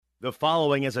The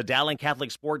following is a Dowling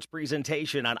Catholic sports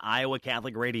presentation on Iowa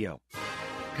Catholic Radio.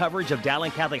 Coverage of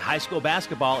Dowling Catholic High School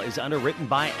basketball is underwritten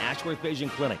by Ashworth Vision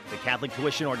Clinic, the Catholic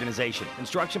Tuition Organization,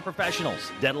 Construction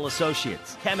Professionals, Dental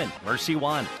Associates, Kemen, Mercy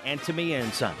One, and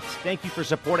Tamia & Sons. Thank you for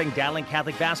supporting Dowling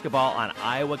Catholic basketball on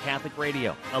Iowa Catholic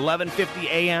Radio. 1150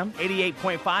 AM,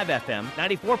 88.5 FM,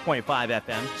 94.5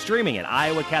 FM, streaming at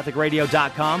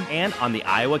iowacatholicradio.com and on the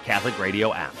Iowa Catholic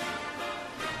Radio app.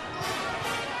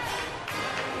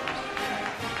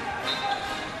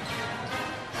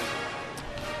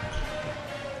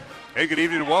 Hey, good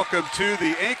evening and welcome to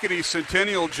the Ankeny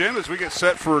Centennial Gym as we get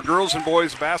set for girls and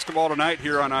boys basketball tonight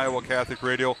here on Iowa Catholic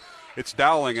Radio. It's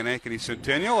Dowling and Ankeny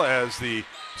Centennial as the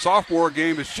sophomore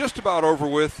game is just about over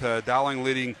with. Dowling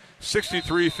leading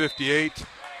 63-58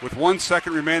 with 1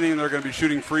 second remaining, and they're going to be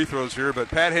shooting free throws here. But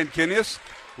Pat Henkinius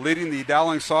leading the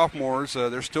Dowling sophomores.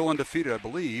 They're still undefeated, I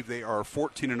believe. They are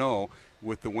 14-0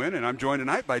 with the win. And I'm joined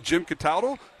tonight by Jim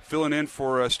Cataldo, filling in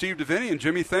for Steve DeVinny. And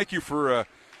Jimmy, thank you for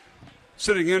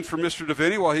sitting in for Mr.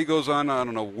 DeVinny while he goes on, I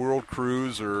don't know, world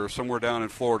cruise or somewhere down in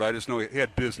Florida. I just know he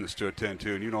had business to attend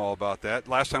to, and you know all about that.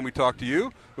 Last time we talked to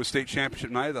you was state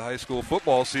championship night of the high school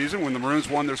football season when the Maroons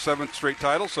won their 7th straight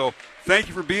title. So thank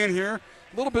you for being here.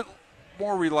 A little bit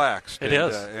more relaxed. It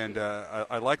is. And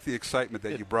I like the excitement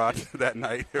that you brought that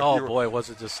night. Oh, boy, was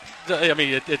it just – I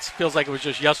mean, it feels like it was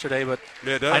just yesterday, but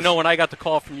it does. I know when I got the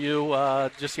call from you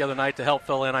just the other night to help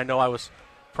fill in, I know I was –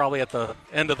 probably at the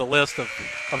end of the list of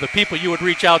the people you would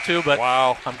reach out to, but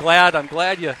wow. I'm glad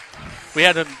we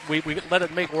let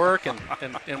it make work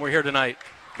and we're here tonight.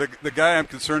 The guy I'm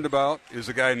concerned about is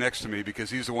the guy next to me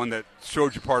because he's the one that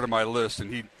showed you part of my list,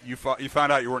 and you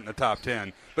found out you weren't in the top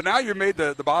 10. But now you're made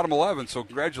the bottom 11, so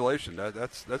congratulations.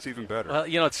 That's even better. Well,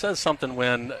 it says something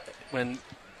when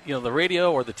the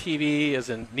radio or the TV is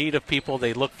in need of people,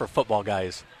 they look for football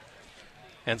guys.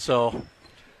 And so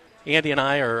Andy and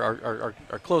I are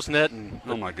close knit, and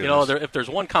oh my goodness. If there's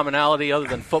one commonality other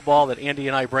than football that Andy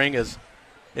and I bring is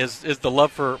the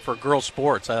love for girls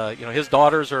sports. His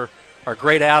daughters are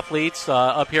great athletes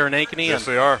up here in Ankeny. Yes,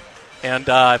 they are. And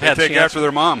I've had take after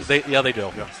their mom. They do.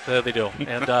 Yeah. They do.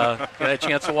 And I had a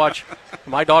chance to watch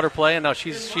my daughter play, and now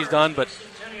she's done. But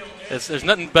there's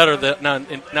nothing better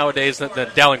nowadays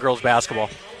than Dowling girls basketball.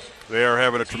 They are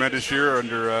having a tremendous year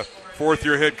under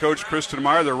fourth-year head coach Kristen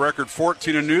Meyer. Their record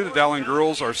 14-0. The Dowling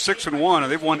girls are 6-1,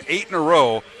 and they've won 8 in a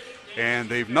row. And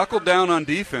they've knuckled down on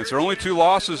defense. Their only 2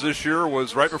 losses this year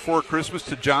was right before Christmas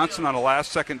to Johnson on a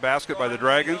last-second basket by the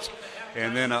Dragons,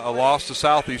 and then a loss to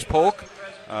Southeast Polk.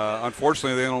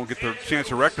 Unfortunately, they don't get the chance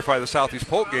to rectify the Southeast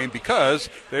Polk game because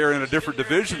they are in a different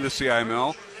division, the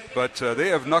CIML. But they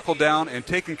have knuckled down and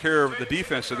taken care of the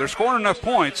defense. So they're scoring enough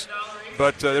points,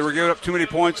 but they were giving up too many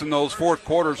points in those fourth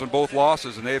quarters in both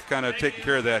losses, and they've kind of taken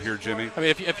care of that here, Jimmy. I mean,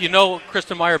 if you know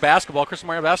Kristen Meyer basketball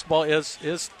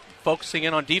is focusing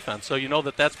in on defense. So you know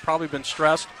that's probably been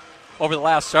stressed over the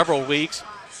last several weeks.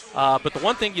 But the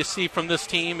one thing you see from this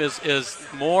team is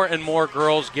more and more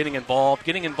girls getting involved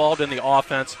in the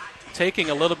offense, taking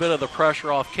a little bit of the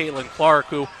pressure off Caitlin Clark,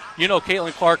 who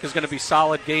Caitlin Clark is going to be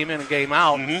solid game in and game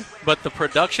out. Mm-hmm. But the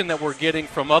production that we're getting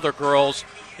from other girls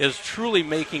is truly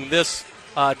making this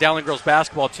Dowling girls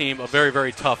basketball team a very,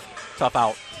 very tough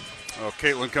out.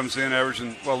 Caitlin comes in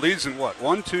averaging, leads in what?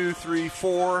 1, 2, 3,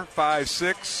 4, 5,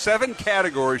 6, 7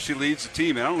 categories she leads the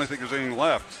team in. I don't think there's anything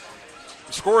left.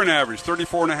 Scoring average,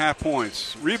 34.5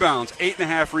 points. Rebounds,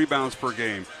 8.5 rebounds per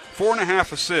game.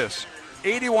 4.5 assists.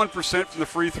 81% from the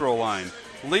free throw line.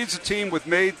 Leads the team with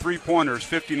made three-pointers,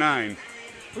 59.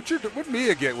 What'd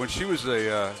Mia get when she was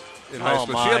in high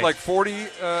school? My. She had like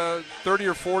 30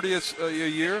 or 40 a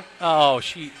year? Oh,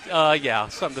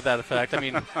 something to that effect. I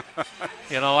mean,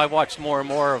 I watched more and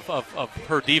more of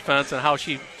her defense and how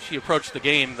she approached the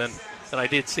game than I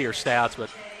did see her stats, but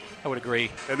I would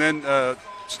agree. And then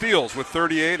steals with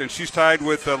 38, and she's tied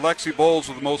with Lexi Bowles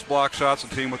with the most block shots,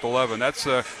 the team with 11. That's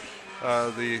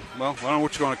I don't know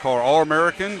what you're going to call her,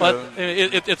 All-American. But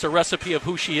it's a recipe of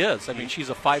who she is. I mean, she's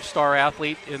a 5-star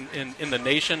athlete in the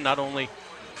nation, not only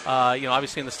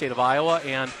obviously in the state of Iowa,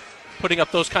 and putting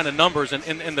up those kind of numbers.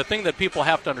 And the thing that people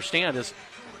have to understand is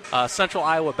Central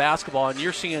Iowa basketball, and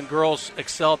you're seeing girls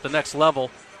excel at the next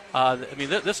level.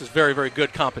 This is very, very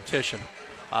good competition.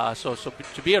 So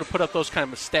to be able to put up those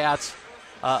kind of stats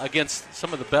against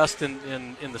some of the best in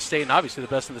the state, and obviously the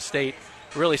best in the state,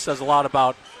 really says a lot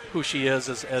about who she is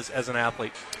as an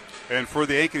athlete. And for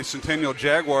the Ankeny Centennial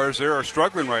Jaguars, they are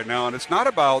struggling right now, and it's not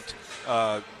about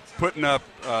putting up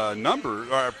numbers.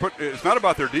 It's not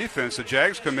about their defense. The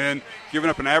Jags come in giving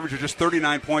up an average of just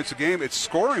 39 points a game. It's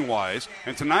scoring-wise,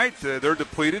 and tonight they're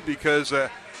depleted because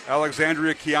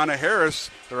Alexandria Kiana Harris,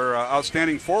 their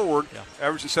outstanding forward,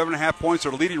 averaging 7.5 points.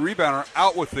 Their leading rebounder,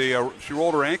 out with she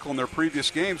rolled her ankle in their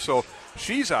previous game, so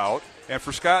she's out. And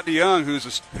for Scott DeYoung,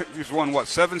 who's won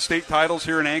 7 state titles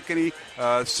here in Ankeny,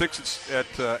 6 at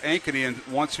Ankeny, and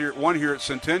one here at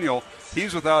Centennial.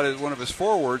 He's without one of his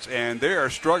forwards, and they are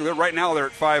struggling. Right now they're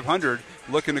at 500,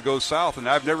 looking to go south. And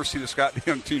I've never seen a Scott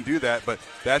DeYoung team do that, but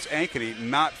that's Ankeny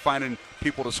not finding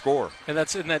people to score. And I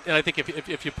think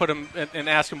if you put him and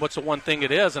ask him what's the one thing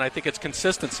it is, and I think it's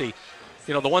consistency.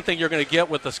 The one thing you're going to get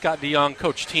with the Scott DeYoung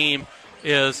coach team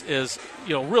is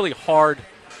really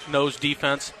hard-nosed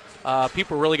defense.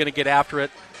 People are really going to get after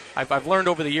it. I've learned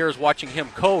over the years watching him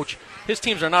coach, his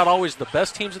teams are not always the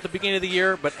best teams at the beginning of the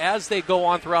year, but as they go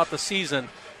on throughout the season,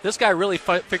 this guy really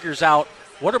figures out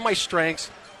what are my strengths,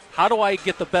 how do I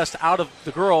get the best out of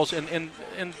the girls, and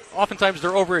oftentimes they're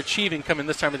overachieving coming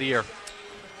this time of the year.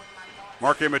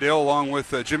 Mark Amadale along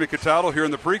with Jimmy Cataldo here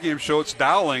in the pregame show. It's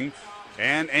Dowling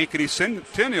and Ankeny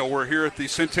Centennial. We're here at the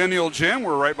Centennial Gym.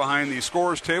 We're right behind the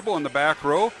scorers table in the back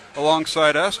row.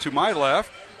 Alongside us, to my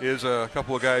left, is a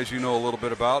couple of guys you know a little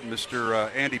bit about. Mr.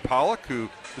 Andy Pollock,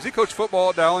 does he coach football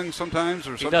at Dowling sometimes?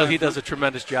 He does a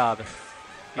tremendous job.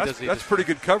 That's pretty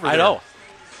good cover there. I know.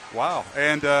 Wow.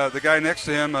 And the guy next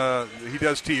to him, he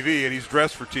does TV, and he's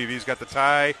dressed for TV. He's got the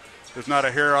tie. There's not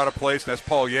a hair out of place, and that's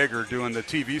Paul Yeager doing the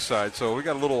TV side. So we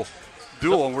got a little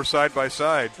duel, and we're side by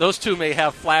side. Those two may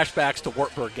have flashbacks to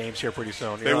Wartburg games here pretty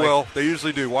soon. They will. They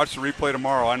usually do. Watch the replay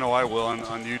tomorrow. I know I will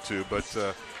on YouTube, but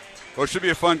it should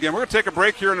be a fun game. We're going to take a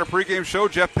break here in our pregame show.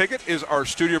 Jeff Pickett is our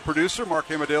studio producer. Mark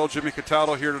Amadale, Jimmy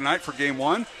Cataldo here tonight for Game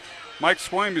 1. Mike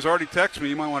Swaim has already texted me.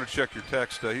 You might want to check your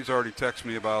text. He's already texted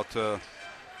me about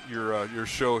your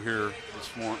show here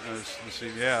this morning. This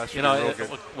evening. Yeah, that's real good.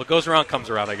 What goes around comes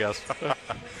around, I guess.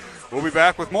 We'll be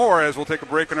back with more as we'll take a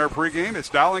break in our pregame. It's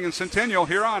Dowling and Centennial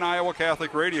here on Iowa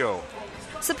Catholic Radio.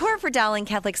 Support for Dowling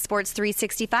Catholic Sports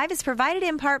 365 is provided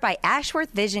in part by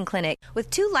Ashworth Vision Clinic with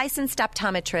 2 licensed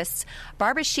optometrists,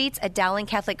 Barbara Sheets, a Dowling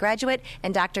Catholic graduate,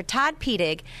 and Dr. Todd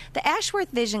Pedig. The Ashworth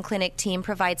Vision Clinic team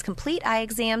provides complete eye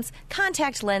exams,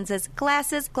 contact lenses,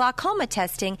 glasses, glaucoma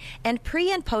testing, and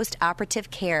pre- and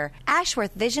post-operative care.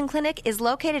 Ashworth Vision Clinic is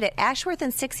located at Ashworth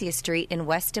and 60th Street in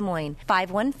West Des Moines.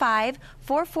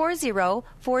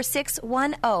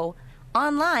 515-440-4610.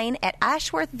 Online at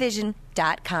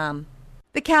ashworthvision.com.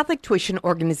 The Catholic Tuition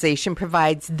Organization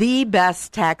provides the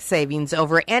best tax savings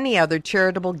over any other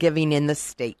charitable giving in the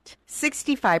state.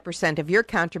 65% of your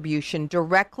contribution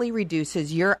directly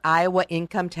reduces your Iowa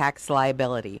income tax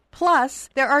liability. Plus,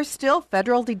 there are still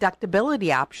federal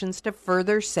deductibility options to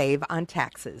further save on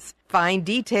taxes. Find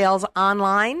details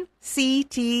online,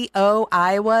 ctoiowa.org.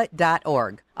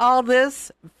 All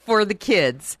this for the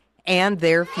kids and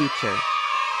their future.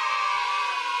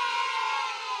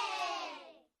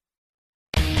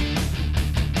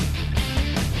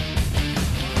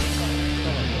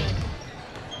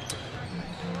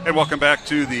 And welcome back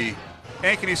to the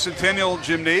Ankeny Centennial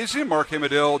Gymnasium. Mark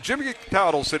Amadale, Jimmy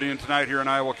Cataldo sitting in tonight here on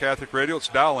Iowa Catholic Radio. It's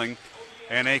Dowling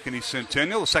and Ankeny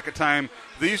Centennial. The second time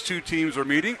these two teams are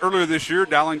meeting. Earlier this year,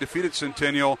 Dowling defeated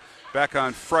Centennial back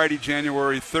on Friday,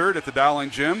 January 3rd at the Dowling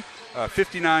Gym,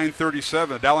 59-37.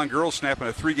 The Dowling girls snapping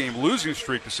a 3-game losing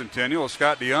streak to Centennial.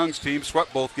 Scott DeYoung's team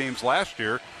swept both games last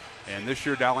year. And this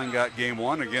year, Dowling got game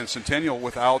 1. Again, Centennial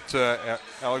without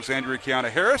Alexandria Kiana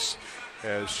Harris,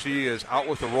 as she is out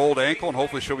with a rolled ankle, and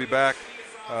hopefully she'll be back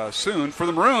soon. For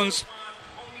the Maroons,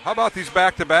 how about these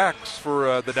back-to-backs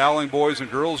for the Dowling boys and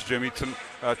girls, Jimmy?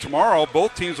 Tomorrow,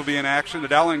 both teams will be in action. The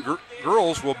Dowling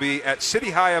girls will be at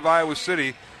City High of Iowa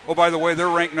City. Oh, by the way, they're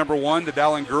ranked number 1. The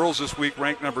Dowling girls this week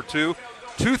ranked number 2.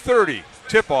 2:30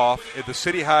 tip-off at the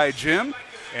City High gym.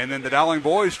 And then the Dowling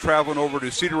boys traveling over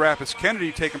to Cedar Rapids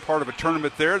Kennedy, taking part of a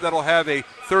tournament there. That'll have a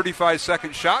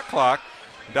 35-second shot clock.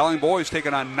 Dowling boys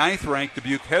taking on 9th-ranked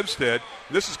Dubuque Hebstead.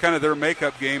 This is kind of their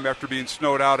makeup game after being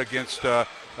snowed out against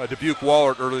Dubuque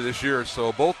Wahlert earlier this year.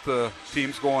 So both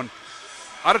teams going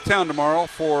out of town tomorrow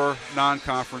for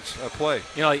non-conference play.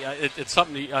 It's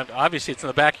something. Obviously, it's in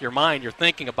the back of your mind. You're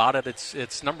thinking about it.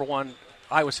 It's number 1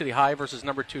 Iowa City High versus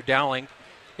number 2 Dowling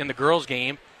in the girls'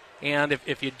 game. And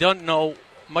if you don't know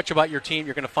much about your team,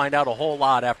 you're going to find out a whole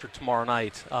lot after tomorrow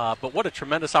night. But what a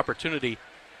tremendous opportunity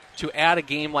to add a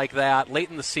game like that late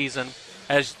in the season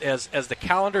as the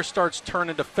calendar starts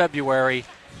turning to February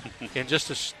in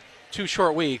just 2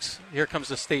 short weeks. Here comes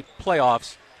the state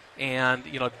playoffs, and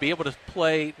to be able to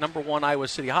play number 1 Iowa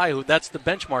City High, who that's the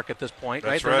benchmark at this point,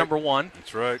 right? They're number 1.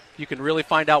 That's right. You can really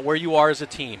find out where you are as a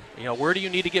team. Where do you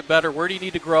need to get better? Where do you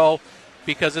need to grow?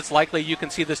 Because it's likely you can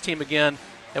see this team again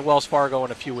at Wells Fargo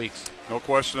in a few weeks. No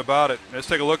question about it. Let's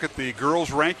take a look at the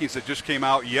girls' rankings that just came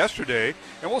out yesterday.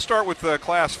 And we'll start with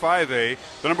Class 5A.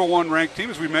 The number one ranked team,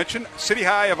 as we mentioned, City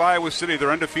High of Iowa City.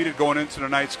 They're undefeated going into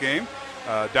tonight's game.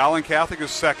 Dowling Catholic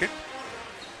is second,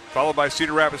 followed by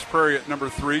Cedar Rapids Prairie at number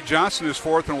 3. Johnston is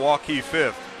fourth and Waukee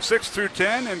fifth. 6 through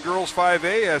 10 in girls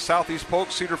 5A, Southeast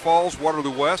Polk, Cedar Falls,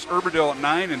 Waterloo West, Urbandale at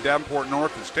 9, and Davenport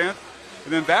North is 10th.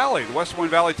 And then Valley, the West Des Moines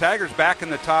Valley Tigers back in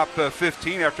the top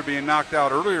 15 after being knocked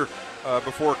out earlier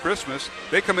before Christmas.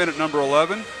 They come in at number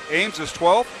 11. Ames is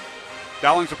 12th.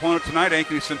 Dowling's opponent tonight,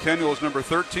 Ankeny Centennial, is number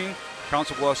 13.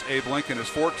 Council Bluffs Abe Lincoln is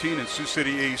 14, and Sioux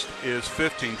City East is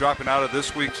 15. Dropping out of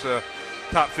this week's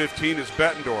top 15 is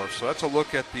Bettendorf. So that's a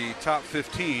look at the top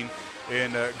 15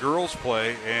 in girls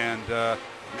play. And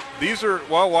these are,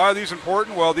 well, why are these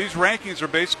important? Well, these rankings are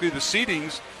basically the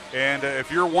seedings. And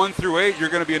if you're 1 through 8, you're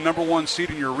going to be a number 1 seed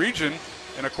in your region.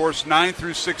 And, of course, 9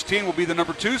 through 16 will be the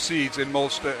number 2 seeds in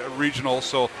most regionals.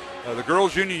 So the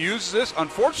girls' union uses this.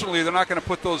 Unfortunately, they're not going to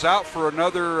put those out for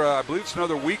another, I believe it's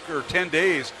another week or 10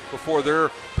 days before their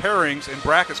pairings and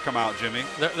brackets come out, Jimmy.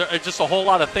 There are just a whole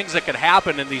lot of things that could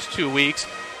happen in these 2 weeks.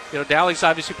 You know, Dowling's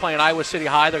obviously playing Iowa City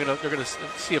High. They're going to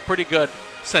see a pretty good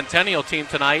Centennial team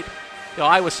tonight. You know,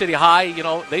 Iowa City High, you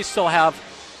know, they still have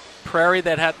Prairie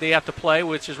that they have to play,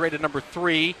 which is rated number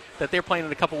 3, that they're playing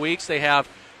in a couple weeks. They have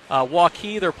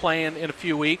Waukee they're playing in a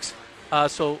few weeks.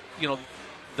 So, you know,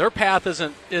 their path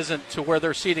isn't to where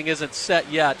their seeding isn't set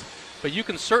yet. But you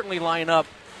can certainly line up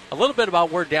a little bit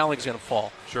about where Dowling's going to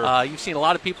fall. Sure. You've seen a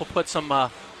lot of people put some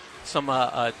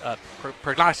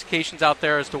prognostications out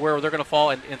there as to where they're going to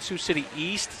fall. And Sioux City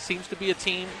East seems to be a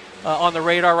team on the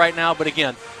radar right now. But,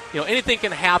 again, you know, anything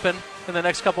can happen in the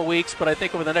next couple weeks. But I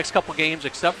think over the next couple games,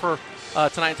 except for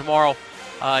tonight and tomorrow,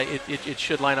 it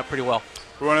should line up pretty well.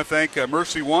 We want to thank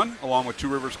Mercy One, along with Two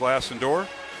Rivers Glass and Door,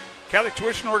 Catholic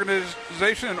Tuition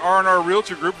Organization, and R&R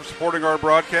Realty Group for supporting our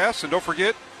broadcast. And don't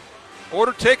forget,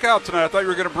 order takeout tonight. I thought you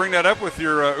were going to bring that up with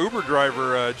your Uber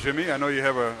driver, Jimmy. I know you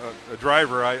have a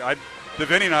driver.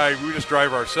 Devini and I, we just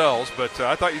drive ourselves. But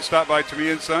I thought you'd stop by To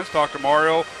Me and Sons, talk to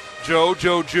Mario, Joe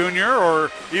Jr., or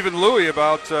even Louie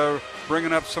about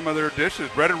bringing up some of their dishes.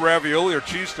 Breaded ravioli or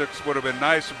cheese sticks would have been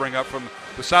nice to bring up from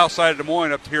the south side of Des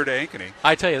Moines up here to Ankeny.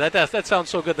 I tell you, that sounds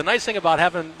so good. The nice thing about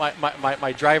having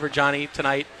my driver, Johnny,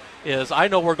 tonight is I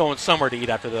know we're going somewhere to eat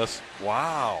after this.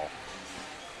 Wow.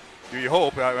 You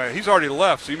hope. He's already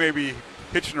left, so he may be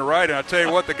hitching a ride. And I'll tell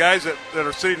you what, the guys that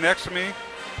are sitting next to me,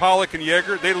 Pollock and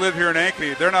Yeager, they live here in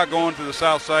Ankeny. They're not going to the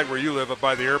south side where you live up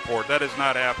by the airport. That is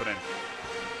not happening.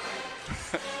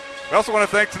 We also want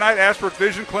to thank tonight Ashworth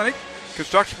Vision Clinic,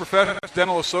 Construction Professionals,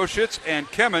 Dental Associates, and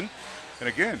Kemen. And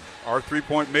again, our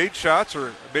three-point made shots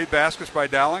or made baskets by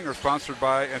Dowling are sponsored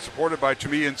by and supported by To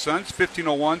Me and Sons,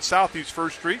 1501 Southeast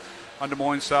 1st Street on Des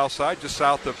Moines South Side, just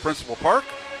south of Principal Park.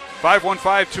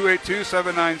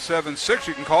 515-282-7976.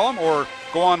 You can call them or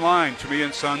go online,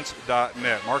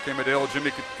 tomeandsons.net. Mark Amadale,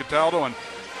 Jimmy Cataldo. And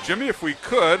Jimmy, if we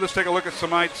could, let's take a look at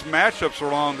tonight's matchups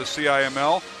along the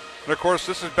CIML. And, of course,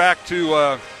 this is back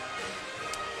to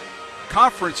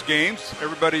conference games.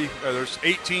 Everybody, there's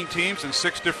 18 teams in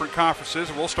 6 different conferences.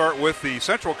 And we'll start with the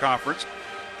Central Conference.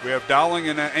 We have Dowling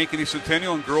and Ankeny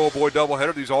Centennial and girl-boy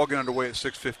doubleheader. These all get underway at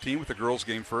 6:15 with the girls'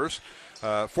 game first.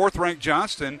 4th-ranked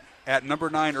Johnston at number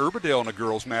 9 Urbandale in a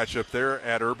girls' matchup there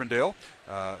at Urbandale.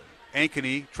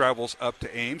 Ankeny travels up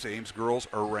to Ames. Ames girls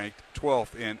are ranked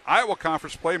 12th. In Iowa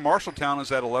Conference play, Marshalltown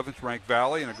is at 11th-ranked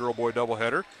Valley in a girl-boy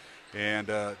doubleheader. And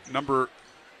number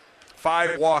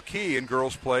 5 Waukee in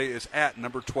girls play is at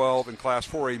number 12 in Class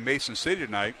 4A Mason City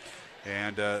tonight.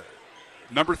 And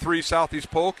number 3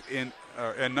 Southeast Polk and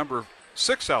number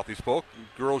 6 Southeast Polk.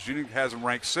 Girls Union has them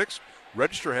ranked 6th.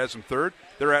 Register has them 3rd.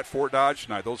 They're at Fort Dodge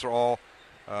tonight. Those are all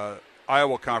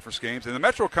Iowa Conference games. In the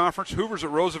Metro Conference, Hoover's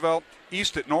at Roosevelt,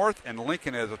 East at North, and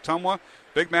Lincoln at Ottumwa.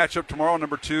 Big matchup tomorrow,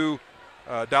 number 2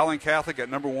 Dowling Catholic at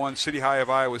number 1 City High of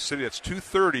Iowa City. It's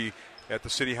 2:30 at the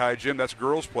City High Gym. That's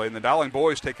girls play. And the Dowling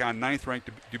boys take on 9th-ranked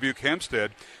Dubuque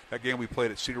Hempstead. That game we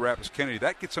played at Cedar Rapids Kennedy.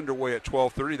 That gets underway at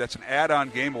 12:30. That's an add-on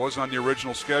game. It wasn't on the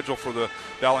original schedule for the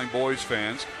Dowling boys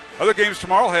fans. Other games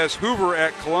tomorrow has Hoover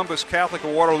at Columbus Catholic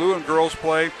of Waterloo in girls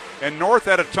play, and North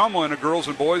at Ottumwa in a girls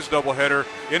and boys doubleheader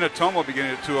in Ottumwa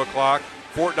beginning at 2 o'clock.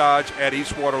 Fort Dodge at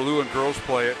East Waterloo in girls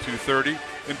play at 2:30.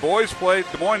 In boys play,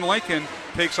 Des Moines Lincoln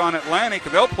takes on Atlantic,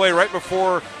 and they'll play right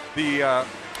before the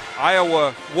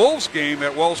Iowa Wolves game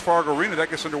at Wells Fargo Arena. That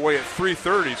gets underway at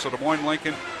 3:30. So Des Moines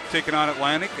Lincoln taking on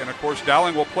Atlantic, and of course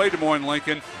Dowling will play Des Moines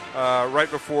Lincoln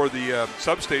right before the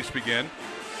sub-states begin.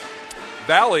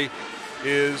 Valley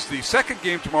is the second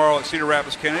game tomorrow at Cedar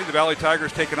Rapids Kennedy. The Valley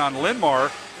Tigers taking on Linn-Mar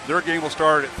Their game will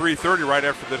start at 3:30 right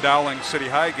after the Dowling City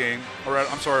High game, right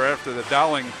after the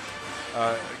Dowling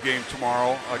game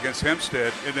tomorrow against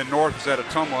Hempstead. And then North is at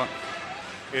Ottumwa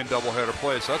in doubleheader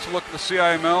play. So let's look at the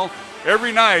CIML.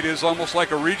 Every night is almost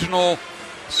like a regional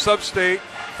sub-state,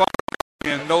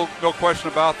 and no question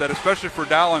about that, especially for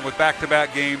Dowling with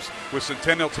back-to-back games with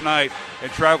Centennial tonight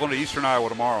and traveling to Eastern Iowa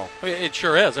tomorrow. It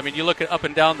sure is. I mean, you look at up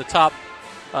and down the top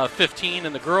 15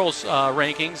 in the girls'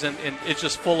 rankings, and it's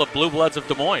just full of blue bloods of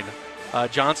Des Moines.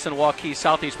 Johnston, Waukee,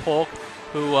 Southeast Polk,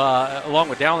 who, along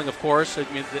with Dowling, of course, I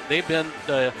mean, they've been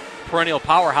the perennial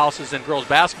powerhouses in girls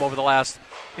basketball over the last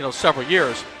several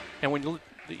years. And when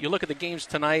you look at the games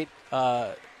tonight,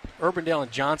 Urbandale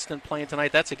and Johnston playing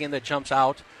tonight, that's a game that jumps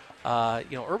out.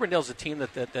 Urbandale's a team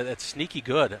that's sneaky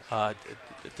good,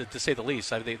 to say the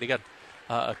least. I mean, they got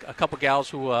a couple gals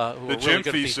who are really good.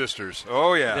 The Gyamfi sisters.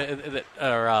 Oh, yeah. That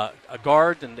are a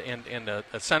guard and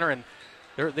a center, and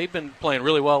they've been playing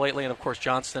really well lately. And, of course,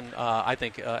 Johnston, I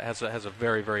think, has a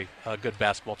very, very good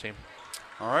basketball team.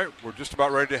 All right, we're just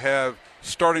about ready to have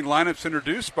starting lineups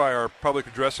introduced by our public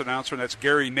address announcer, and that's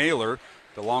Gary Naylor,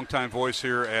 the longtime voice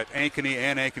here at Ankeny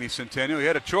and Ankeny Centennial. He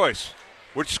had a choice.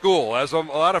 Which school? As a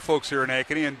lot of folks here in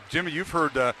Ankeny, and Jimmy, you've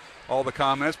heard all the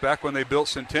comments back when they built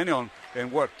Centennial,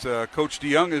 and what Coach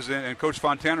DeYoung is in and Coach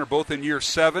Fontana are both in year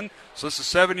 7. So this is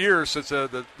 7 years since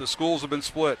the schools have been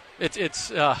split.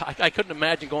 I couldn't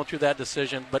imagine going through that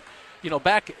decision, but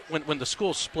back when the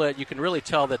schools split, you can really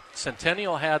tell that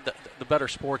Centennial had the better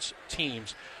sports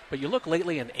teams. But you look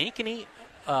lately in Ankeny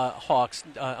Hawks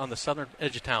on the southern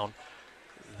edge of town,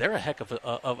 they're a heck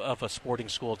of a sporting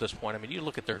school at this point. I mean, you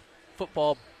look at their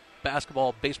football,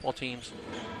 basketball, baseball teams,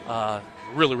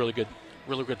 really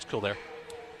good school there.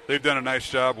 They've done a nice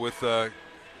job with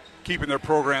keeping their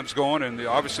programs going, and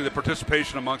obviously the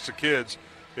participation amongst the kids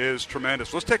is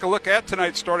tremendous. Let's take a look at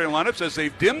tonight's starting lineups as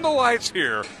they've dimmed the lights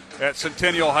here at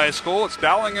Centennial High School. It's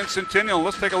Dowling and Centennial.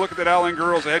 Let's take a look at the Dowling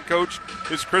girls. The head coach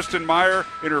is Kristen Meyer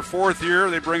in her 4th year.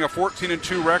 They bring a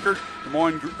 14-2 record.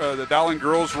 The Dowling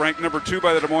girls ranked number 2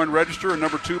 by the Des Moines Register and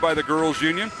number 2 by the Girls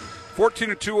Union.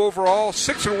 14-2 overall,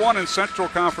 6-1 in Central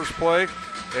Conference play,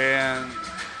 and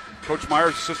Coach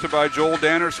Myers assisted by Joel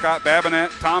Danner, Scott Babinet,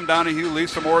 Tom Donahue,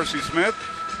 Lisa Morrissey-Smith,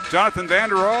 Jonathan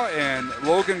Vanderau, and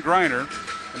Logan Greiner.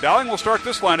 And Dowling will start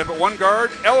this lineup at one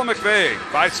guard, Ella McVeigh,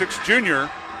 5'6" junior,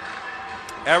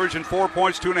 averaging 4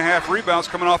 points, 2.5 rebounds,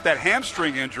 coming off that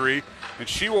hamstring injury, and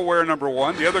she will wear number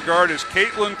 1. The other guard is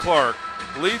Caitlin Clark.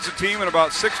 Leads the team in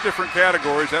about 6 different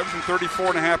categories, averaging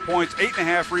 34.5 points,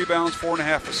 8.5 rebounds,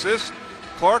 4.5 assists.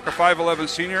 Clark, a 5'11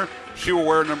 senior, she will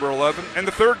wear number 11. And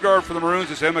the third guard for the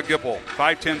Maroons is Emma Gipple,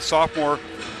 5'10 sophomore,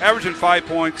 averaging 5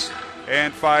 points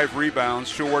and 5 rebounds.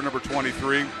 She'll wear number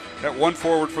 23. At one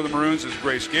forward for the Maroons is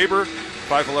Grace Gaber,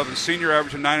 5'11 senior,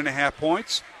 averaging 9.5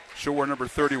 points. She'll wear number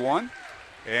 31.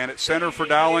 And at center for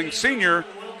Dowling, senior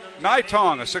Nai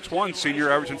Tong, a 6'1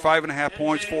 senior, averaging 5.5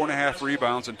 points, 4.5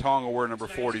 rebounds, and Tong will wear number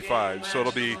 45. So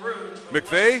it'll be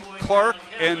McVeigh, Clark,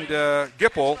 and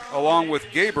Gipple, along with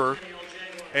Gaber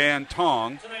and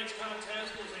Tong.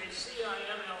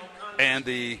 And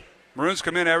the Maroons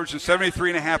come in averaging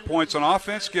 73.5 points on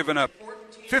offense, giving up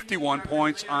 51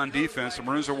 points on defense. The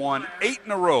Maroons have won 8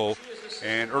 in a row,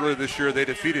 and earlier this year they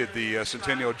defeated the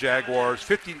Centennial Jaguars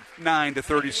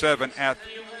 59-37 at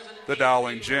the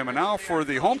Dowling Gym. And now for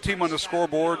the home team on the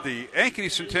scoreboard, the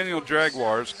Ankeny Centennial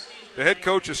Jaguars. The head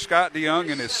coach is Scott DeYoung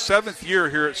in his 7th year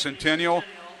here at Centennial.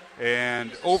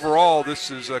 And overall, this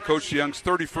is Coach DeYoung's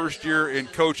 31st year in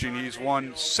coaching. He's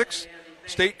won 6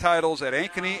 state titles at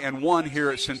Ankeny and 1 here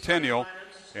at Centennial.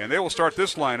 And they will start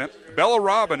this lineup. Bella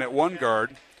Robin at one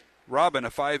guard. Robin,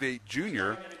 a 5'8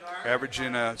 junior,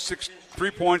 averaging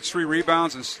 3 points, 3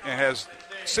 rebounds, and has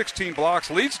 16 blocks,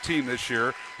 leads the team this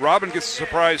year. Robin gets a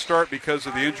surprise start because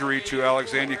of the injury to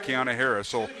Alexandria Kiana Harris.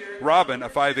 So Robin, a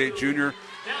 5'8 junior,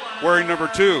 wearing number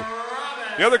 2.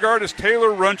 The other guard is Taylor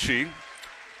Runchie.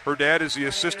 Her dad is the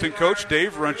assistant coach,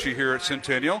 Dave Runchie, here at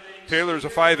Centennial. Taylor is a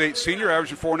 5'8 senior,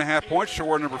 averaging 4.5 points. She'll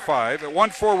wear number 5. At one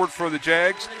forward for the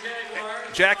Jags,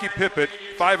 Jackie Pippett,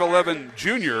 5'11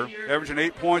 junior, averaging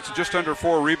 8 points and just under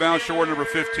 4 rebounds. She'll wear number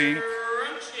 15.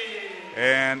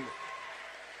 And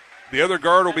the other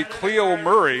guard will be Cleo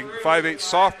Murray, 5'8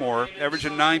 sophomore,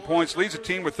 averaging 9 points, leads the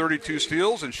team with 32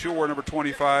 steals, and she'll wear number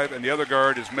 25. And the other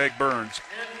guard is Meg Burns,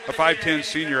 a 5'10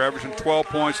 senior, averaging 12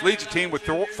 points, leads the team with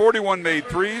 41 made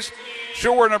threes.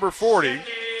 She'll wear number 40.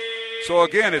 So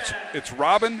again, it's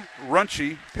Robin,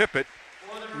 Runchie, Pippett,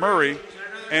 Murray,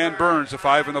 and Burns, the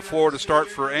 5 on the floor to start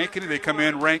for Ankeny. They come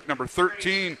in ranked number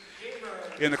 13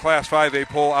 in the Class 5A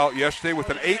poll out yesterday with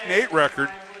an 8-8 record.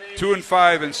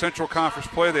 2-5 in Central Conference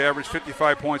play. They average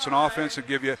 55 points on offense and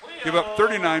give up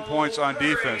 39 points on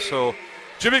defense. So,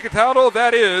 Jimmy Cataldo,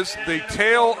 that is the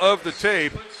tail of the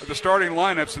tape of the starting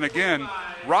lineups. And again,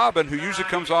 Robin, who usually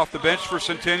comes off the bench for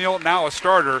Centennial, now a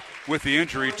starter with the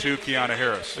injury to Kiana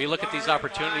Harris. We look at these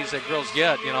opportunities that girls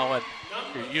get, and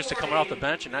you're used to coming off the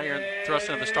bench, and now you're thrust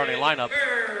into the starting lineup.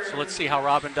 So let's see how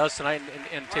Robin does tonight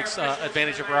and takes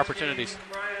advantage of her opportunities.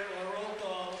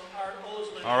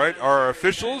 All right, our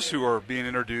officials who are being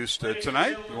introduced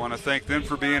tonight, we want to thank them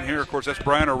for being here. Of course, that's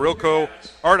Brian Orilko,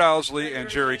 Art Owsley, and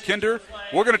Jerry Kinder.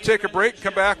 We're going to take a break and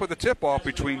come back with a tip-off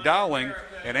between Dowling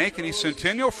and Ankeny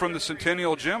Centennial from the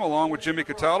Centennial Gym, along with Jimmy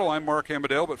Cataldo. I'm Mark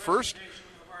Amadale, but first,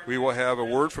 we will have a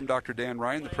word from Dr. Dan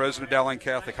Ryan, the president of Dowling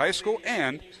Catholic High School,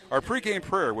 and our pregame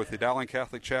prayer with the Dowling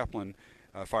Catholic chaplain,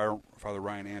 Father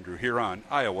Ryan Andrew, here on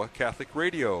Iowa Catholic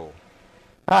Radio.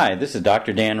 Hi, this is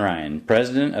Dr. Dan Ryan,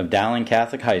 president of Dowling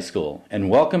Catholic High School, and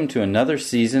welcome to another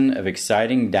season of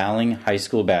exciting Dowling High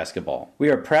School basketball. We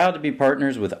are proud to be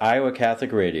partners with Iowa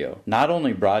Catholic Radio, not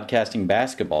only broadcasting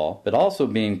basketball, but also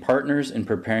being partners in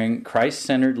preparing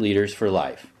Christ-centered leaders for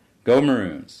life. Go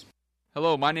Maroons!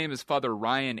 Hello, my name is Father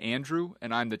Ryan Andrew,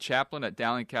 and I'm the chaplain at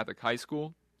Dowling Catholic High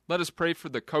School. Let us pray for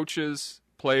the coaches,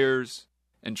 players,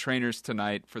 and trainers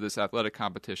tonight for this athletic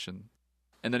competition.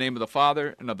 In the name of the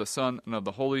Father, and of the Son, and of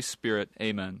the Holy Spirit,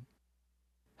 amen.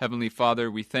 Heavenly Father,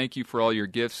 we thank you for all your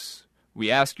gifts. We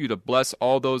ask you to bless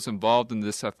all those involved in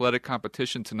this athletic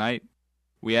competition tonight.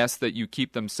 We ask that you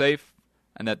keep them safe,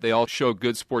 and that they all show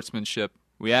good sportsmanship.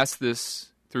 We ask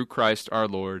this through Christ our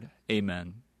Lord,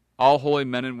 amen. All holy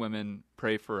men and women,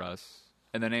 pray for us.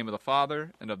 In the name of the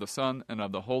Father, and of the Son, and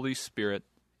of the Holy Spirit,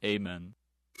 amen.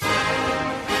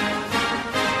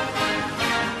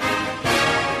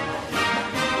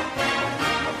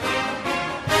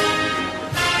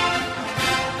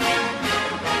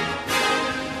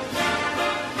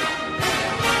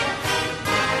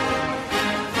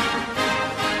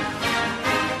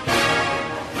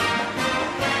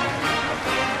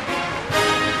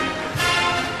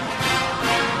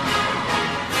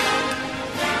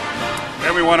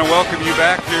 And we want to welcome you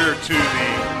back here to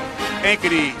the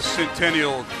Ankeny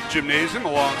Centennial Gymnasium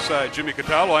alongside Jimmy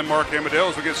Cataldo. I'm Mark Amadale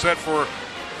as we get set for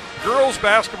girls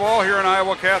basketball here on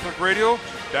Iowa Catholic Radio.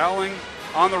 Dowling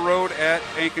on the road at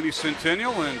Ankeny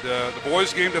Centennial, and the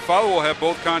boys' game to follow. We'll have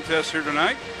both contests here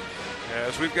tonight,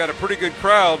 as we've got a pretty good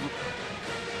crowd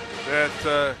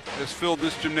that has filled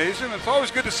this gymnasium. It's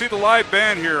always good to see the live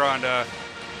band here on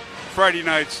Friday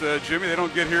nights, Jimmy. They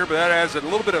don't get here, but that adds a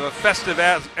little bit of a festive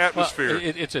atmosphere.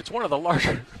 Well, it's one of the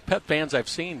larger pep bands I've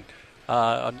seen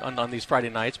on these Friday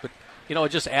nights, but it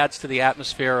just adds to the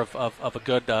atmosphere of a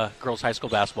good girls' high school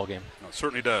basketball game. It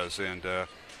certainly does, and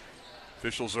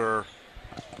officials are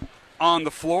on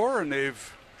the floor, and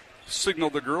they've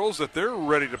signaled the girls that they're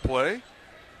ready to play.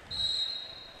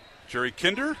 Jerry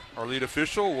Kinder, our lead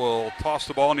official, will toss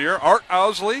the ball in the air. Art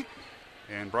Owsley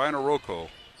and Brian Oroko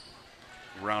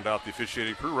round out the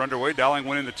officiating crew. We're underway. Dowling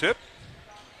winning the tip,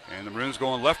 and the Maroons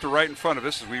going left to right in front of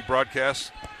us as we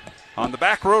broadcast on the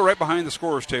back row right behind the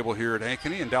scorer's table here at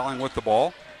Ankeny, and Dowling with the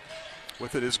ball.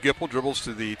 With it is Gipple, dribbles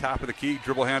to the top of the key,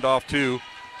 dribble handoff to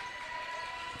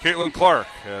Caitlin Clark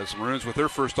as the Maroons with their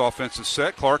first offensive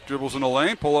set. Clark dribbles in the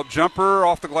lane, pull-up jumper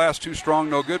off the glass, too strong,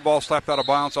 no good. Ball slapped out of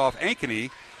bounds off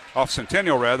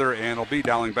Centennial rather, and it'll be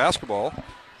Dowling basketball.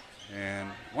 And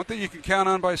one thing you can count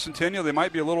on by Centennial, they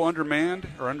might be a little undermanned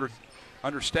or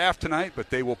understaffed tonight, but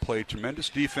they will play tremendous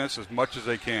defense as much as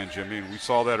they can, Jimmy, and we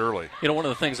saw that early. One of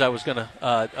the things I was going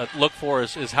to look for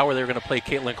is how they're going to play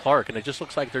Caitlin Clark, and it just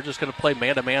looks like they're just going to play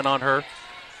man-to-man on her,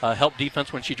 help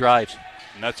defense when she drives.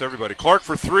 And that's everybody. Clark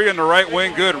for three in the right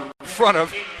wing, good in front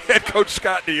of head coach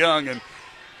Scott DeYoung, and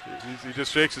he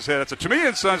just shakes his head. It's a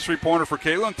Toomey & Sons three-pointer for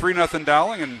Caitlin, 3-0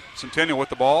 Dowling, and Centennial with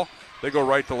the ball. They go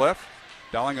right to left.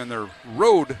 Dowling in their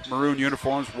road maroon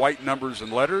uniforms, white numbers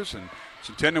and letters, and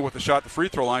Centennial with the shot at the free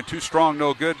throw line. Too strong,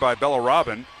 no good by Bella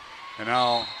Robin. And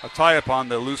now a tie-up on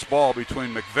the loose ball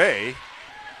between McVeigh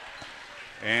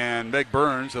and Meg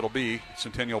Burns. It'll be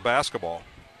Centennial basketball.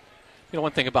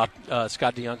 One thing about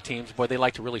Scott DeYoung teams, boy, they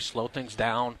like to really slow things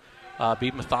down,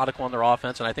 be methodical on their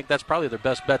offense, and I think that's probably their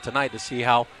best bet tonight to see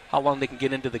how long they can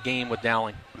get into the game with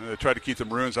Dowling. They tried to keep the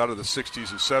Maroons out of the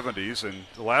 60s and 70s, and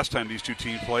the last time these two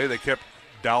teams played, they kept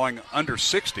Dowling under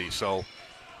 60. So, all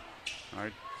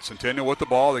right, Centennial with the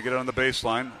ball. They get it on the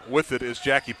baseline. With it is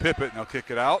Jackie Pippett, and they'll kick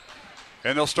it out,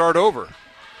 and they'll start over.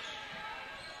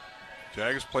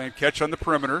 Jags playing catch on the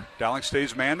perimeter. Dowling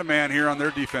stays man-to-man here on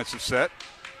their defensive set.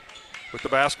 With the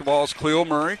basketball is Cleo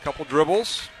Murray. Couple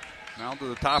dribbles. Now to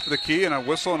the top of the key, and a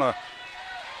whistle and a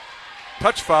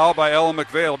touch foul by Ella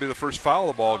McVeigh. It'll be the first foul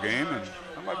of the ball game, and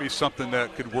that might be something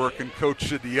that could work in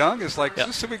Coach DeYoung. It's like,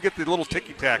 just so we get the little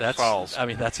ticky-tack fouls. I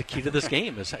mean, that's the key to this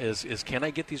game is can I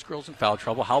get these girls in foul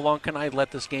trouble? How long can I let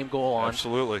this game go on?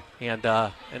 Absolutely. And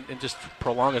just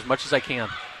prolong as much as I can.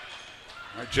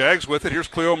 All right, Jags with it. Here's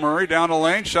Cleo Murray down the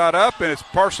lane, shot up, and it's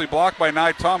partially blocked by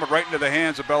Nye Tom, but right into the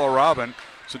hands of Bella Robin.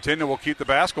 Centennial will keep the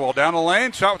basketball down the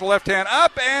lane, shot with the left hand,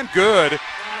 up and good.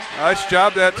 Nice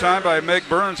job that time by Meg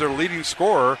Burns, their leading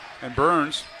scorer, and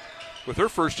Burns with her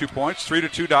first 2 points,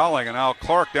 3-2 Dowling, and now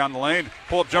Clark down the lane,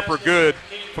 pull-up jumper good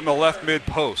from the left mid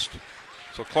post.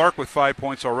 So Clark with 5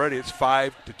 points already. It's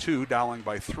 5-2, Dowling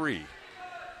by 3.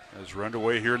 As we're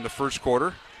underway here in the first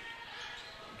quarter.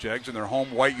 Jags in their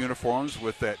home white uniforms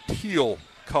with that teal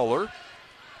color.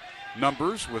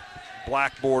 Numbers with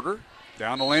black border.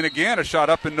 Down the lane again, a shot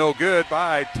up and no good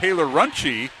by Taylor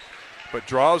Runchie, but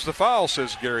draws the foul,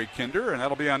 says Gary Kinder, and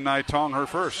that'll be on Nye Tong, her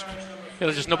first.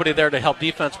 There's just nobody there to help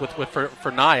defense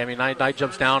for Nye. I mean, Nye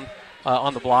jumps down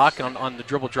on the block, on the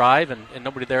dribble drive, and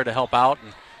nobody there to help out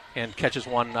and catches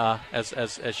one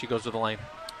as she goes to the lane.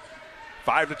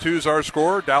 5-2 is our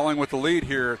score. Dowling with the lead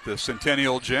here at the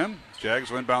Centennial Gym.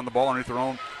 Jags will inbound the ball underneath their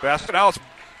own basket. Now it's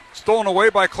stolen away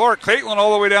by Clark. Caitlin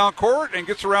all the way down court and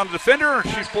gets around the defender, and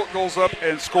she goes up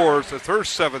and scores. That's her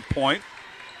 7th point.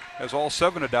 Has all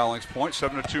 7 of Dowling's points,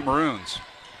 7-2 Maroons.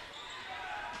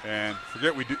 And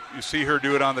you see her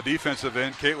do it on the defensive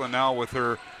end. Caitlin now with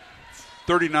her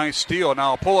 39th steal.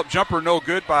 Now a pull-up jumper no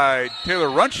good by Taylor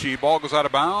Runchie. Ball goes out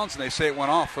of bounds, and they say it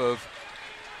went off of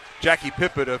Jackie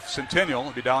Pippett of Centennial.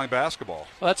 It'll be Dowling basketball.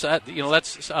 Well, that's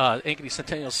Ankeny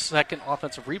Centennial's second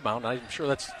offensive rebound. I'm sure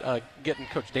that's getting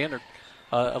Coach Danner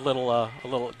a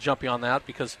little jumpy on that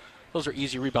because those are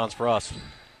easy rebounds for us.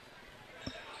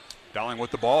 Dowling with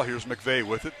the ball. Here's McVeigh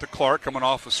with it to Clark, coming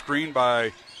off a screen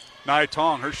by Nye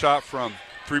Tong. Her shot from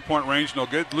three-point range, no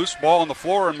good. Loose ball on the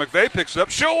floor, and McVeigh picks it up.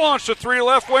 She'll launch the three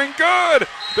left wing. Good!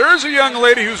 There's a young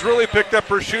lady who's really picked up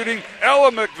her shooting.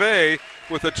 Ella McVeigh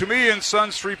with a Toomey &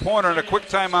 Sons three-pointer and a quick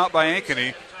timeout by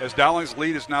Ankeny, as Dowling's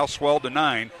lead is now swelled to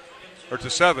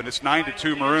 7. It's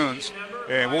 9-2 Maroons.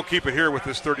 And we'll keep it here with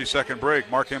this 30-second break.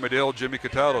 Mark Amadale, Jimmy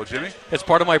Cataldo. Jimmy? It's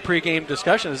part of my pregame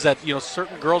discussion is that,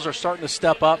 certain girls are starting to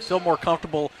step up, feel more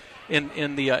comfortable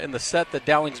in the set that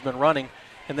Dowling's been running.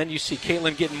 And then you see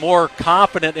Caitlin getting more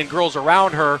confident in girls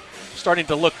around her, starting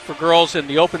to look for girls in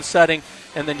the open setting.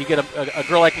 And then you get a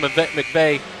girl like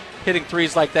McVeigh hitting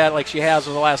threes like that, like she has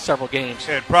in the last several games.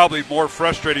 And probably more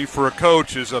frustrating for a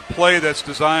coach is a play that's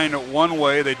designed one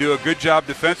way. They do a good job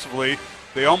defensively.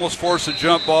 They almost force a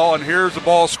jump ball, and here's the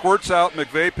ball squirts out.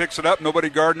 McVeigh picks it up. Nobody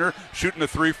Gardner shooting a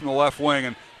three from the left wing,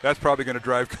 and that's probably going to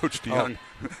drive Coach DeYoung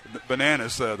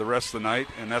bananas the rest of the night,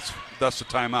 and that's thus the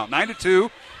timeout.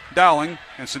 9-2, Dowling,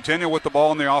 and Centennial with the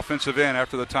ball in the offensive end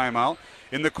after the timeout.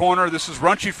 In the corner, this is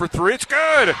Runchie for three. It's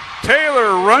good!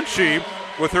 Taylor Runchie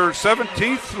with her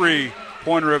 17th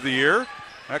three-pointer of the year.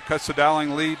 That cuts the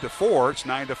Dowling lead to 4. It's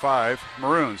 9-5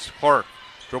 Maroons. Clark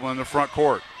dribbling in the front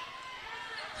court.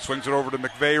 Swings it over to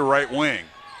McVeigh, right wing.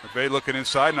 McVeigh looking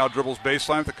inside, now dribbles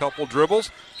baseline with a couple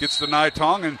dribbles. Gets to Nye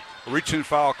Tong, and a reach-in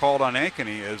foul called on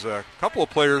Ankeny as a couple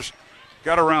of players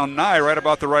got around Nye right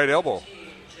about the right elbow.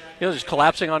 Just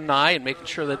collapsing on Nye and making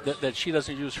sure that she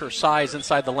doesn't use her size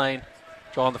inside the lane,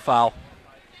 drawing the foul.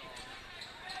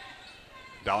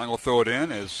 Dowling will throw it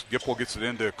in as Gipple gets it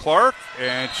into Clark,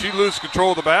 and she loses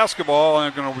control of the basketball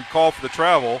and going to recall for the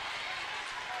travel.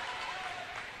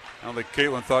 I don't think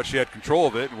Caitlin thought she had control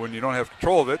of it. And when you don't have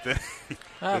control of it, then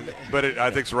but I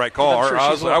think it's the right call.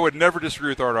 Sure I would never disagree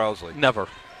with Art Owsley. Never.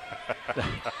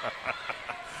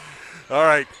 All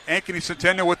right, Ankeny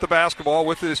Centennial with the basketball.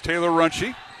 With it is Taylor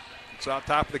Runchie. It's on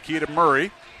top of the key to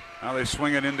Murray. Now they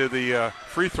swing it into the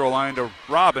free throw line to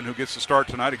Robin, who gets the start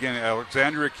tonight. Again,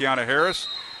 Alexandria, Kiana Harris,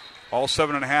 all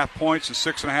 7.5 points and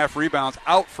 6.5 rebounds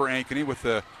out for Ankeny with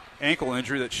the ankle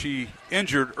injury that she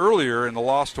injured earlier in the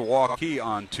loss to Waukee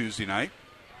on Tuesday night.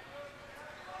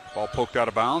 Ball poked out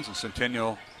of bounds, and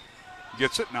Centennial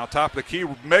gets it. Now top of the key,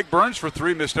 Meg Burns for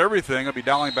three, missed everything. It'll be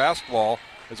Dowling basketball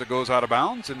as it goes out of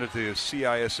bounds into the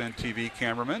CISN TV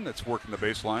cameraman that's working the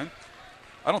baseline.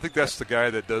 I don't think that's the guy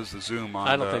that does the zoom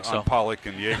on, on Pollock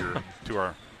and Yeager to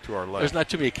our left. There's not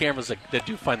too many cameras that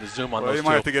do find the zoom on those two. You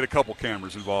might have to get a couple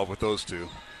cameras involved with those two.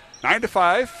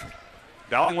 9-5,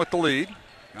 Dowling with the lead.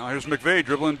 Now here's McVeigh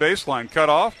dribbling baseline, cut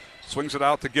off, swings it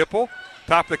out to Gipple.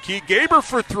 Top of the key, Gaber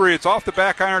for three. It's off the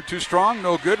back iron, too strong,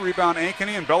 no good. Rebound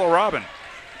Ankeny and Bella Robin.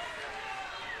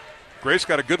 Grace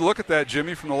got a good look at that,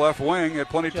 Jimmy, from the left wing. Had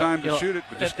plenty of time to shoot it.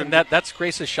 But that's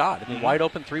Grace's shot. I mean, wide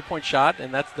open three-point shot,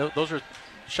 and those are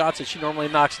shots that she normally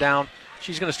knocks down.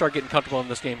 She's going to start getting comfortable in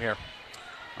this game here.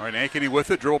 All right, Ankeny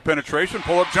with it, dribble penetration,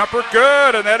 pull-up jumper,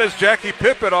 good, and that is Jackie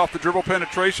Pippett off the dribble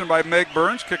penetration by Meg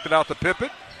Burns, kicked it out to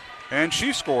Pippett, and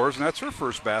she scores, and that's her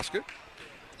first basket.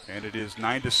 And it is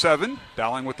 9-7,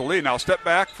 Dowling with the lead. Now step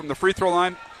back from the free throw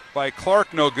line by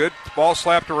Clark, no good. Ball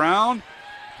slapped around,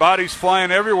 bodies flying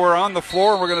everywhere on the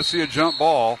floor, and we're going to see a jump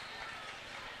ball.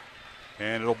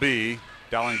 And it'll be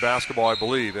Dowling basketball, I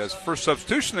believe, as first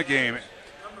substitution of the game.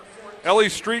 Ellie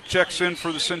Street checks in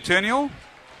for the Centennial.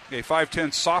 A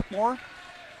 5'10 sophomore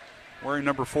wearing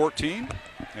number 14.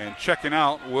 And checking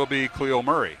out will be Cleo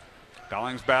Murray.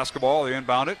 Dowling's basketball, they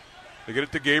inbound it. They get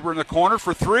it to Gaber in the corner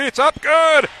for three. It's up,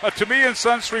 good! A Tamia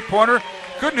Sons three-pointer.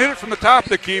 Couldn't hit it from the top of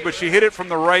the key, but she hit it from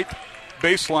the right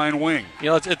baseline wing.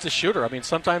 You know, it's a shooter. I mean,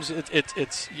 sometimes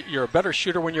it's you're a better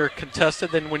shooter when you're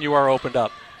contested than when you are opened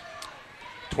up.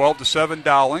 12-7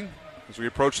 Dowling as we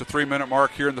approach the 3-minute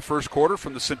mark here in the first quarter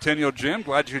from the Centennial Gym.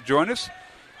 Glad you could join us.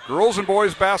 Girls and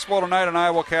boys basketball tonight on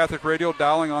Iowa Catholic Radio.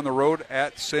 Dowling on the road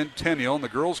at Centennial. In the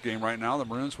girls game right now, the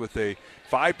Maroons with a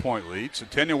 5-point lead.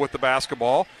 Centennial with the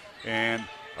basketball. And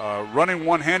running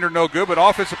one-hander, no good, but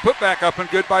offensive putback up and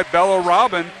good by Bella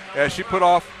Robin as she put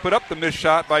up the missed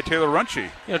shot by Taylor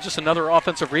Runchie. You know, just another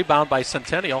offensive rebound by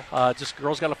Centennial. Just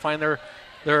girls got to find their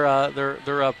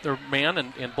man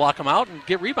and block them out and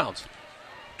get rebounds.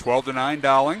 12-9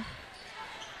 Dowling.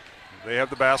 They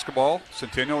have the basketball.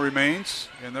 Centennial remains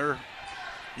in their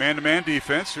man-to-man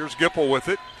defense. Here's Gipple with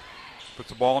it. Puts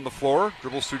the ball on the floor,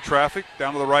 dribbles through traffic,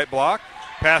 down to the right block.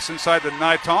 Pass inside the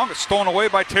Nai-Tong. It's stolen away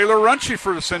by Taylor Runchie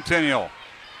for the Centennial.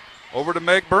 Over to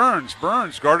Meg Burns.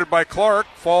 Burns, guarded by Clark,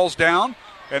 falls down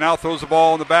and now throws the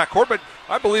ball in the backcourt. But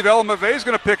I believe Ella McVeigh is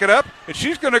going to pick it up, and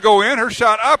she's going to go in. Her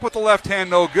shot up with the left hand,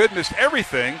 no good, missed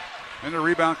everything. And the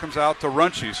rebound comes out to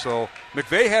Runchie. So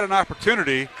McVeigh had an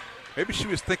opportunity. Maybe she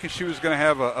was thinking she was going to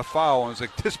have a foul and was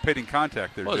anticipating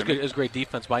contact there. Well, Jimmy. it was great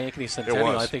defense by Ankeny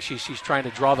Centennial. I think she's trying to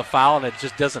draw the foul, and it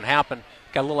just doesn't happen.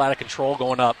 Got a little out of control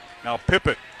going up. Now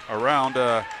Pippett around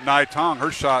Nai-Tong.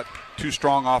 Her shot too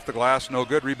strong off the glass, no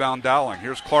good. Rebound Dowling.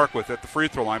 Here's Clark with it at the free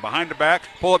throw line. Behind the back,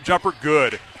 pull-up jumper,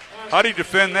 good. How do you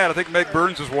defend that? I think Meg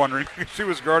Burns is wondering. She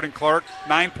was guarding Clark.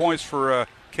 9 points for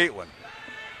Caitlin.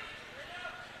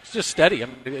 It's just steady. I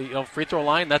mean, free throw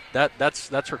line, that's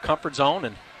her comfort zone,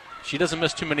 and she doesn't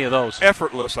miss too many of those.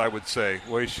 Effortless, I would say,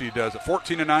 the way she does it.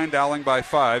 14-9, Dowling by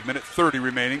 5. Minute 30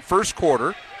 remaining. First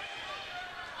quarter.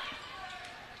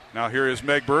 Now here is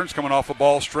Meg Burns coming off a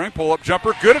ball string. Pull-up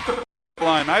jumper. Good at the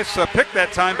line. Nice pick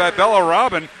that time by Bella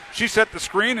Robin. She set the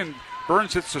screen, and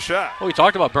Burns hits the shot. Well, we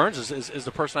talked about Burns is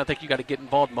the person I think you got to get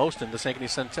involved most in this Ankeny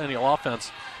Centennial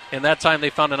offense. And that time they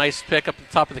found a nice pick up at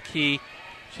the top of the key.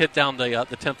 Hit down the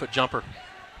 10-foot jumper.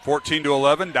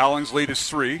 14-11. Dowling's lead is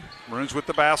 3. Maroons with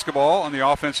the basketball on the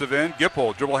offensive end.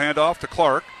 Gipple, dribble handoff to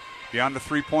Clark. Beyond the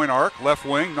three-point arc. Left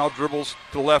wing, now dribbles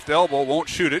to the left elbow. Won't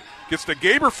shoot it. Gets to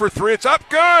Gaber for 3. It's up,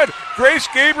 good! Grace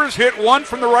Gaber's hit one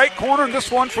from the right corner and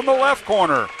this one from the left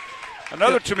corner.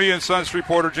 Another Tamia Sons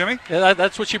three-pointer, Jimmy. Yeah,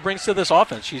 that's what she brings to this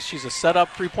offense. She's a set-up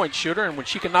three-point shooter, and when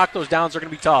she can knock those down, they're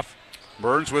going to be tough.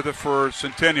 Burns with it for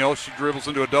Centennial. She dribbles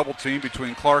into a double team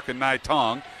between Clark and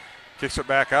Nai-Tong. Kicks it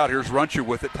back out. Here's Runchie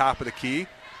with it, top of the key.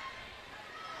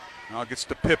 Now gets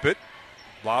to Pippett.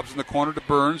 Lobs in the corner to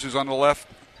Burns, who's on the left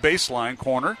baseline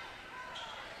corner.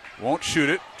 Won't shoot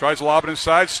it. Tries to lob it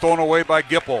inside. Stolen away by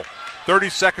Gipple. 30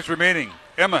 seconds remaining.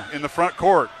 Emma in the front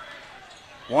court.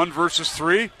 1 versus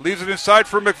 3. Leaves it inside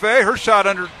for McVeigh. Her shot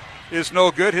under is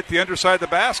no good. Hit the underside of the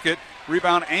basket.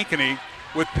 Rebound Ankeny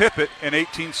with Pippett and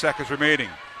 18 seconds remaining.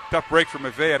 Tough break for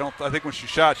McVeigh. I think when she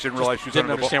shot, she didn't realize she was didn't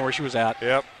under the ball. understand where she was at.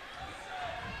 Yep.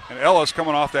 And Ellis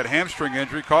coming off that hamstring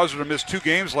injury caused her to miss 2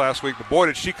 games last week. But boy,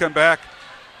 did she come back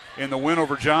in the win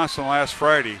over Johnson last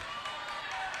Friday.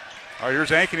 All right, here's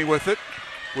Ankeny with it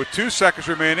with 2 seconds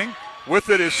remaining. With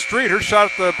it is Street. Her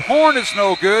shot at the horn is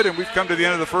no good, and we've come to the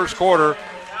end of the first quarter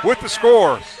with the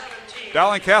score.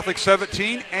 Dowling Catholic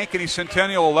 17, Ankeny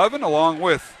Centennial 11, along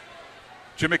with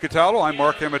Jimmy Cataldo. I'm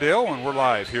Mark Amadale, and we're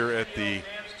live here at the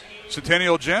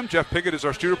Centennial Gym. Jeff Piggott is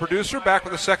our studio producer. Back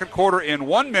with the second quarter in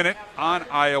 1 minute on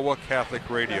Iowa Catholic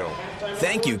Radio.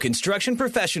 Thank you, Construction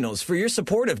Professionals, for your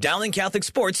support of Dowling Catholic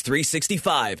Sports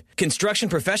 365. Construction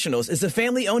Professionals is a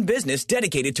family-owned business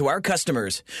dedicated to our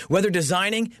customers. Whether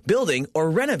designing, building, or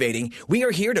renovating, we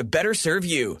are here to better serve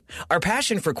you. Our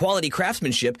passion for quality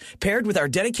craftsmanship, paired with our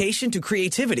dedication to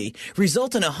creativity,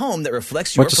 result in a home that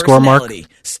reflects your personality,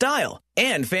 style,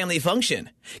 and family function.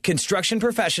 Construction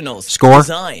Professionals.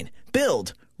 Design,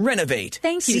 build, renovate.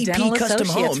 Thank you, Dental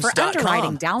Associates, for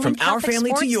underwriting Dowling From Catholic our family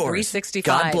Sports to yours. 365.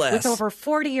 God bless. With over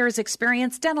 40 years'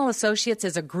 experience, Dental Associates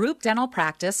is a group dental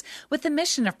practice with the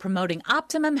mission of promoting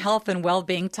optimum health and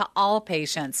well-being to all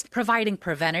patients, providing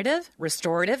preventative,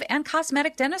 restorative, and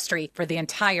cosmetic dentistry for the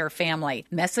entire family.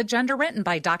 Message underwritten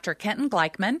by Dr. Kenton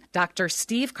Gleichman, Dr.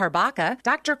 Steve Karbaka,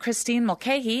 Dr. Christine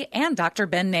Mulcahy, and Dr.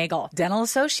 Ben Nagel. Dental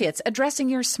Associates, addressing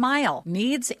your smile,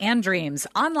 needs, and dreams.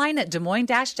 Online at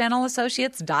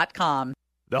DesMoines-DentalAssociates.com.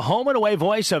 The home and away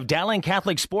voice of Dowling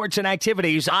Catholic Sports and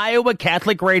Activities, Iowa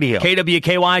Catholic Radio.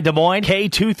 KWKY Des Moines,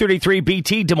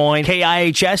 K233BT Des Moines,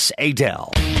 KIHS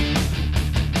Adel.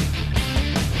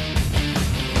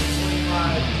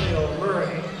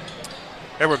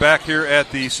 And we're back here at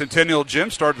the Centennial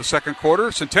Gym. Started the second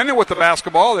quarter. Centennial with the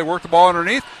basketball. They worked the ball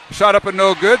underneath. Shot up and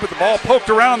no good, but the ball poked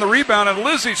around on the rebound, and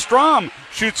Lizzie Strom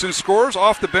shoots and scores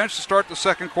off the bench to start the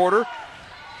second quarter.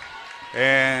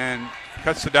 And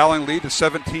cuts the Dowling lead to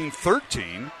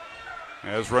 17-13.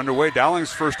 As we're underway,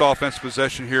 Dowling's first offensive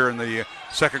possession here in the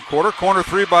second quarter. Corner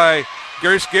three by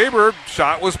Grace Gaber.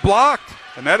 Shot was blocked,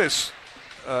 and that is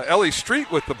Ellie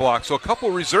Street with the block. So a couple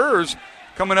reserves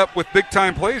coming up with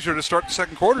big-time plays here to start the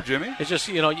second quarter, Jimmy. It's just,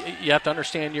 you have to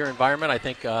understand your environment. I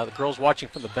think the girls watching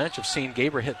from the bench have seen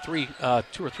Gaber hit 2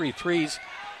 or 3 threes.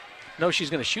 Know she's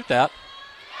going to shoot that.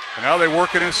 And now they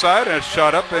work it inside, and it's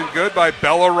shot up and good by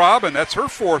Bella Robin. That's her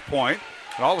 4th point.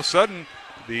 And all of a sudden,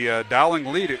 the Dowling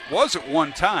lead, it was at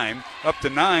one time, up to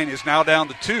 9, is now down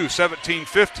to 2,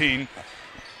 17-15.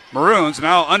 Maroons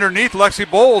now underneath Lexi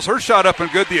Bowles. Her shot up and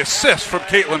good. The assist from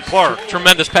Caitlin Clark.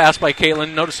 Tremendous pass by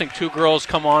Caitlin. Noticing 2 girls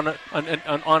come on her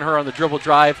on the dribble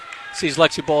drive. Sees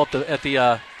Lexi Bowles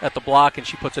at the block, and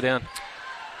she puts it in. Of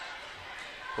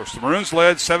course, the Maroons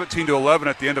led 17-11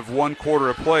 at the end of one quarter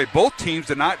of play. Both teams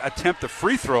did not attempt a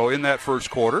free throw in that first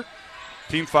quarter.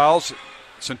 Team fouls,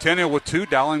 Centennial with 2,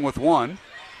 Dowling with 1.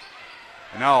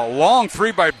 And now a long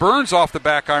three by Burns off the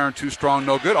back iron, too strong,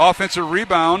 no good. Offensive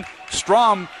rebound,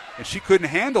 Strom, and she couldn't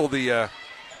handle the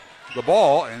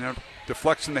ball, and it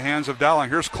deflects in the hands of Dowling.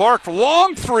 Here's Clark for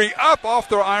long three, up off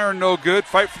the iron, no good.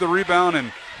 Fight for the rebound,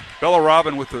 and Bella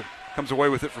Robin comes away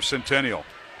with it for Centennial.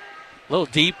 A little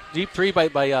deep three by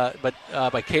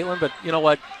Caitlin, but you know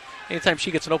what? Anytime she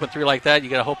gets an open three like that, you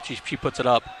got to hope she puts it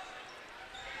up.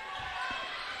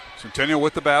 Centennial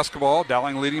with the basketball.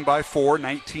 Dowling leading by 4,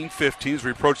 19-15 as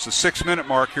we approach the 6-minute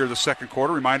mark here of the second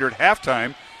quarter. Reminder at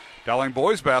halftime, Dowling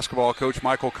boys basketball coach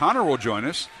Michael Connor will join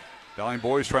us. Dowling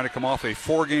boys trying to come off a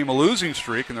 4-game losing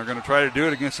streak, and they're going to try to do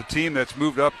it against a team that's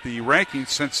moved up the rankings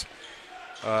since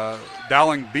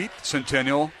Dowling beat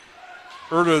Centennial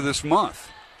earlier this month.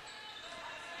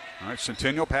 All right,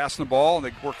 Centennial passing the ball, and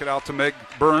they work it out to Meg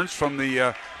Burns from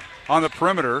the on the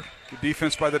perimeter. The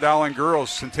defense by the Dowling girls.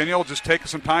 Centennial just taking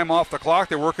some time off the clock.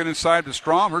 They're working inside to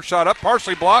Strom. Her shot up,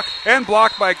 partially blocked, and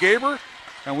blocked by Gaber.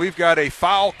 And we've got a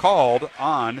foul called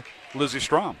on Lizzie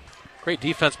Strom. Great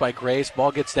defense by Grace.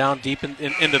 Ball gets down deep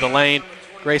into the lane.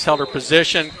 Grace held her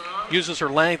position, uses her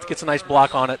length, gets a nice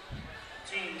block on it.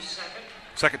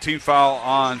 Second team foul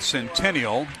on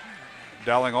Centennial.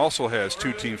 Dowling also has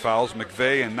 2 team fouls.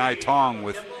 McVeigh and Nai Tong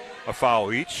with a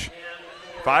foul each.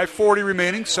 5:40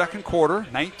 remaining, second quarter,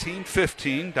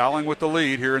 19-15. Dowling with the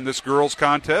lead here in this girls'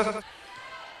 contest. So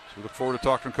we look forward to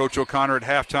talking to Coach O'Connor at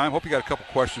halftime. Hope you got a couple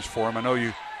questions for him. I know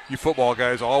you football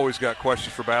guys always got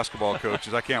questions for basketball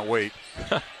coaches. I can't wait.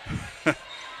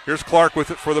 Here's Clark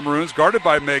with it for the Maroons, guarded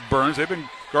by Meg Burns. They've been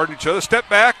guarding each other. Step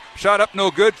back, shot up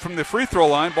no good from the free throw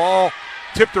line. Ball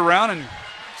tipped around, and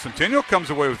Centennial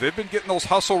comes away with it. They've been getting those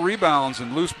hustle rebounds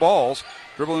and loose balls.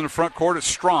 Dribbling in the front court is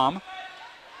Strom.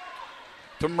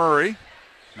 To Murray,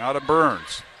 now to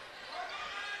Burns.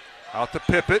 Out to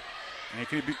Pippett.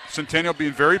 Centennial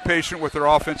being very patient with their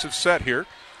offensive set here.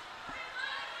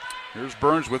 Here's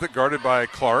Burns with it, guarded by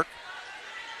Clark.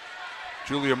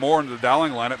 Julia Moore into the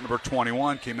Dowling lineup, number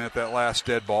 21, came in at that last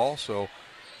dead ball. So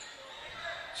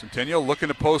Centennial looking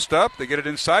to post up. They get it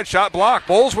inside. Shot block.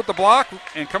 Bowles with the block,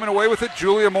 and coming away with it,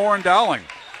 Julia Moore and Dowling.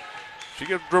 She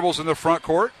gets dribbles in the front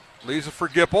court. Leaves it for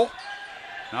Gipple.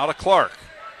 Now to Clark.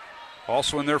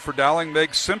 Also in there for Dowling, Meg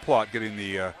Simplot getting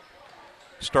the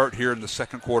start here in the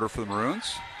second quarter for the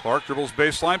Maroons. Clark dribbles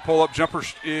baseline, pull-up jumper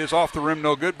is off the rim,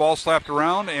 no good. Ball slapped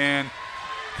around, and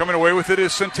coming away with it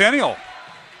is Centennial.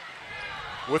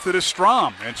 With it is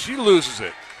Strom, and she loses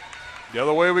it. The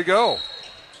other way we go.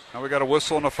 Now we got a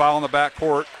whistle and a foul in the back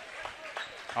court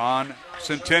on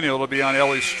Centennial. It'll be on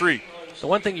Ellie Street. The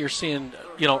one thing you're seeing,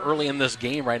 early in this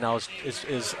game right now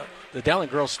is the Dowling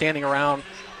girls standing around,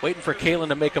 waiting for Caitlin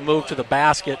to make a move to the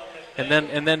basket, and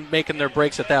then making their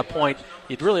breaks at that point.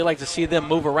 you'd really like to see them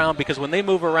move around, because when they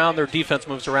move around, their defense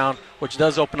moves around, which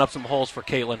does open up some holes for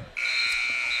Caitlin.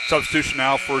 Substitution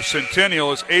now for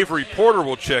Centennial as Avery Porter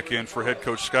will check in for head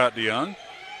coach Scott DeYoung.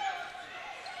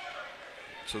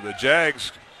 So the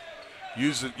Jags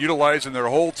utilizing their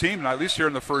whole team, at least here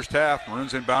in the first half.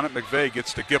 Maroons inbound it. McVeigh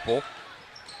gets to Gipple.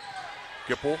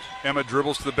 Emma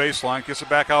dribbles to the baseline, gets it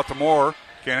back out to Moore.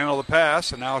 Can't handle the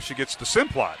pass, and now she gets to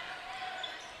Simplot.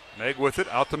 Meg with it,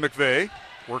 out to McVeigh.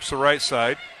 Works the right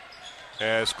side.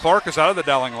 As Clark is out of the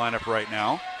Dowling lineup right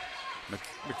now.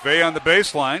 McVeigh on the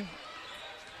baseline.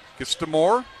 Gets to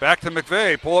Moore. Back to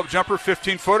McVeigh. Pull-up jumper,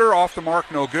 15-footer. Off the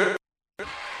mark, no good.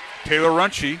 Taylor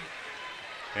Runchie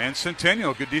and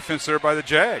Centennial. Good defense there by the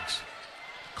Jags.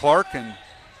 Clark and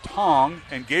Tong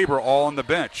and Gaber all on the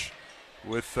bench.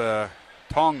 With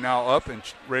Tong now up and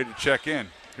ready to check in.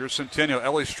 Here's Centennial.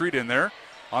 Ellie Street in there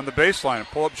on the baseline.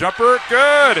 Pull-up jumper.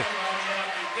 Good.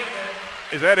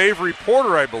 Is that Avery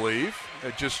Porter, I believe,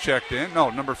 that just checked in? No,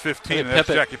 number 15. That's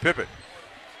Jackie Pippett.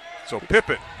 So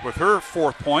Pippett with her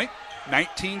 4th point.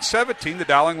 19-17, the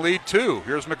Dowling lead 2.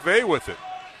 Here's McVeigh with it.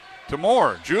 To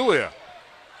Moore. Julia.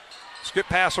 Skip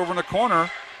pass over in the corner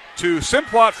to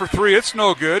Simplot for 3. It's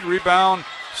no good. Rebound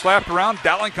slapped around.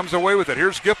 Dowling comes away with it.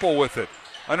 Here's Gipple with it.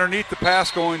 Underneath the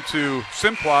pass going to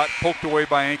Simplot, poked away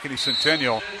by Ankeny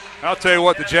Centennial. I'll tell you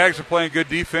what, the Jags are playing good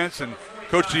defense, and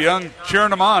Coach DeYoung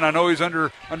cheering him on. I know he's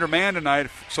undermanned tonight,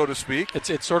 so to speak.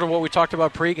 It's sort of what we talked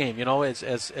about pregame.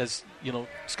 As you know,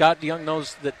 Scott DeYoung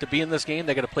knows that to be in this game,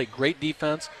 they got to play great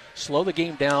defense, slow the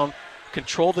game down,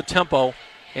 control the tempo,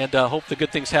 and hope the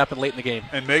good things happen late in the game.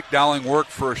 And make Dowling work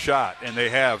for a shot, and they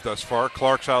have thus far.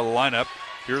 Clark's out of the lineup.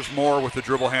 Here's Moore with the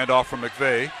dribble handoff from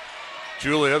McVeigh.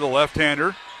 Julia, the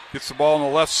left-hander, gets the ball on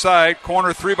the left side.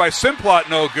 Corner 3 by Simplot,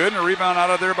 no good, and a rebound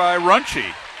out of there by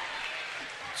Runchie.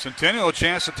 Centennial a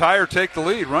chance to tie or take the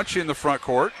lead. Runchie in the front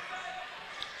court.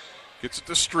 Gets it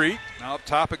to Street. Now up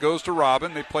top it goes to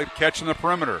Robin. They play catch in the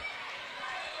perimeter.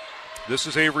 This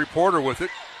is Avery Porter with it,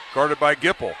 guarded by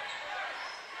Gipple.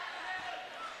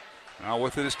 Now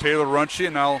with it is Taylor Runchie,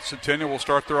 and now Centennial will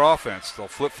start their offense. They'll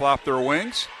flip-flop their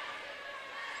wings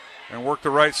and work the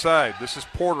right side. This is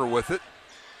Porter with it.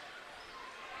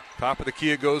 Top of the key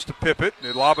it goes to Pippett.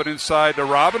 They lob it inside to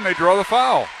Robin. They draw the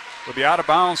foul. It'll be out of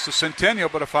bounds to Centennial,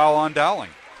 but a foul on Dowling.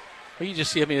 Well, you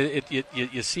just see,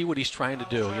 you see what he's trying to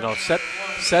do.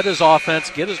 Set his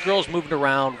offense, get his girls moving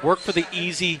around, work for the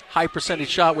easy, high-percentage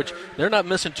shot, which they're not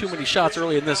missing too many shots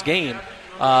early in this game.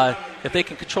 If they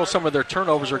can control some of their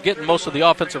turnovers or getting most of the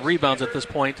offensive rebounds at this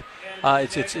point,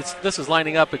 this is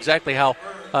lining up exactly how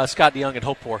Scott DeYoung had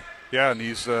hoped for. Yeah, and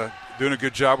he's doing a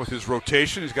good job with his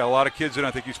rotation. He's got a lot of kids in.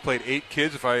 I think he's played 8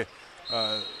 kids, if I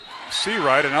see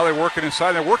right, and now they're working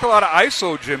inside. They work a lot of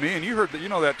ISO, Jimmy, and you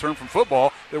know that term from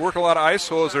football. They work a lot of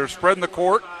ISO as they're spreading the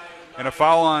court, and a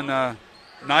foul on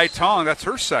Nai Tong. That's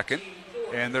her second,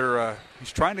 and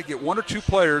he's trying to get 1 or 2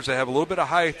 players that have a little bit of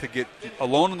height to get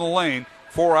alone in the lane,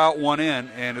 4 out, 1 in,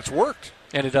 and it's worked.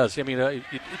 And it does. I mean,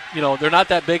 they're not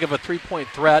that big of a three-point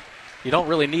threat. You don't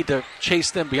really need to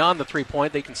chase them beyond the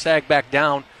three-point. They can sag back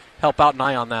down, help out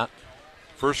Nye on that.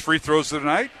 First free throws of the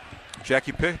night.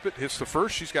 Jackie Pippett hits the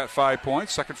first. She's got 5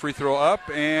 points. Second free throw up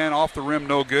and off the rim,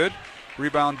 no good.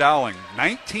 Rebound Dowling.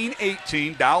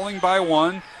 19-18, Dowling by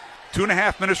 1.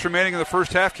 2.5 minutes remaining in the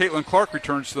first half. Caitlin Clark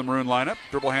returns to the Maroon lineup.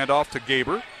 Dribble handoff to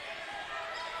Gaber.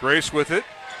 Grace with it.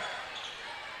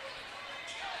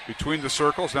 Between the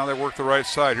circles. Now they work the right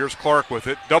side. Here's Clark with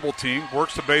it. Double team.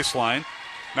 Works the baseline.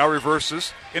 Now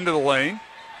reverses into the lane.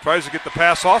 Tries to get the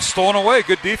pass off. Stolen away.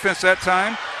 Good defense that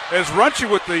time. As Runchie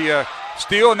with the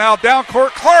steal. Now down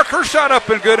court. Clark, her shot up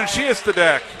and good, and she hits the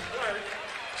deck.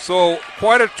 So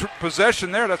quite a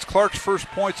possession there. That's Clark's first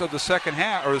points of the second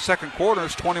half, or the second quarter.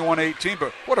 It's 21-18,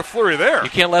 but what a flurry there. You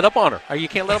can't let up on her. You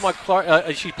can't let up on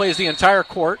Clark. She plays the entire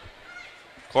court.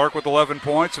 Clark with 11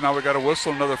 points, and now we got to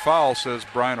whistle another foul, says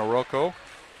Brian Orozco.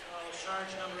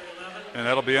 And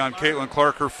that'll be on Caitlin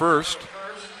Clark, her first.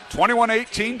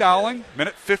 21-18 Dowling.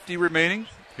 Minute 50 remaining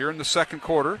here in the second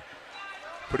quarter.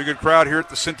 Pretty good crowd here at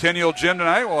the Centennial Gym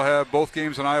tonight. We'll have both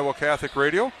games on Iowa Catholic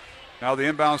Radio. Now the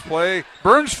inbounds play.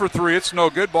 Burns for 3. It's no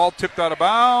good. Ball tipped out of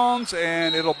bounds,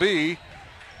 and it'll be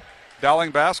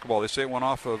Dowling basketball. They say it went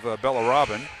off of Bella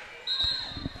Robin.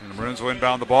 And the Maroons will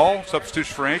inbound the ball.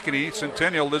 Substitution for Ankeny.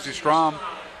 Centennial, Lizzie Strom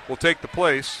will take the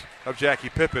place of Jackie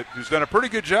Pippett, who's done a pretty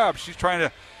good job. She's trying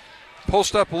to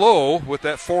post up low with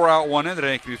that 4 out, 1 in that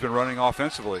Ankeny's been running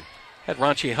offensively. Had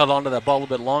Ranchi held on to that ball a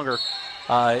little bit longer.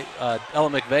 Ella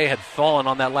McVeigh had fallen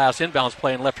on that last inbounds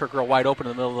play and left her girl wide open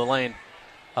in the middle of the lane.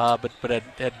 But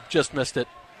had just missed it,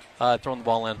 throwing the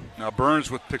ball in. Now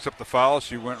Burns picks up the foul.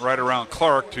 She went right around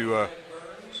Clark to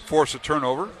force a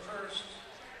turnover.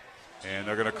 And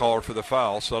they're going to call her for the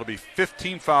foul. So it'll be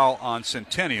 15 foul on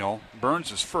Centennial.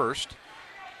 Burns is first.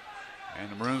 And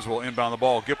the Maroons will inbound the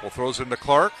ball. Gipple throws it into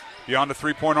Clark. Beyond the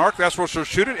three-point arc. That's where she'll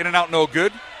shoot it. In and out, no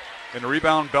good. And the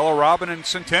rebound, Bella Robin and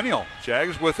Centennial.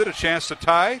 Jags with it. A chance to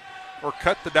tie or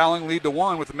cut the Dowling lead to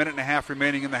 1 with a minute and a half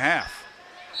remaining in the half.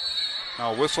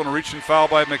 Now a whistle and a reaching foul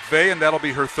by McVeigh, and that'll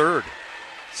be her third.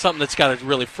 Something that's got to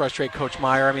really frustrate Coach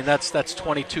Meyer. I mean, that's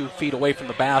 22 feet away from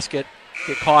the basket.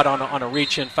 Get caught on a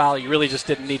reach-in foul. You really just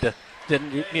didn't need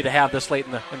to have this late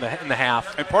in the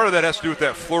half. And part of that has to do with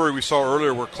that flurry we saw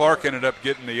earlier where Clark ended up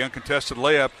getting the uncontested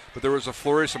layup, but there was a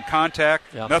flurry, some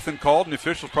contact, nothing called, and the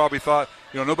officials probably thought,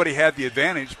 nobody had the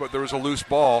advantage, but there was a loose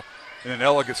ball, and then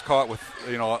Ella gets caught with,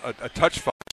 a touch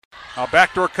foul. Now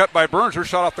backdoor cut by Burns. Her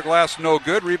shot off the glass, no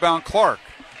good. Rebound Clark.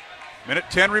 Minute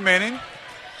 10 remaining.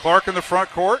 Clark in the front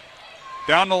court.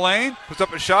 Down the lane. Puts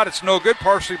up a shot. It's no good.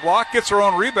 Partially blocked. Gets her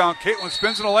own rebound. Caitlin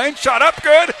spins in the lane. Shot up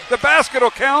good. The basket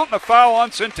will count. And a foul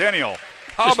on Centennial.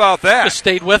 How about that? Just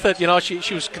stayed with it.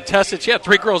 She was contested. She had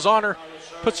 3 girls on her.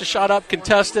 Puts the shot up.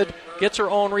 Contested. Gets her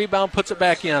own rebound. Puts it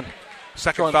back in.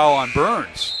 Second foul on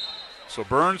Burns. So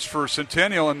Burns for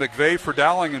Centennial and McVeigh for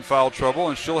Dowling in foul trouble.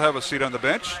 And she'll have a seat on the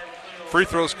bench. Free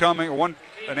throws coming,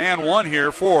 an and one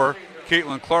here for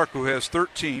Caitlin Clark, who has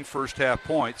 13 first half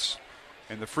points.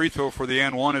 And the free throw for the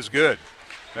and one is good.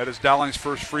 That is Dowling's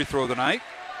first free throw of the night.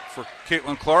 For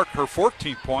Caitlin Clark, her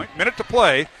 14th point. Minute to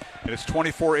play, and it's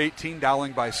 24-18,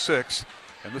 Dowling by 6.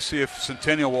 And let's see if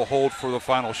Centennial will hold for the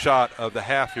final shot of the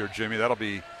half here, Jimmy. That'll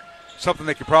be something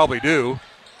they could probably do,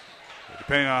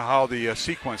 depending on how the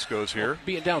sequence goes here.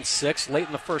 Being down 6 late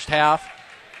in the first half,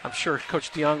 I'm sure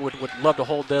Coach DeYoung would love to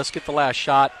hold this, get the last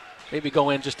shot, maybe go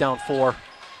in just down 4.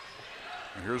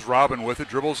 And here's Robin with it,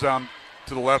 dribbles down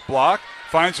to the left block,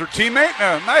 finds her teammate,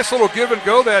 and a nice little give and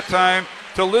go that time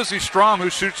to Lizzie Strom,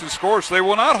 who shoots and scores. So they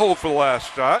will not hold for the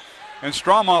last shot, and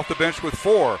Strom off the bench with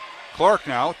 4. Clark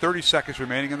now, 30 seconds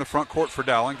remaining in the front court for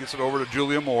Dowling, gets it over to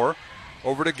Julia Moore,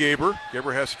 over to Gaber.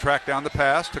 Gaber has to track down the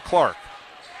pass to Clark.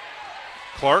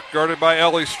 Clark guarded by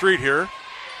Ellie Street here,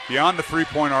 beyond the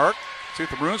three-point arc. See if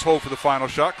the Maroons hold for the final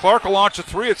shot. Clark will launch a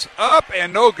 3. It's up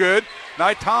and no good.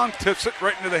 Naitong tips it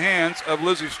right into the hands of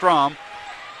Lizzie Strom.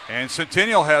 And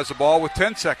Centennial has the ball with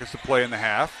 10 seconds to play in the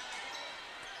half.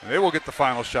 And they will get the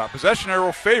final shot. Possession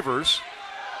arrow favors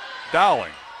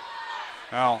Dowling.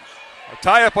 Now, a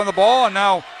tie-up on the ball, and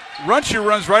now Runchie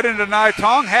runs right into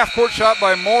Naitong. Half-court shot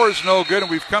by Moore is no good, and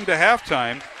we've come to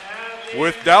halftime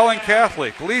with Dowling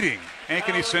Catholic leading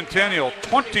Ankeny Centennial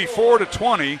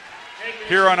 24-20.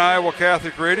 Here on Iowa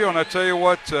Catholic Radio, and I tell you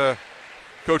what,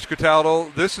 Coach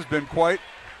Cataldo, this has been quite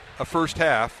a first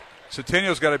half.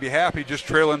 Centennial's got to be happy just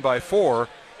trailing by 4,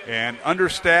 and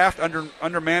understaffed,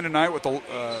 undermanned tonight with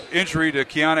the injury to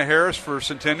Kiana Harris for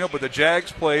Centennial, but the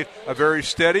Jags played a very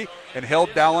steady and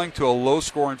held Dowling to a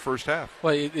low-scoring first half.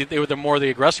 Well, they were more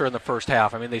the aggressor in the first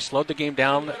half. I mean, they slowed the game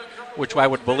down, which I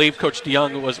would believe Coach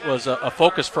DeYoung was a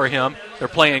focus for him. They're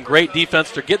playing great defense.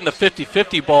 They're getting the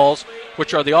 50-50 balls,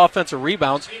 which are the offensive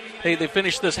rebounds. They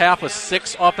finished this half with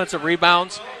 6 offensive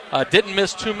rebounds. Didn't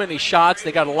miss too many shots.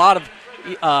 They got a lot of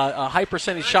high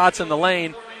percentage shots in the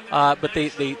lane, but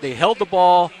they held the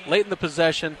ball late in the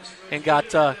possession and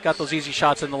got those easy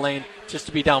shots in the lane just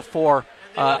to be down 4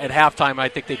 at halftime. I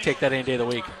think they take that any day of the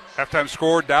week. Halftime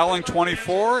score, Dowling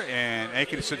 24 and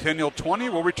Ankeny Centennial 20.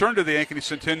 We'll return to the Ankeny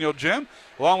Centennial gym.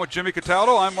 Along with Jimmy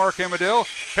Cataldo, I'm Mark Amadale.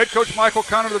 Head coach Michael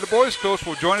Connor, the boys coach,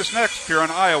 will join us next here on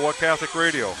Iowa Catholic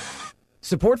Radio.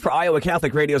 Support for Iowa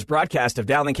Catholic Radio's broadcast of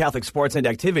Dowling Catholic sports and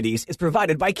activities is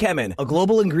provided by Kemin, a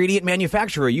global ingredient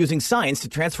manufacturer using science to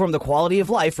transform the quality of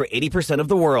life for 80% of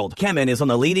the world. Kemin is on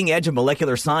the leading edge of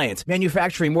molecular science,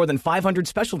 manufacturing more than 500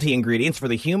 specialty ingredients for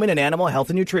the human and animal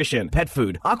health and nutrition, pet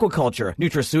food, aquaculture,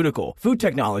 nutraceutical, food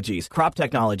technologies, crop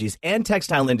technologies, and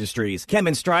textile industries.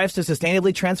 Kemin strives to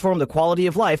sustainably transform the quality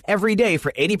of life every day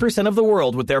for 80% of the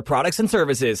world with their products and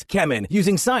services. Kemin,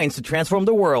 using science to transform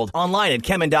the world. Online at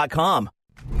Kemin.com.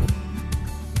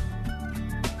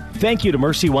 Thank you to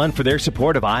Mercy One for their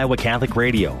support of Iowa Catholic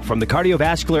Radio. From the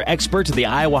cardiovascular experts of the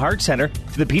Iowa Heart Center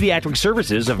to the pediatric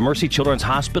services of Mercy Children's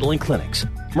Hospital and Clinics,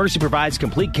 Mercy provides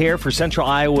complete care for Central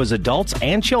Iowa's adults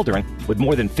and children with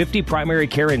more than 50 primary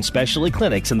care and specialty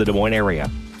clinics in the Des Moines area.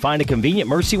 Find a convenient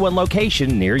Mercy One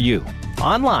location near you.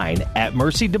 Online at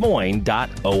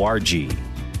mercydesmoines.org.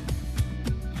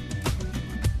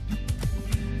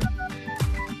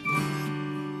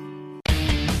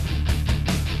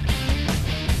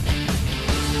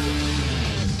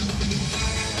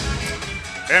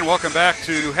 And welcome back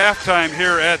to halftime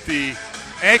here at the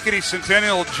Ankeny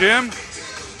Centennial Gym.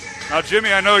 Now,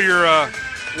 Jimmy, I know you're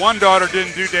one daughter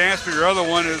didn't do dance, but your other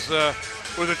one was a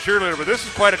cheerleader. But this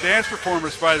is quite a dance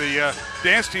performance by the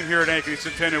dance team here at Ankeny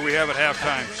Centennial we have at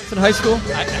halftime. It's in high school?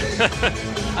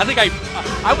 I think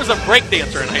I was a break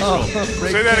dancer in high school.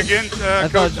 Say that again,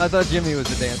 Coach. I thought Jimmy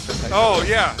was a dancer in high school. Oh,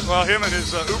 yeah. Well, him and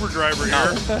his Uber driver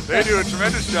here, they do a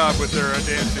tremendous job with their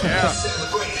dancing. Yeah.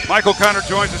 Michael Connor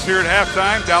joins us here at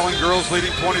halftime. Dowling girls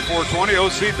leading 24-20.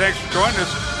 OC, thanks for joining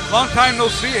us. Long time no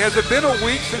see. Has it been a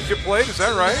week since you played? Is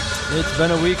that right? It's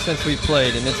been a week since we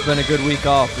played, and it's been a good week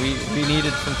off. We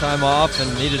needed some time off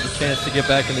and needed a chance to get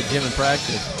back in the gym and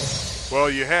practice. Well,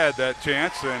 you had that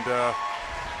chance, and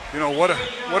what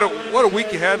a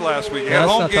week you had last week. You had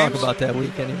home let's games. not talk about that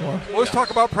week anymore. Well, let's talk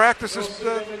about practices.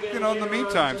 In the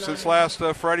meantime, since last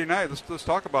Friday night, let's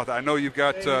talk about that. I know you've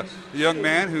got a young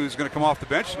man who's going to come off the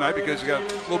bench tonight because you got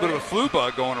a little bit of a flu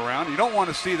bug going around. You don't want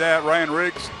to see that. Ryan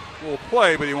Riggs will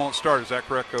play, but he won't start. Is that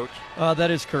correct, Coach? That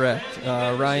is correct.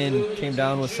 Ryan came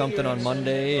down with something on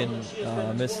Monday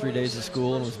and missed 3 days of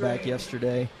school and was back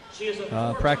yesterday.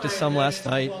 Practiced some last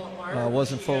night.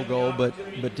 Wasn't full go, but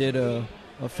did a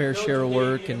fair share of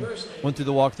work and went through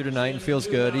the walkthrough tonight and feels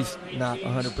good. He's not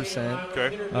 100%.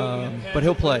 Okay. But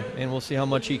he'll play, and we'll see how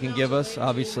much he can give us.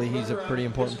 Obviously, he's a pretty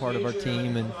important part of our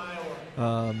team and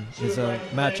is a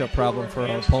matchup problem for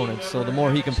our opponents. So the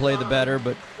more he can play, the better,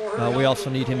 but we also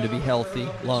need him to be healthy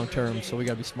long term, so we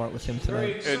got to be smart with him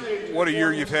tonight. And what a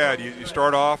year you've had. You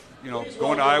start off,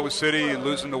 going to Iowa City and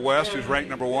losing to West, who's ranked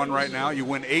number 1 right now. You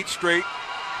win 8 straight,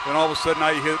 then all of a sudden now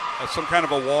you hit some kind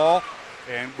of a wall,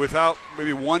 and without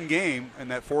maybe one game in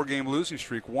that 4-game losing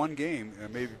streak, one game,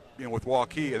 maybe with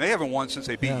Waukee, and they haven't won since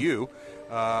they beat you.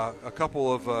 A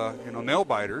couple of nail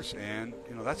biters, and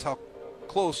that's how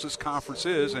close this conference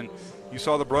is, and you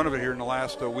saw the brunt of it here in the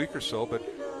last week or so. But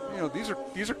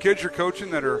these are kids you're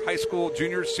coaching that are high school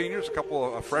juniors, seniors, a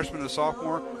couple of freshmen and a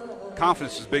sophomore.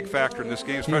 Confidence is a big factor in this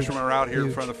game, especially when we're out here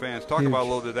in front of the fans. Talk about a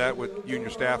little bit of that with you and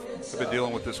your staff have been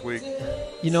dealing with this week.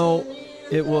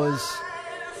 It was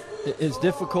as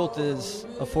difficult as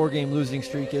a 4-game losing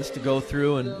streak is to go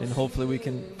through, and hopefully we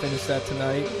can finish that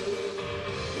tonight.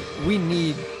 We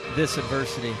need this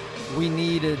adversity. We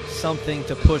needed something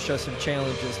to push us and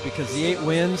challenge us, because the 8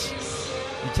 wins,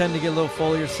 you tend to get a little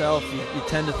full of yourself. You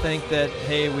tend to think that,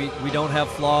 hey, we don't have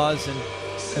flaws. And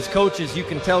as coaches, you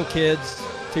can tell kids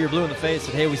till you're blue in the face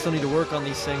that, hey, we still need to work on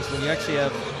these things. When you actually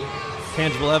have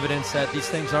tangible evidence that these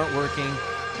things aren't working,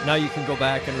 now you can go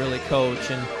back and really coach.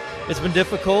 And it's been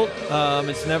difficult.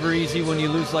 It's never easy when you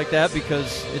lose like that,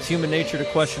 because it's human nature to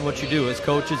question what you do as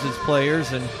coaches, as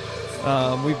players. And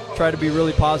we've tried to be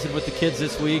really positive with the kids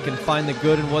this week and find the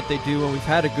good in what they do, and we've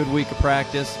had a good week of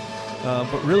practice.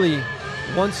 But really,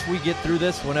 once we get through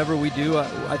this, whenever we do,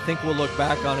 I think we'll look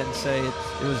back on it and say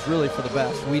it was really for the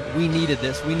best. We needed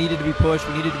this. We needed to be pushed.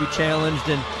 We needed to be challenged,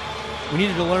 and we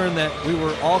needed to learn that we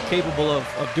were all capable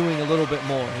of doing a little bit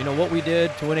more. What we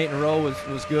did to win 8 in a row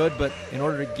was good, but in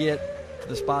order to get to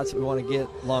the spots that we want to get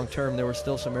long term, there were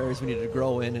still some areas we needed to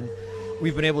grow in, and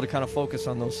we've been able to kind of focus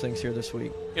on those things here this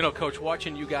week. Coach,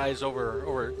 watching you guys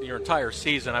over your entire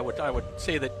season, I would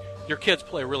say that your kids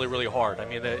play really, really hard. I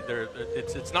mean,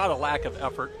 it's not a lack of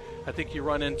effort. I think you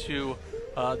run into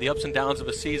the ups and downs of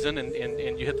a season, and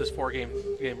you hit this 4-game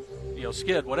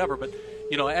skid, whatever. But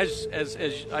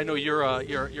as I know you're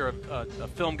a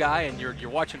film guy, and you're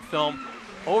watching film.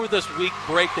 Over this week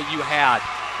break that you had,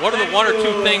 what are the 1 or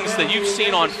 2 things that you've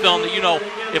seen on film that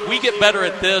if we get better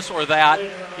at this or that,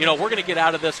 we're going to get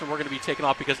out of this and we're going to be taken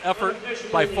off? Because effort,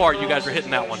 by far, you guys are hitting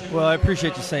that one. Well, I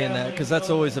appreciate you saying that, because that's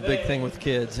always a big thing with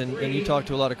kids. And you talk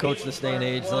to a lot of coaches this day and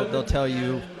age, they'll tell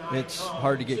you it's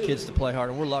hard to get kids to play hard.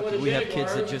 And we're lucky. We have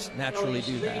kids that just naturally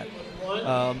do that.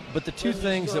 But the 2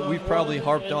 things that we've probably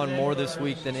harped on more this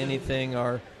week than anything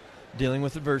are dealing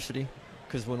with adversity,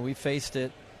 because when we faced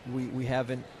it, we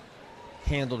haven't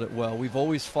handled it well. We've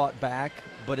always fought back,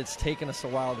 but it's taken us a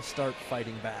while to start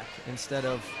fighting back. Instead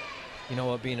of,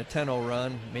 it being a 10-0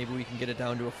 run, maybe we can get it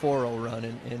down to a 4-0 run.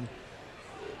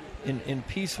 And in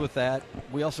peace with that,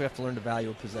 we also have to learn to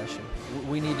value possession.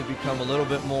 We need to become a little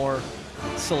bit more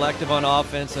selective on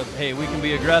offense of, hey, we can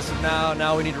be aggressive now.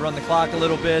 Now we need to run the clock a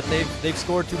little bit. They've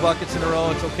scored 2 buckets in a row.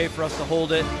 It's okay for us to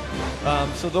hold it.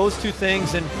 So those 2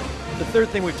 things. And the third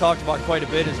thing we've talked about quite a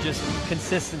bit is just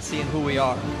consistency in who we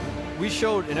are. We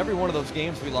showed in every one of those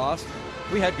games we lost,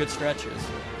 we had good stretches,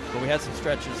 but we had some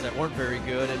stretches that weren't very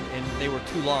good, and they were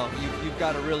too long. You've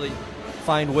got to really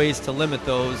find ways to limit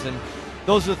those, and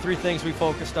those are the 3 things we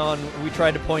focused on. We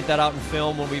tried to point that out in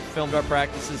film when we filmed our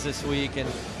practices this week, and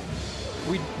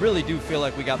we really do feel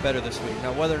like we got better this week.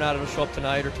 Now, whether or not it'll show up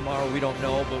tonight or tomorrow, we don't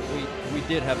know, but we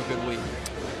did have a good week.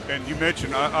 And you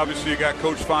mentioned, obviously, you got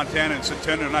Coach Fontana and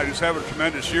Centennial tonight, who's having a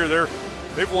tremendous year.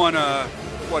 They've won,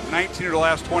 19 of the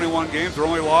last 21 games. Their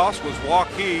only loss was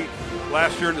Waukee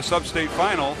last year in the sub-state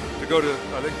final to go to,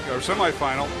 I think, our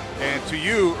semifinal. And to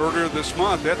you, earlier this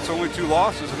month, that's only 2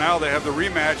 losses, and now they have the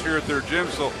rematch here at their gym,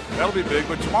 so that'll be big.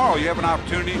 But tomorrow you have an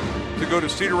opportunity to go to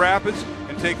Cedar Rapids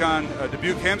and take on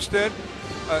Dubuque Hempstead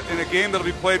in a game that'll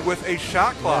be played with a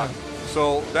shot clock. Yeah.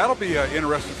 So that'll be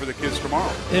interesting for the kids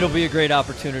tomorrow. It'll be a great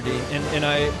opportunity, and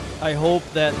I hope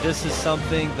that this is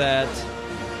something that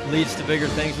leads to bigger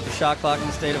things with the shot clock in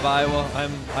the state of Iowa.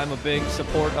 I'm a big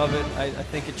support of it. I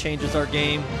think it changes our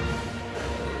game.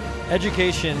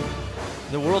 Education,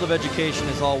 the world of education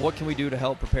is all what can we do to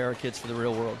help prepare our kids for the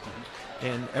real world.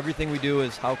 And everything we do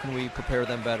is how can we prepare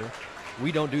them better.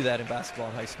 We don't do that in basketball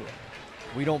in high school.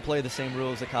 We don't play the same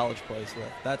rules that college plays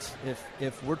with. That's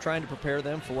if we're trying to prepare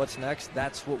them for what's next,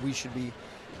 that's what we should be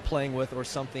playing with or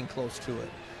something close to it.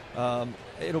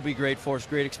 It'll be great for us,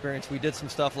 great experience. We did some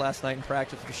stuff last night in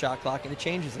practice with the shot clock, and it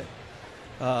changes it.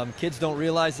 Kids don't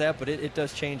realize that, but it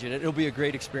does change it. It'll be a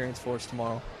great experience for us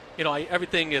tomorrow. You know,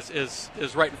 everything is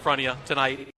right in front of you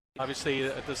tonight. Obviously,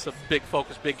 this is a big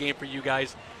focus, big game for you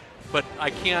guys. But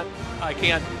I can't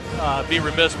be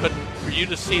remiss, but for you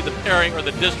to see the pairing or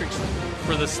the districts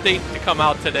for the state to come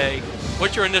out today.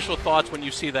 What's your initial thoughts when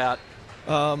you see that?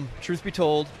 Truth be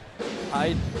told,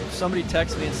 somebody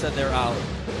texted me and said they're out.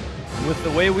 With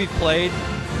the way we've played,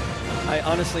 I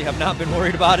honestly have not been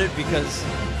worried about it because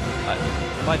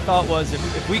my thought was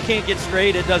if we can't get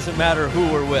straight, it doesn't matter who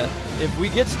we're with. If we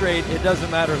get straight, it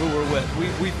doesn't matter who we're with.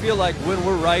 We feel like when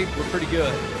we're right, we're pretty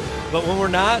good. But when we're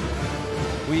not,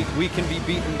 we can be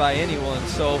beaten by anyone.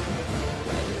 So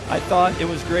I thought it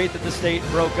was great that the state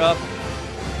broke up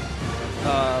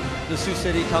the Sioux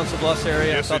City, Council Bluffs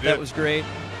area. Yes, I thought that was great.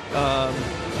 I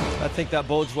think that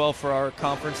bodes well for our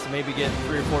conference to maybe get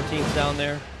 3 or 4 teams down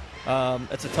there.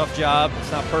 It's a tough job.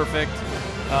 It's not perfect.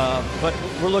 But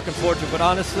we're looking forward to it. But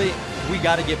honestly, we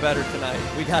got to get better tonight.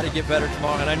 We got to get better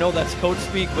tomorrow. And I know that's coach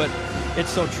speak, but it's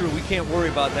so true. We can't worry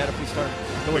about that if we start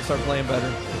playing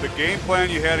better. The game plan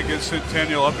you had against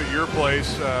Centennial up at your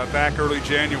place back early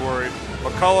January,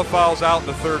 McCullough fouls out in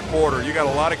the third quarter. You got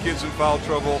a lot of kids in foul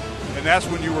trouble, and that's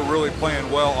when you were really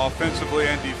playing well offensively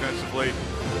and defensively.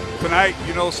 Tonight,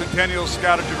 you know, Centennial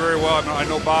scouted you very well. I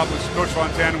know Coach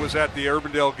Fontana was at the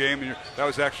Urbandale game, and that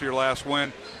was actually your last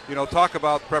win. You know, talk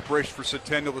about preparation for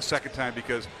Centennial the second time,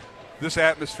 because this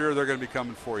atmosphere, they're going to be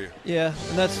coming for you. Yeah,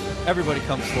 and that's everybody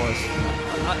comes for us.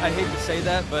 I hate to say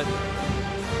that, but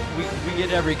we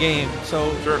get every game,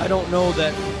 so sure. I don't know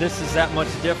that this is that much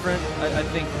different. I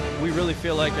think we really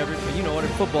feel like you know what,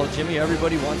 in football, Jimmy,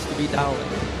 everybody wants to be Dowling.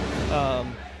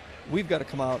 We've got to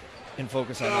come out and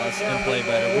focus on us and play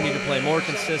better. We need to play more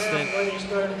consistent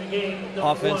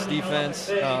offense, defense.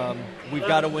 We've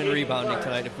got to win rebounding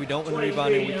tonight. If we don't win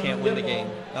rebounding, we can't win the game.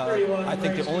 I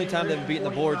think the only time they've beaten the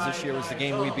boards this year was the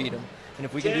game we beat them. And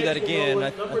if we can do that again,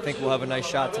 I think we'll have a nice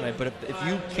shot tonight. But if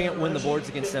you can't win the boards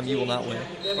against them, you will not win.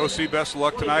 OC, best of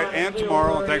luck tonight and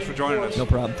tomorrow, and thanks for joining us. No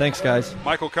problem. Thanks, guys.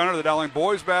 Michael Cunner, the Dowling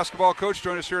boys basketball coach,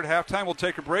 joined us here at halftime. We'll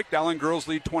take a break. Dowling girls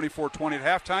lead 24-20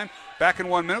 at halftime. Back in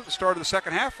 1 minute, the start of the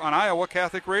second half on Iowa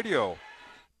Catholic Radio.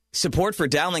 Support for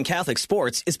Dowling Catholic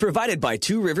Sports is provided by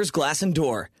Two Rivers Glass and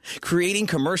Door, creating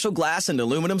commercial glass and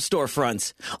aluminum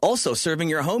storefronts. Also serving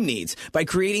your home needs by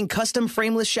creating custom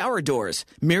frameless shower doors,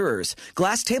 mirrors,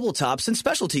 glass tabletops, and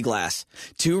specialty glass.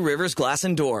 Two Rivers Glass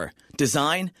and Door.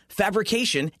 Design,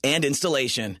 fabrication, and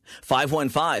installation.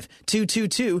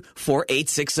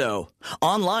 515-222-4860.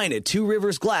 Online at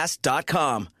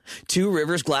tworiversglass.com. Two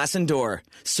Rivers Glass and Door.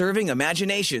 Serving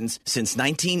imaginations since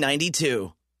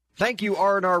 1992. Thank you,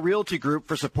 R&R Realty Group,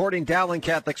 for supporting Dowling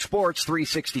Catholic Sports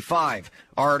 365.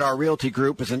 R&R Realty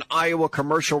Group is an Iowa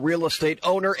commercial real estate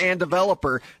owner and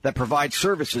developer that provides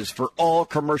services for all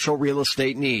commercial real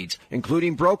estate needs,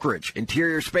 including brokerage,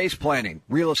 interior space planning,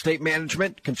 real estate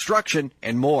management, construction,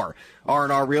 and more.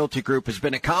 R&R Realty Group has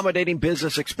been accommodating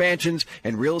business expansions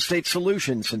and real estate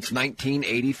solutions since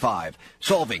 1985,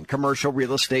 solving commercial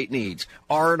real estate needs.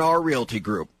 R&R Realty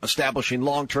Group, establishing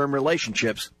long-term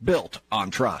relationships built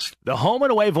on trust. The home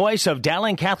and away voice of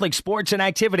Dowling Catholic Sports and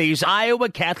Activities, Iowa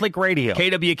Catholic Radio.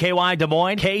 KWKY Des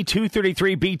Moines,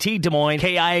 K233BT Des Moines,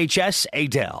 KIHS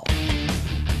Adel.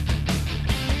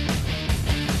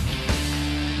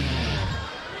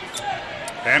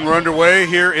 And we're underway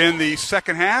here in the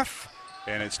second half.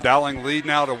 And it's Dowling lead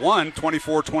now to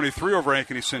 24-23 over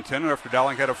Ankeny Centennial after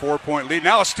Dowling had a 4-point lead.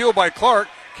 Now a steal by Clark.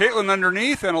 Caitlin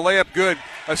underneath and a layup good.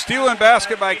 A steal and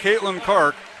basket by Caitlin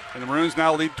Clark. And the Maroons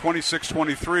now lead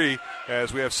 26-23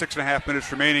 as we have 6.5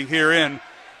 minutes remaining here in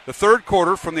The third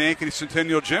quarter from the Ankeny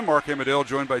Centennial Gym. Mark Amadale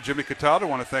joined by Jimmy Cataldo. I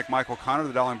want to thank Michael Connor,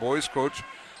 the Dowling boys coach,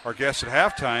 our guest at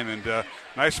halftime. And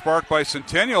nice spark by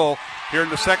Centennial here in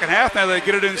the second half. Now they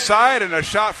get it inside, and a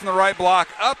shot from the right block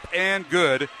up and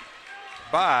good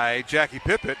by Jackie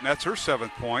Pippett, and that's her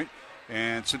 7th point.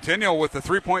 And Centennial with the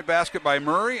 3-point basket by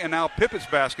Murray, and now Pippett's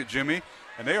basket, Jimmy.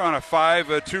 And they are on a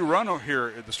 5-2 run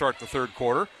here at the start of the third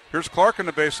quarter. Here's Clark in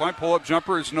the baseline. Pull-up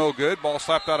jumper is no good. Ball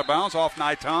slapped out of bounds off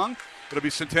Nai Tong. It'll be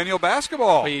Centennial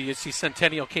basketball. You see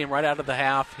Centennial came right out of the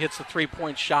half, hits a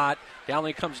 3-point shot.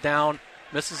 Dowling comes down,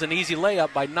 misses an easy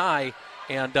layup by Nye,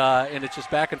 and it's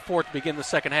just back and forth to begin the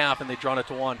second half, and they've drawn it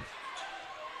to 1.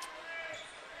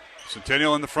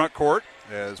 Centennial in the front court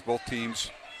as both teams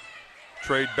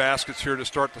trade baskets here to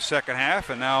start the second half.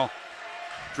 And now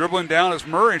dribbling down is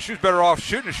Murray, and she's better off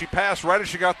shooting. She passed right as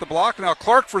she got the block. Now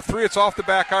Clark for 3. It's off the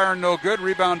back iron, no good.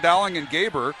 Rebound Dowling and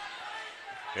Gaber.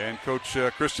 And Coach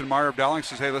Kristen Meyer of Dowling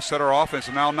says, hey, let's set our offense.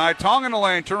 And now Nye Tong in the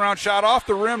lane. Turnaround shot off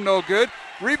the rim, no good.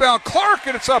 Rebound Clark,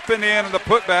 and it's up in the end of the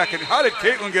putback. And how did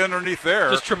Caitlin get underneath there?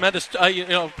 Just tremendous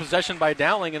possession by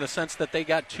Dowling in the sense that they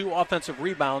got 2 offensive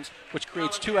rebounds, which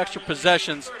creates 2 extra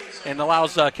possessions and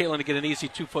allows Caitlin to get an easy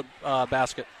 2-foot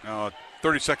basket.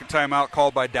 30-second timeout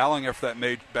called by Dowling after that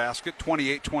made basket.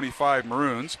 28-25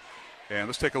 Maroons. And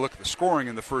let's take a look at the scoring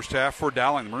in the first half for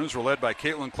Dowling. The Maroons were led by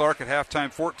Caitlin Clark at halftime,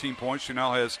 14 points. She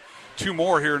now has 2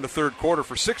 more here in the third quarter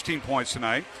for 16 points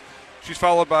tonight. She's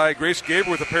followed by Grace Gaber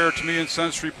with a pair of Tamia and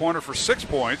Sons 3-pointer for 6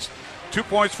 points. 2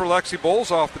 points for Lexi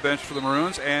Bowles off the bench for the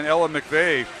Maroons, and Ella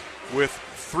McVeigh with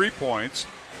 3 points.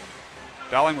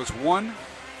 Dowling was 1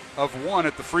 of 1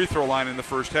 at the free throw line in the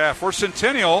first half. For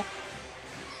Centennial,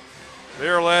 they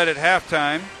are led at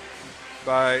halftime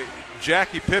by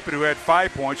Jackie Pippett, who had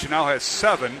 5 points. She now has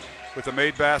 7 with a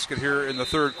made basket here in the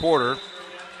third quarter.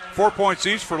 4 points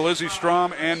each for Lizzie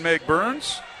Strom and Meg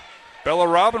Burns. Bella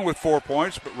Robin with 4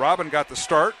 points, but Robin got the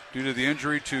start due to the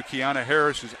injury to Kiana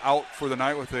Harris, who's out for the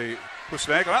night with a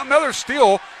twisted ankle. Another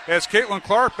steal as Caitlin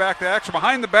Clark back to action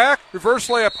behind the back. Reverse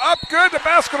layup up, good. The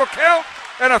basket will count,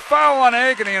 and a foul on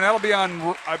Agony, and that'll be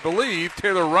on, I believe,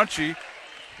 Taylor Runchie.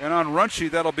 And on Runchie,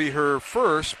 that'll be her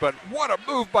first. But what a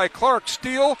move by Clark.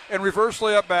 Steal and reverse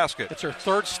layup basket. It's her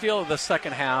 3rd steal of the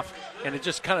second half, and it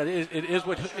just kind of it is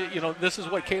what, this is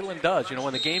what Caitlin does.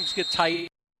 When the games get tight,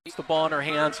 the ball in her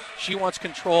hands, she wants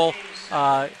control,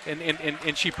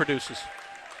 and she produces.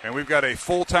 And we've got a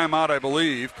full timeout, I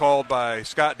believe, called by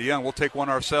Scott DeYoung. We'll take one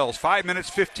ourselves. 5 minutes,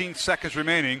 15 seconds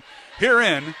remaining here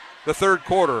in the third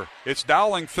quarter. It's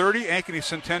Dowling 30, Ankeny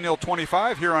Centennial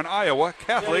 25 here on Iowa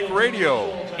Catholic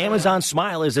Radio. Amazon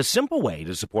Smile is a simple way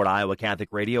to support Iowa Catholic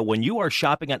Radio. When you are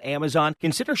shopping on Amazon,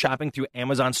 consider shopping through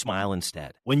Amazon Smile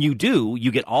instead. When you do, you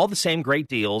get all the same great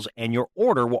deals, and your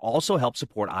order will also help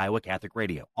support Iowa Catholic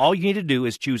Radio. All you need to do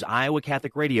is choose Iowa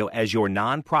Catholic Radio as your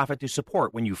nonprofit to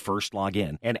support when you first log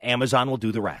in, and Amazon will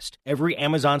do the rest. Every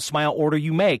Amazon Smile order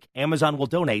you make, Amazon will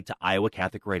donate to Iowa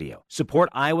Catholic Radio. Support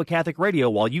Iowa Catholic Radio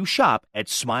while you shop at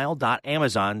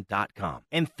smile.amazon.com.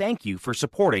 And thank you for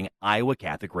supporting Iowa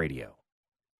Catholic Radio.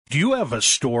 Do you have a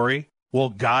story? Well,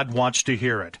 God wants to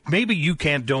hear it. Maybe you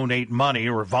can't donate money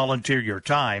or volunteer your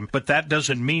time, but that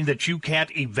doesn't mean that you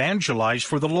can't evangelize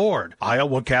for the Lord.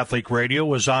 Iowa Catholic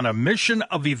Radio is on a mission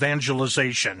of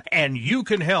evangelization, and you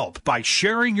can help by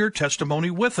sharing your testimony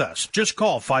with us. Just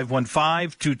call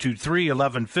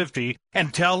 515-223-1150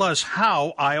 and tell us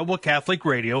how Iowa Catholic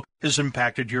Radio has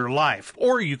impacted your life.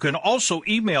 Or you can also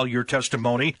email your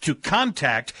testimony to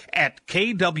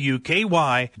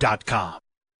contact@kwky.com.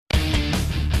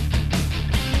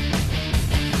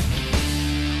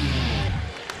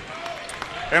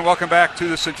 And welcome back to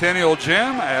the Centennial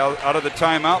Gym. Out of the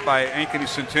timeout by Ankeny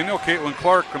Centennial, Caitlin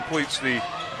Clark completes the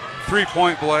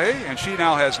three-point play, and she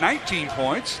now has 19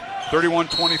 points.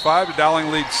 31-25 to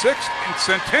Dowling lead 6, and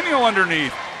Centennial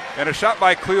underneath. And a shot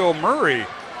by Cleo Murray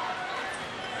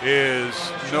is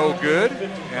no good,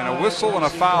 and a whistle and a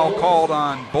foul called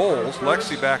on Bowles.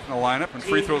 Lexi back in the lineup, and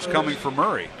free throws coming for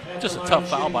Murray. Just a tough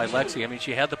foul by Lexi. I mean,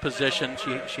 she had the position.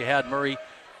 She had Murray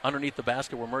underneath the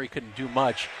basket where Murray couldn't do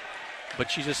much. But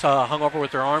she just hung over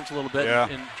with her arms a little bit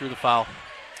and drew the foul.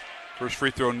 First free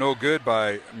throw no good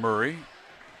by Murray.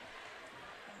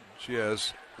 She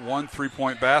has 1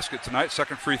 3-point basket tonight.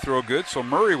 Second free throw good. So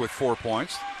Murray with 4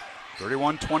 points.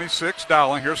 31-26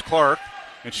 Dowling. Here's Clark.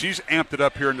 And she's amped it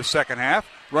up here in the second half.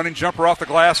 Running jumper off the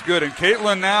glass good. And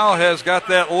Caitlin now has got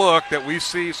that look that we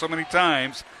see so many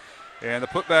times. And the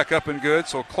putback up and good.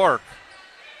 So Clark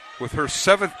with her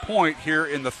 7th point here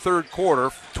in the third quarter,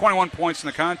 21 points in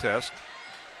the contest.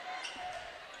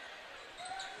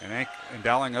 And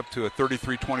Dowling up to a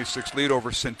 33-26 lead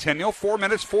over Centennial. 4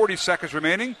 minutes, 40 seconds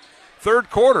remaining. third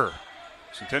quarter.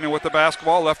 Centennial with the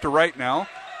basketball, left to right now.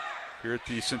 Here at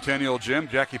the Centennial Gym,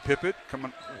 Jackie Pippett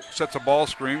sets a ball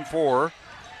screen for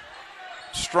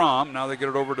Strom. Now they get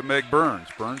it over to Meg Burns.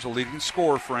 Burns, a leading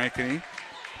scorer for Ankeny.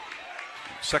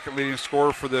 Second leading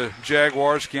scorer for the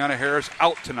Jaguars. Kiana Harris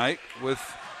out tonight with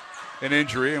an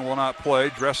injury and will not play.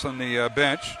 Dressed on the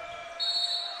bench.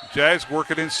 Jags work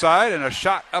it inside, and a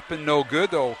shot up and no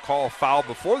good. They'll call a foul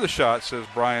before the shot, says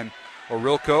Brian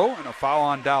Orilko, and a foul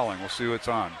on Dowling. We'll see who it's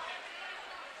on.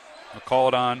 They'll call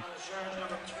it on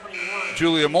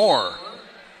Julia Moore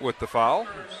with the foul.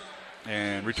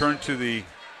 And return to the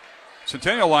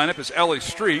Centennial lineup is Ellie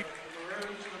Street.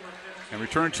 And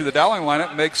return to the Dowling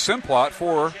lineup, Meg Simplot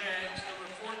for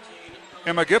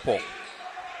Emma Gipple.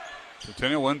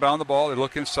 Centennial inbound the ball. They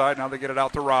look inside. Now they get it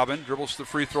out to Robin. Dribbles to the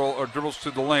free throw, or dribbles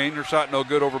to the lane. Her shot no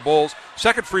good over Bowles.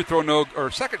 Second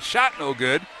shot no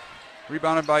good.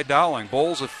 Rebounded by Dowling.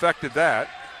 Bowles affected that.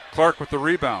 Clark with the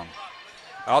rebound.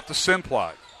 Out to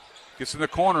Simplot. Gets in the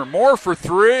corner. Moore for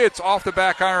three. It's off the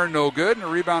back iron, no good. And a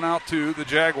rebound out to the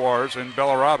Jaguars and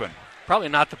Bella Robin. Probably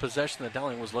not the possession that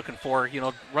Dowling was looking for.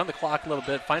 Run the clock a little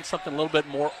bit. Find something a little bit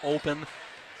more open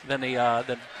than a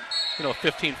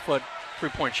 15-foot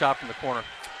three-point shot from the corner.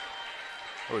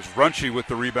 It was Runchy with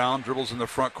the rebound. Dribbles in the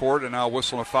front court and now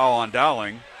whistling a foul on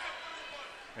Dowling.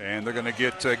 And they're going to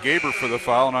get Gaber for the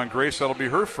foul. And on Grace, that'll be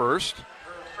her first.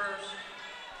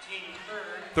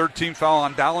 Third team foul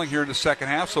on Dowling here in the second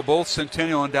half. So both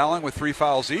Centennial and Dowling with 3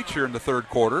 fouls each here in the third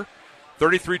quarter.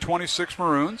 33-26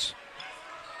 Maroons.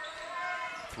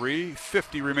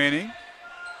 3:50 remaining.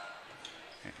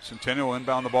 Centennial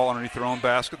inbound the ball underneath their own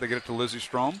basket. They get it to Lizzie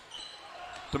Strom.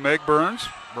 To Meg Burns.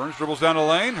 Burns dribbles down the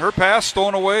lane. Her pass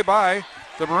stolen away by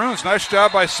the Maroons. Nice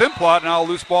job by Simplot. Now a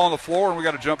loose ball on the floor, and we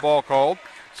got a jump ball called,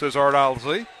 says Art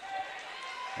Owsley.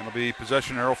 And it'll be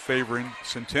possession arrow favoring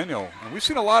Centennial. And we've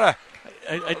seen a lot of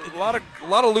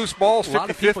loose balls,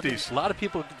 50-50s. A lot of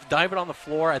people diving on the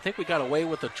floor. I think we got away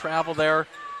with the travel there.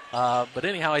 But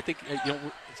anyhow, I think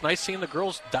it's nice seeing the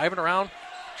girls diving around,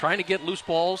 trying to get loose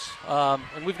balls.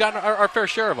 And we've gotten our fair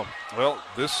share of them. Well,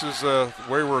 this is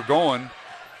where we're going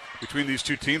between these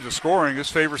two teams. The scoring,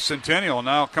 this favors Centennial.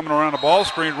 Now coming around the ball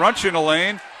screen, Runch in the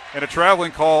lane, and a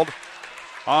traveling called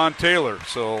on Taylor.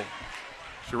 So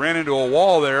she ran into a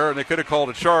wall there, and they could have called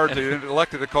a charge. They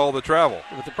elected to call the travel.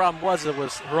 But the problem was it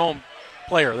was her own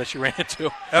player that she ran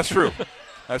into. That's true.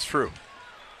 That's true.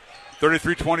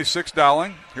 33-26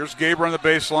 Dowling. Here's Gaber on the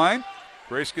baseline.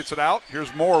 Grace gets it out.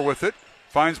 Here's Moore with it.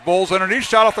 Finds Bowles underneath.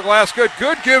 Shot off the glass. Good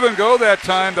give and go that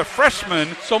time. The freshman,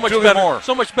 Julie Moore.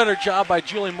 So much better job by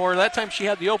Julie Moore. That time she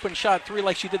had the open shot three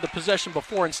like she did the possession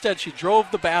before. Instead, she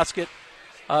drove the basket.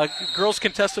 Girls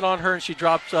contested on her, and she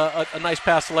dropped a nice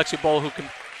pass to Lexi Bowl, who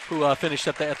finished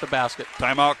at the basket.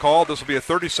 Timeout called. This will be a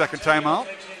 30-second timeout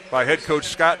by head coach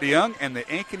Scott DeYoung and the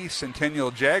Ankeny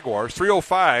Centennial Jaguars.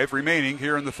 3:05 remaining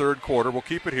here in the third quarter. We'll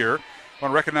keep it here. I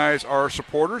want to recognize our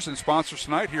supporters and sponsors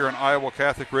tonight here on Iowa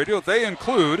Catholic Radio. They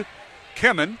include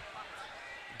Kemen,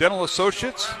 Dental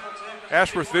Associates,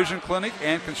 Ashworth Vision Clinic,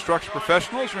 and Construction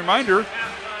Professionals. Reminder,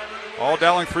 all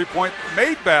Dowling three-point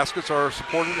made baskets are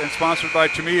supported and sponsored by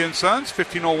Toomey & Sons,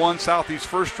 1501 Southeast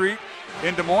 1st Street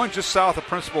in Des Moines, just south of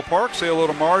Principal Park. Say hello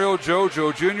to Mario, Joe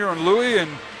Jr., and Louie. And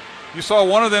you saw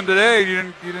one of them today.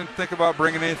 You didn't think about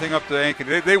bringing anything up to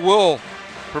Ankeny. They will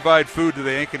provide food to the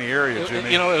Ankeny area,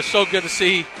 Jimmy. It was so good to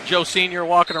see Joe Sr.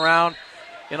 walking around.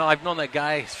 I've known that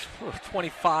guy for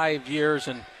 25 years,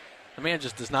 and the man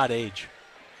just does not age.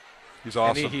 He's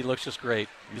awesome. And he looks just great.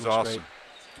 He's awesome. Great.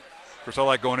 Of course, I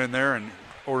like going in there and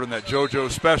ordering that JoJo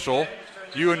special.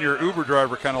 You and your Uber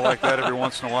driver kind of like that every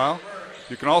once in a while.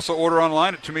 You can also order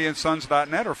online at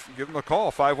ToomeyandSons.net or give them a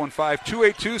call,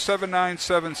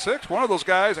 515-282-7976. One of those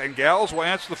guys and gals will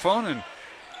answer the phone and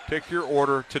take your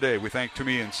order today. We thank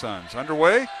Toomey & Sons.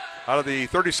 Underway, out of the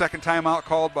 30-second timeout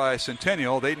called by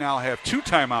Centennial, they now have 2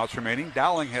 timeouts remaining.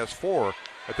 Dowling has 4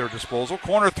 at their disposal.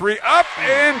 Corner 3 up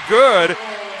and good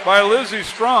by Lizzie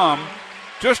Strom.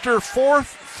 Just her 4th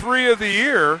 3 of the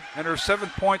year and her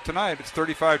 7th point tonight. It's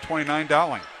 35-29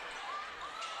 Dowling.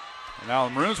 And now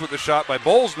the Maroons with the shot by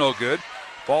Bowles, no good.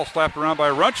 Ball slapped around by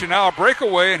Runch, and now a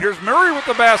breakaway, and here's Murray with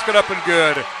the basket up and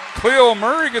good. Cleo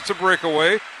Murray gets a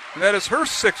breakaway, and that is her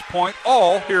 6th point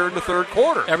all here in the third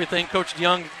quarter. Everything Coach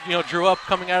DeYoung, drew up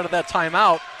coming out of that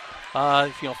timeout.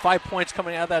 5 points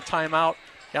coming out of that timeout.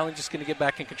 Dowling just going to get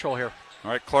back in control here.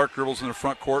 All right, Clark dribbles in the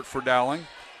front court for Dowling.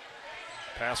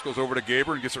 Pass goes over to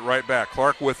Gaber and gets it right back.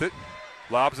 Clark with it.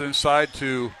 Lobs it inside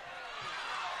to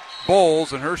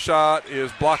Bowles, and her shot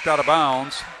is blocked out of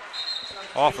bounds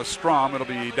off of Strom. It'll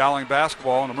be Dowling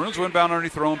basketball, and the Maroons will inbound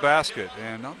underneath their own basket.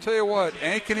 And I'll tell you what,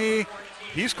 Ankeny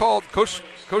he's called, Coach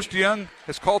DeYoung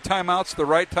has called timeouts the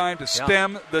right time to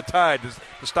stem the tide,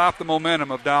 to stop the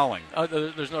momentum of Dowling.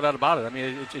 There's no doubt about it. I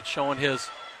mean, it's showing his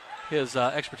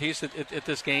expertise at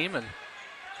this game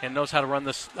and knows how to run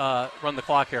the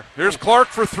clock here. Here's Clark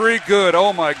for three. Good.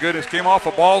 Oh, my goodness. Came off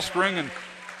a ball screen and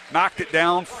knocked it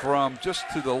down from just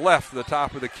to the left, the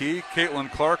top of the key.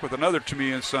 Caitlin Clark with another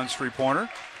Toomey & Sons three-pointer.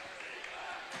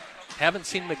 Haven't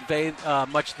seen McVeigh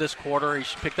much this quarter. He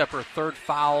picked up her third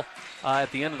foul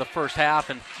at the end of the first half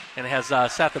and has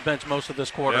sat the bench most of this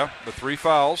quarter. Yeah, the 3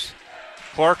 fouls.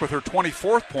 Clark with her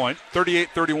 24th point,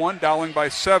 38-31, Dowling by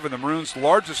 7. The Maroons'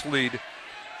 largest lead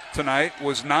tonight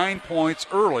was 9 points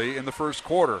early in the first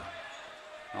quarter.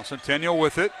 Now Centennial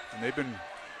with it, and they've been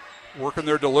working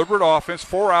their deliberate offense.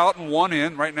 4 out and 1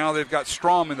 in. Right now they've got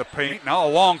Strom in the paint. Now a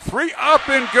long 3 up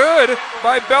and good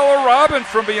by Bella Robin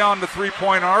from beyond the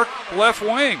three-point arc, left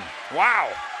wing. Wow.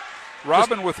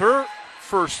 Robin with her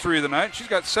first 3 of the night. She's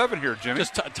got 7 here, Jimmy.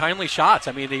 Just timely shots.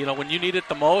 I mean, when you need it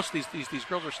the most, these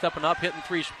girls are stepping up, hitting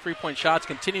three-point shots,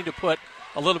 continue to put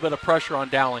a little bit of pressure on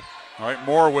Dowling. All right,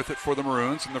 Moore with it for the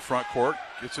Maroons in the front court.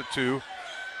 Gets it to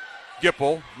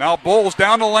Gipple. Now Bowles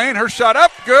down the lane. Her shot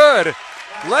up. Good.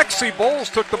 Lexi Bowles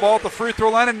took the ball at the free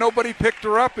throw line, and nobody picked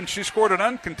her up, and she scored an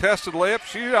uncontested layup.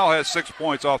 She now has 6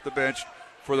 points off the bench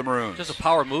for the Maroons. Just a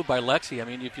power move by Lexi. I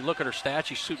mean, if you look at her stats,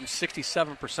 she's shooting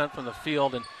 67% from the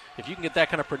field, and if you can get that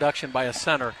kind of production by a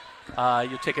center,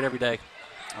 you'll take it every day.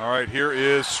 All right, here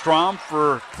is Strom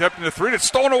for attempting the 3. It's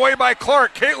stolen away by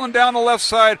Clark. Caitlin down the left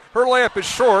side. Her layup is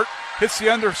short, hits the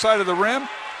underside of the rim,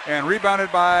 and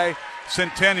rebounded by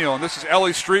Centennial. And this is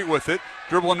Ellie Street with it.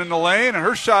 Dribbling in the lane, and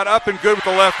her shot up and good with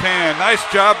the left hand. Nice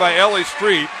job by Ellie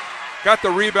Street. Got the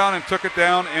rebound and took it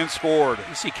down and scored.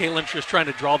 You see Caitlin just trying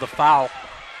to draw the foul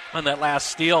on that last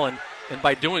steal, and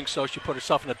by doing so, she put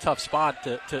herself in a tough spot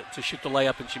to shoot the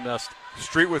layup, and she missed.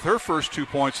 Street with her first 2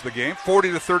 points of the game.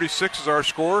 40-36 is our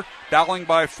score. Dowling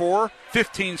by 4.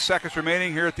 15 seconds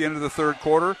remaining here at the end of the third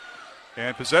quarter.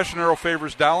 And possession arrow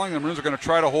favors Dowling. The Maroons are going to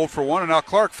try to hold for 1. And now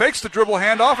Clark fakes the dribble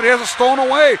handoff, and he has it stolen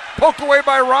away. Poked away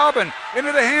by Robin.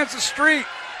 Into the hands of Street.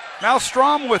 Now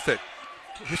Strom with it.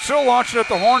 He's still launching at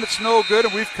the horn. It's no good,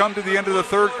 and we've come to the end of the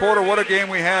third quarter. What a game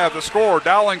we have. The score,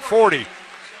 Dowling 40.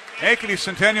 Ankeny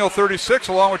Centennial 36,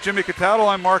 along with Jimmy Cataldo.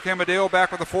 I'm Mark Amadeo,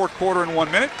 back with the fourth quarter in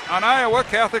 1 minute on Iowa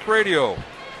Catholic Radio.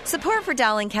 Support for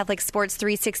Dowling Catholic Sports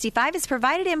 365 is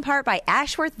provided in part by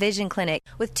Ashworth Vision Clinic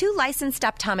with 2 licensed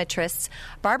optometrists,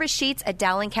 Barbara Sheets, a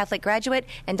Dowling Catholic graduate,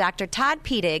 and Dr. Todd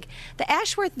Pedig. The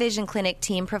Ashworth Vision Clinic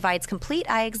team provides complete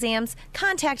eye exams,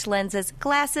 contact lenses,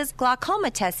 glasses, glaucoma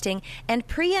testing, and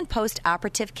pre- and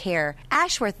post-operative care.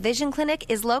 Ashworth Vision Clinic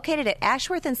is located at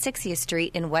Ashworth and 60th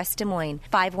Street in West Des Moines.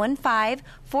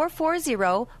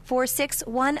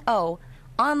 515-440-4610.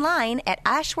 Online at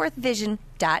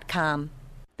ashworthvision.com.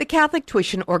 The Catholic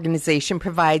Tuition Organization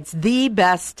provides the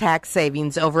best tax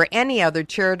savings over any other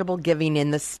charitable giving in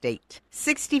the state.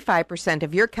 65%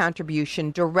 of your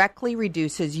contribution directly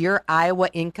reduces your Iowa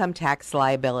income tax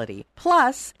liability.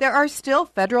 Plus, there are still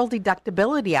federal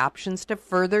deductibility options to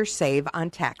further save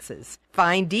on taxes.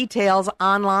 Find details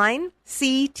online,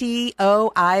 ctoiowa.org.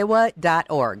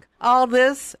 All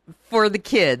this for the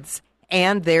kids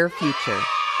and their future.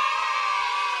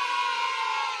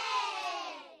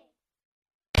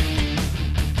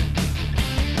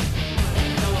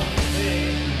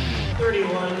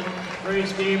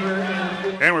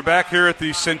 And we're back here at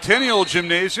the Centennial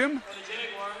Gymnasium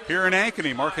here in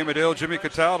Ankeny. Mark Amadeo, Jimmy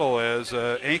Cataldo, as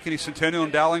Ankeny, Centennial,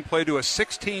 and Dowling play to a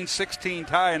 16-16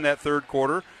 tie in that third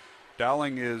quarter.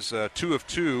 Dowling is 2 of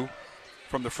 2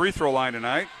 from the free throw line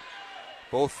tonight.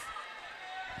 Both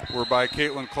were by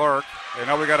Caitlin Clark. And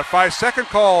now we got a 5-second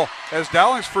call as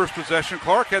Dowling's first possession.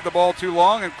 Clark had the ball too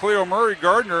long, and Cleo Murray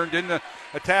Gardner didn't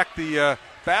attack the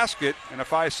basket, and a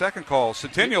 5-second call.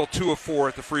 Centennial 2 of 4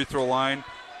 at the free throw line,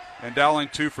 and Dowling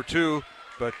 2 for 2.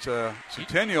 But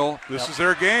Centennial, this is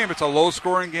their game. It's a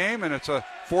low-scoring game, and it's a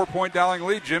 4-point Dowling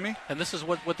lead, Jimmy. And this is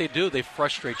what they do. They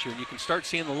frustrate you, and you can start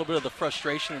seeing a little bit of the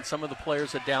frustration in some of the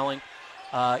players at Dowling.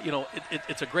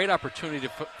 It's a great opportunity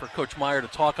for Coach Meyer to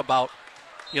talk about,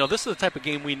 this is the type of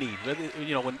game we need. When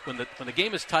the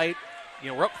game is tight,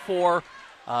 we're up 4.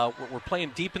 We're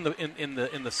playing deep in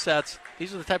the sets.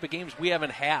 These are the type of games we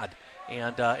haven't had,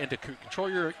 and to control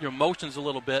your emotions a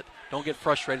little bit. Don't get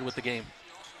frustrated with the game.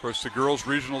 Of course, the girls'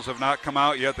 regionals have not come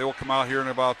out yet. They will come out here in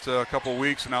about a couple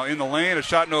weeks. Now in the lane, a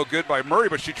shot no good by Murray,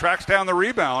 but she tracks down the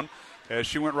rebound as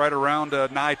she went right around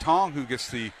Nai Tong, who gets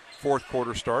the fourth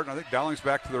quarter start. And I think Dowling's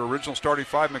back to their original starting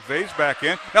 5. McVeigh's back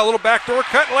in. Now a little backdoor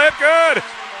cut, layup good.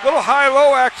 Little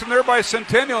high-low action there by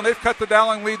Centennial, and they've cut the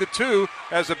Dowling lead to 2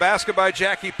 as a basket by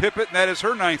Jackie Pippett, and that is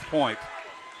her 9th point.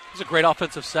 It was a great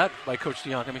offensive set by Coach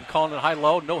DeYoung. I mean, calling it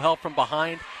high-low, no help from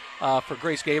behind for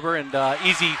Grace Gaber, and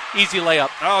easy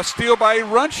layup. Steal by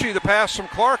Runchi, the pass from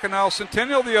Clark, and now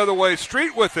Centennial the other way.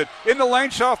 Street with it. In the lane,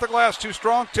 shot off the glass, too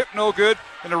strong. Tip no good,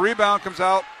 and the rebound comes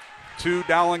out to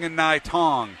Dowling and Nai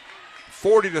Tong.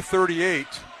 40-38.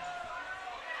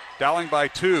 Dowling by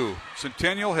 2.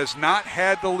 Centennial has not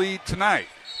had the lead tonight.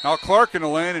 Now Clark in the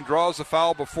lane and draws the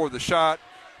foul before the shot.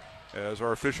 As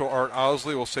our official Art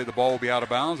Owsley will say the ball will be out of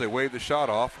bounds. They wave the shot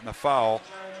off, and the foul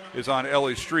is on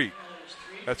Ellie Street.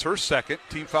 That's her second.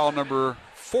 Team foul number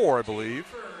 4, I believe.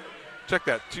 Check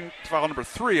that. Team foul number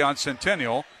 3 on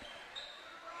Centennial.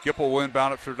 Gipple will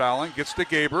inbound it for Dowling. Gets to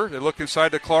Gaber. They look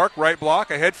inside to Clark. Right block.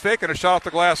 A head fake and a shot off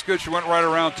the glass. Good. She went right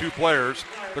around 2 players.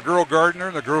 The girl Gardner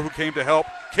and the girl who came to help,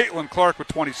 Caitlin Clark, with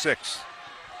 26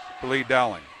 to lead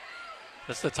Dowling.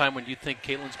 That's the time when you think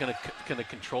Caitlin's going to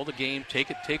control the game,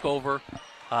 take over.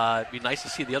 It'd be nice to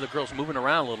see the other girls moving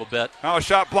around a little bit. Now a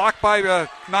shot blocked by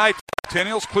Nye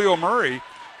Centennial's Cleo Murray.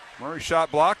 Murray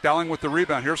shot blocked. Dowling with the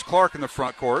rebound. Here's Clark in the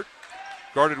front court.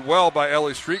 Guarded well by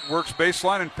Ellie Street. Works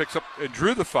baseline and picks up and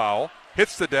drew the foul.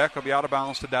 Hits the deck. It'll be out of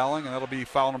bounds to Dowling, and that'll be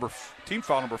team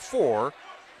foul number 4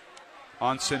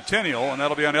 on Centennial, and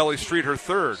that'll be on Ellie Street, her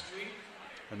third.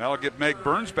 And that'll get Meg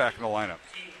Burns back in the lineup.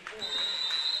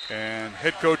 And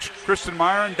head coach Kristen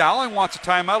Meyer and Dowling wants a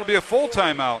timeout. It'll be a full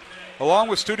timeout. Along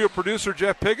with studio producer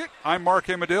Jeff Piggott, I'm Mark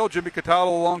Amadale, Jimmy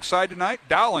Cataldo alongside tonight.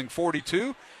 Dowling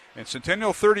 42 and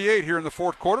Centennial 38 here in the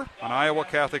fourth quarter on Iowa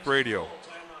Catholic Radio.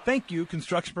 Thank you,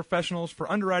 construction professionals,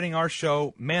 for underwriting our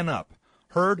show, Man Up,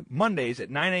 heard Mondays at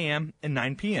 9 a.m. and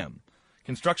 9 p.m.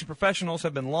 Construction professionals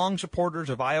have been long supporters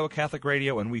of Iowa Catholic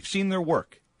Radio, and we've seen their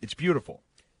work. It's beautiful.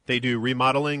 They do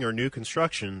remodeling or new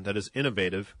construction that is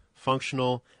innovative,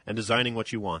 functional, and designing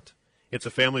what you want. It's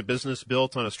a family business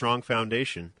built on a strong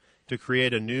foundation to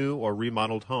create a new or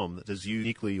remodeled home that is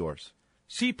uniquely yours.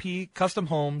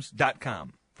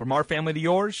 CPCustomHomes.com. From our family to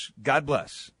yours, God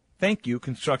bless. Thank you,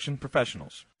 construction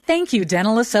professionals. Thank you,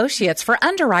 Dental Associates, for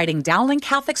underwriting Dowling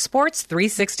Catholic Sports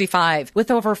 365.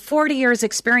 With over 40 years'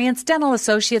 experience, Dental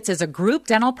Associates is a group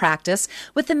dental practice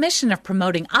with the mission of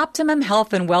promoting optimum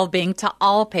health and well-being to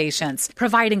all patients,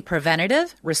 providing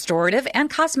preventative, restorative,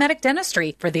 and cosmetic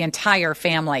dentistry for the entire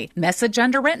family. Message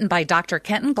underwritten by Dr.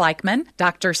 Kenton Gleichman,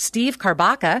 Dr. Steve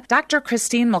Karbaka, Dr.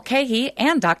 Christine Mulcahy,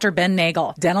 and Dr. Ben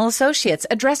Nagel. Dental Associates,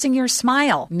 addressing your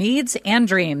smile, needs, and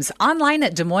dreams. Online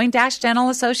at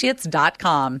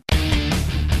DesMoines-DentalAssociates.com.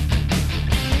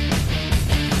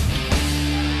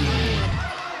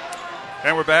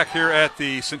 And we're back here at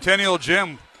the Centennial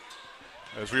Gym.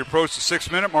 As we approach the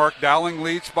 6-minute mark, Dowling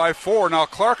leads by 4. Now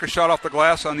Clark, a shot off the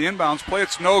glass on the inbounds play.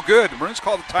 It's no good. The Maroons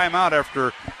called a timeout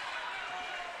after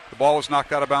the ball was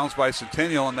knocked out of bounds by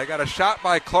Centennial, and they got a shot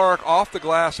by Clark off the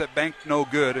glass that banked no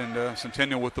good, and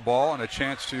Centennial with the ball and a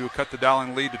chance to cut the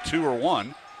Dowling lead to 2 or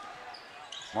 1.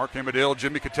 Mark Amadale,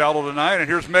 Jimmy Cataldo tonight, and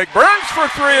here's Meg Burns for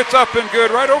 3. It's up and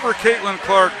good right over Caitlin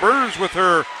Clark. Burns with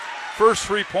her first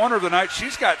 3-pointer of the night.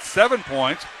 She's got 7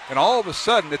 points, and all of a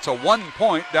sudden it's a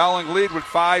 1-point Dowling lead with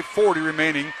 5:40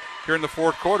 remaining here in the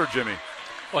fourth quarter, Jimmy.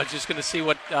 Well, just going to see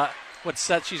what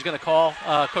set she's going to call,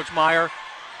 Coach Meyer.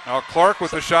 Now Clark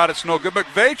with the shot. It's no good.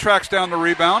 McVeigh tracks down the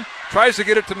rebound, tries to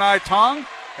get it to Nai Tong,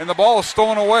 and the ball is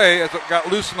stolen away as it got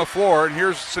loose on the floor, and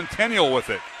here's Centennial with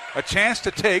it. A chance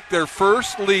to take their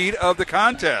first lead of the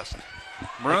contest.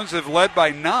 Maroons have led by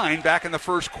 9 back in the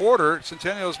first quarter.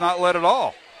 Centennial's not led at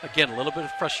all. Again, a little bit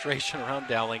of frustration around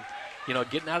Dowling,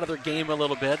 getting out of their game a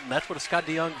little bit, and that's what a Scott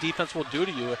DeYoung defense will do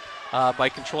to you by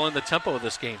controlling the tempo of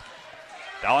this game.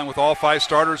 Dowling with all 5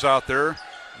 starters out there.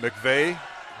 McVeigh,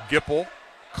 Gipple,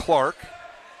 Clark,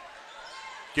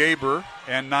 Gaber,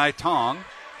 and Nai Tong.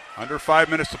 Under 5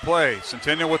 minutes to play.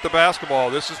 Centennial with the basketball.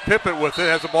 This is Pippett with it.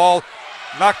 Has the ball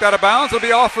knocked out of bounds. It'll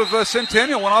be off of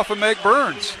Centennial. Went off of Meg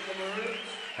Burns.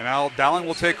 And now Dowling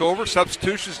will take over.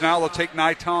 Substitutions now. They'll take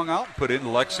Nai Tong out and put in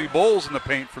Lexi Bowles in the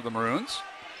paint for the Maroons.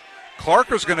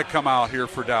 Clark is going to come out here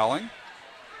for Dowling.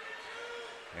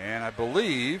 And I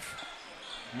believe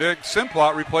Meg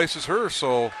Simplot replaces her.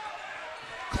 So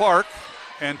Clark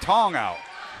and Tong out.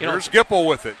 Here's Gipple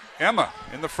with it. Emma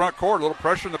in the front court. A little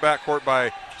pressure in the back court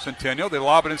by Centennial. They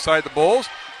lob it inside the Bulls.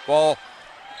 Ball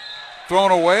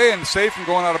thrown away and safe from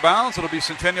going out of bounds. It'll be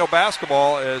Centennial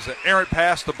basketball as an errant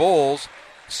pass to Bulls.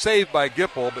 Saved by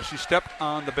Gipple, but she stepped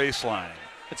on the baseline.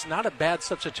 It's not a bad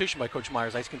substitution by Coach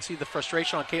Myers. I can see the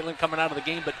frustration on Caitlin coming out of the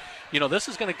game, but this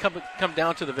is going to come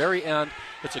down to the very end.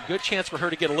 It's a good chance for her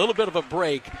to get a little bit of a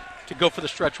break to go for the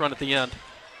stretch run at the end.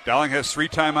 Dowling has 3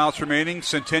 timeouts remaining.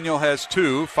 Centennial has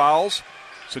 2 fouls.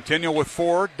 Centennial with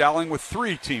 4, Dowling with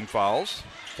 3 team fouls.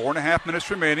 4.5 minutes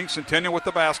remaining. Centennial with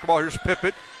the basketball. Here's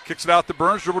Pippett. Kicks it out to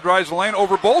Burns. Dribble drives the lane.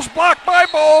 Over Bowles. Blocked by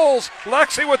Bowles.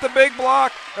 Lexi with the big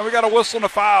block. And we got a whistle and a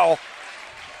foul.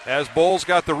 As Bowles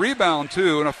got the rebound,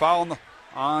 too, and a foul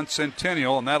on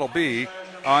Centennial. And that'll be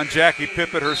on Jackie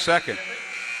Pippett, her second.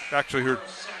 Actually,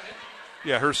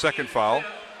 her second foul.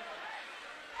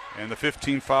 And the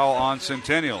 15th foul on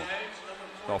Centennial.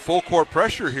 Well, full court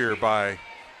pressure here by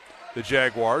the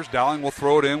Jaguars. Dowling will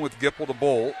throw it in with Gipple to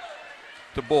Bowles,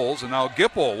 and now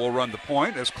Gipple will run the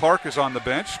point as Clark is on the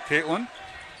bench. Caitlin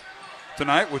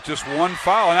tonight with just one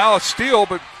foul. And now a steal,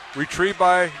 but retrieved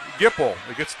by Gipple.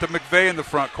 It gets to McVeigh in the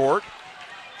front court.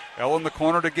 Ella in the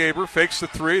corner to Gaber. Fakes the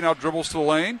three, now dribbles to the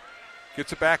lane.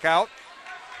 Gets it back out.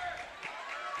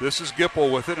 This is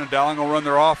Gipple with it, and Dowling will run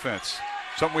their offense.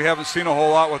 Something we haven't seen a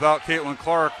whole lot without Caitlin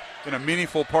Clark in a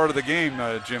meaningful part of the game,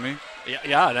 Jimmy.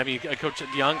 Yeah, I mean, Coach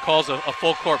Young calls a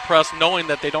full court press knowing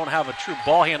that they don't have a true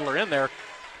ball handler in there,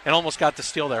 and almost got the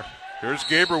steal there. Here's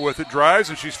Gaber with it, drives,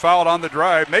 and she's fouled on the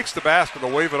drive, makes the basket to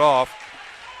wave it off,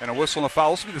 and a whistle and a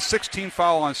foul. This will be the 16th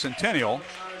foul on Centennial.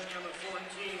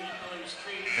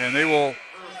 And they will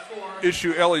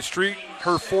issue Ellie Street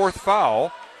her fourth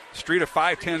foul. Street, a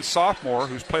 5'10 sophomore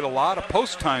who's played a lot of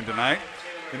post time tonight.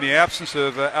 In the absence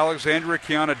of Alexandria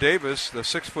Kiana Davis, the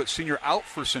 6-foot senior, out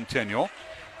for Centennial.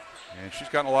 And she's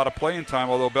gotten a lot of playing time,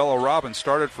 although Bella Robbins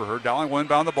started for her. Dowling will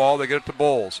inbound the ball. They get it to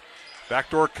Bowles.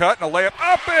 Backdoor cut and a layup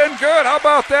up and good. How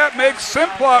about that? Meg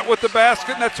Simplot with the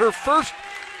basket, and that's her first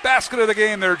basket of the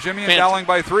game there, Jimmy, and Dowling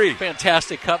by 3.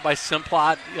 Fantastic cut by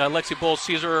Simplot. Lexi Bowles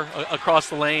sees her across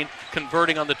the lane,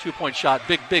 converting on the two-point shot.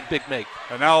 Big make.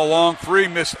 And now a long three,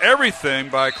 missed everything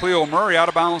by Cleo Murray, out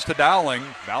of bounds to Dowling.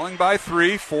 Dowling by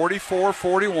 3,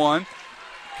 44-41.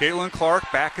 Caitlin Clark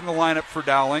back in the lineup for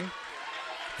Dowling.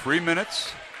 3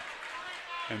 minutes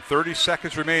and 30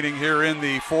 seconds remaining here in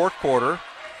the fourth quarter.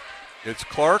 It's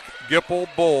Clark, Gipple,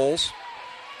 Bowles,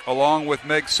 along with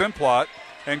Meg Simplot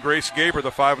and Grace Gaber,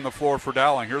 the 5 on the floor for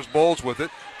Dowling. Here's Bowles with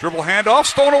it. Dribble handoff,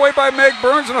 stolen away by Meg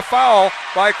Burns, and a foul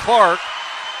by Clark.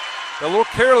 A little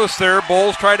careless there.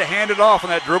 Bowles tried to hand it off on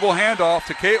that dribble handoff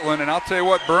to Caitlin, and I'll tell you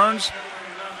what, Burns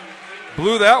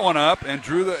blew that one up and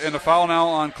drew the foul now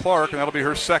on Clark, and that'll be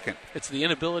her second. It's the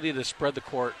inability to spread the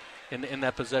court in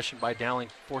that possession by Dowling.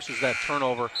 Forces that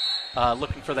turnover,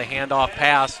 looking for the handoff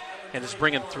pass, and is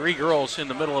bringing 3 girls in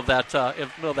the middle of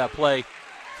that play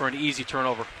for an easy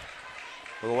turnover.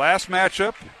 For the last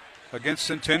matchup against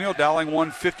Centennial, Dowling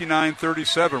won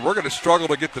 59-37. We're going to struggle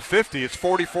to get to 50. It's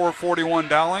 44-41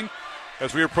 Dowling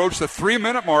as we approach the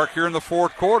 3-minute mark here in the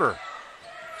fourth quarter.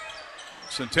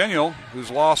 Centennial, who's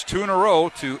lost 2 in a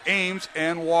row to Ames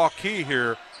and Waukee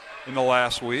here in the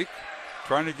last week,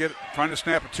 trying to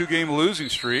snap a 2-game losing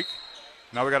streak.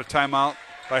 Now we got a timeout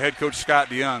by head coach Scott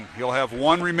DeYoung. He'll have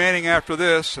 1 remaining after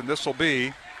this, and this will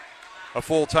be a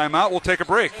full timeout. We'll take a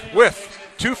break with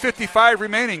 2:55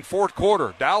 remaining, fourth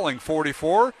quarter. Dowling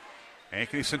 44,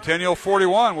 Ankeny Centennial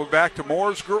 41. We're back to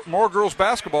more girls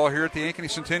basketball here at the Ankeny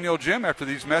Centennial Gym after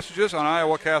these messages on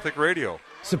Iowa Catholic Radio.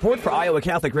 Support for Iowa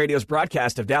Catholic Radio's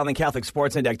broadcast of Dowling Catholic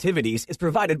sports and activities is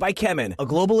provided by Kemin, a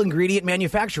global ingredient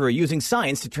manufacturer using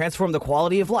science to transform the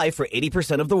quality of life for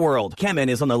 80% of the world. Kemin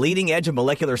is on the leading edge of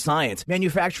molecular science,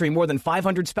 manufacturing more than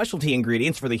 500 specialty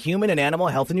ingredients for the human and animal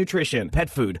health and nutrition, pet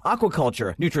food,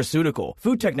 aquaculture, nutraceutical,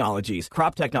 food technologies,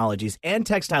 crop technologies, and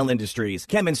textile industries.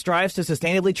 Kemin strives to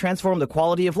sustainably transform the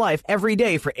quality of life every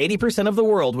day for 80% of the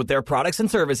world with their products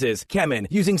and services. Kemin,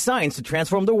 using science to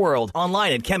transform the world.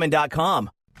 Online at Kemin.com.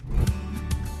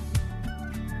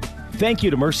 Thank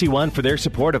you to Mercy One for their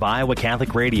support of Iowa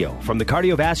Catholic Radio. From the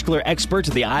cardiovascular experts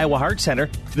at the Iowa Heart Center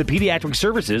to the pediatric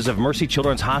services of Mercy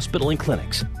Children's Hospital and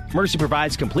Clinics, Mercy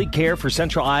provides complete care for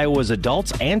Central Iowa's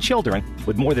adults and children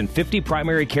with more than 50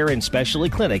 primary care and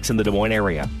specialty clinics in the Des Moines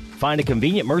area. Find a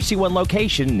convenient Mercy One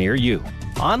location near you.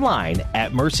 Online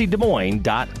at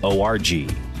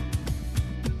mercydesmoines.org.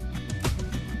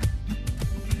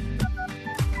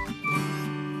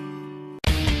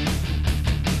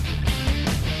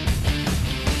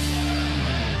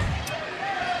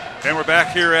 And we're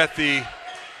back here at the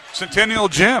Centennial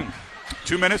Gym.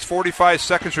 2 minutes, 45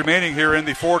 seconds remaining here in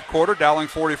the fourth quarter. Dowling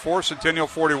 44, Centennial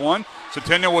 41.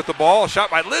 Centennial with the ball. A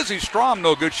shot by Lizzie Strom,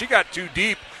 no good. She got too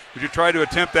deep. Would you try to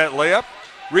attempt that layup?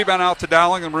 Rebound out to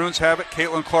Dowling, and Maroons have it.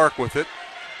 Caitlin Clark with it.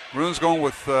 Maroons going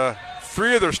with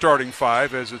 3 of their starting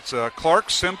 5 as it's Clark,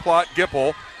 Simplot,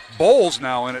 Gipple. Bowles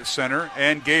now in at center,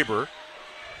 and Gaber.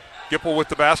 Gipple with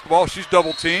the basketball. She's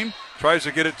double-teamed. Tries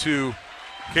to get it to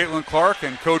Caitlin Clark,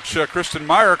 and Coach Kristen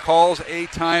Meyer calls a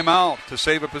timeout to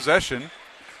save a possession.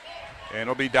 And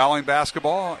it'll be Dowling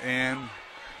basketball, and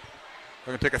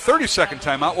they're going to take a 30-second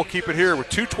timeout. We'll keep it here with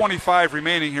 2:25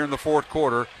 remaining here in the fourth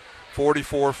quarter.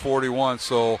 44-41.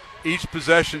 So each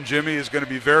possession, Jimmy, is going to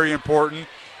be very important.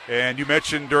 And you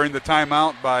mentioned during the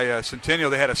timeout by Centennial,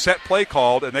 they had a set play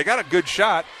called, and they got a good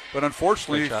shot. But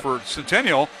unfortunately for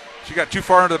Centennial, she got too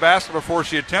far into the basket before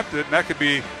she attempted it, and that could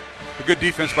be a good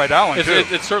defense by Dowling, too.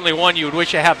 It's certainly one you would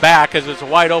wish you had back because it's a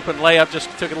wide-open layup, just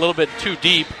took it a little bit too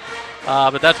deep.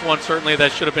 But that's one certainly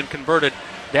that should have been converted.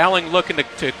 Dowling looking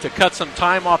to cut some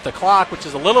time off the clock, which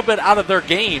is a little bit out of their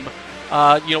game,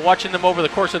 watching them over the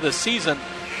course of this season.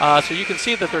 So you can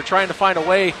see that they're trying to find a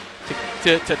way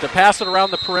to pass it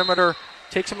around the perimeter,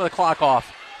 take some of the clock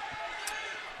off.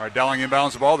 All right, Dowling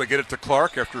inbounds the ball. They get it to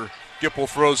Clark after Gipple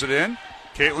throws it in.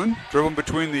 Caitlin dribbling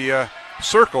between the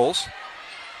circles.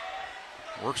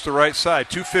 Works the right side.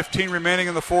 2:15 remaining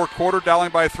in the fourth quarter. Dowling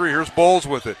by 3. Here's Bowles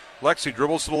with it. Lexi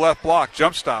dribbles to the left block.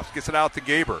 Jump stops. Gets it out to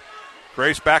Gaber.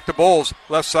 Grace back to Bowles.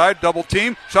 Left side. Double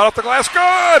team. Shot off the glass.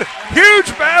 Good!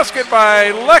 Huge basket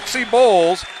by Lexi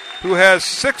Bowles, who has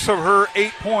 6 of her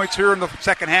 8 points here in the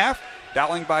second half.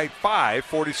 Dowling by 5,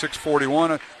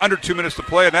 46-41. Under 2 minutes to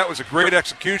play, and that was a great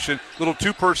execution. Little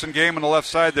two-person game on the left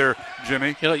side there,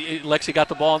 Jimmy. Lexi got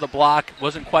the ball on the block.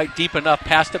 Wasn't quite deep enough.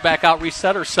 Passed it back out.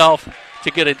 Reset herself to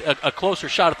get a closer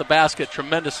shot at the basket.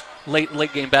 Tremendous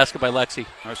late game basket by Lexi.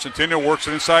 Centennial works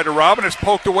it inside to Robin. It's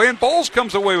poked away, and Bowles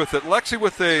comes away with it. Lexi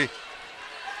with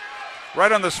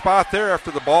right on the spot there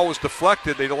after the ball was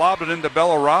deflected. They lobbed it into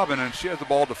Bella Robin, and she has the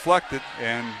ball deflected,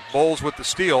 and Bowles with the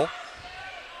steal.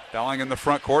 Dowling in the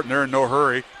front court, and they're in no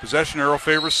hurry. Possession arrow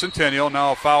favors Centennial.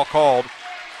 Now a foul called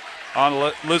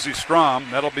on Lizzie Strom.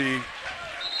 That'll be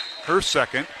her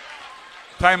second.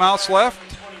 Timeouts left.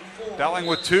 Dowling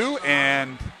with 2,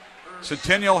 and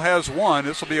Centennial has 1.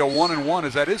 This will be a 1-and-1,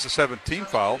 as that is the 17th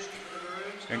foul.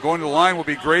 And going to the line will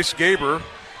be Grace Gaber.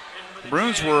 The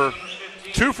Bruins were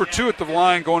 2 for 2 at the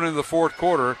line going into the fourth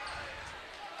quarter.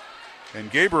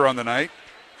 And Gaber on the night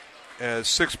has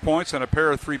 6 points and a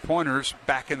pair of three-pointers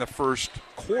back in the first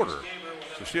quarter.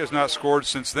 So she has not scored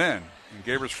since then. And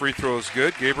Gaber's free throw is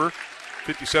good. Gaber,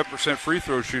 57% free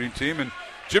throw shooting team. And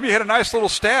Jimmy had a nice little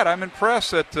stat. I'm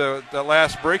impressed at that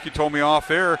last break you told me off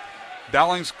air.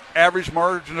 Dowling's average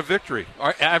margin of victory.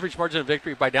 Our average margin of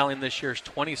victory by Dowling this year is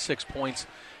 26 points.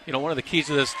 One of the keys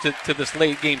to this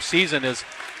late game season is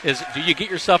do you get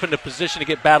yourself into position to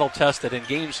get battle tested in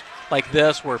games like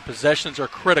this where possessions are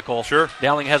critical? Sure.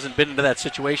 Dowling hasn't been into that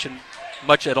situation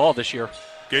much at all this year.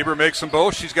 Gaber makes them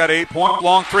both. She's got 8 points.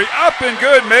 Long three. Up and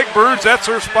good. Meg Burns, that's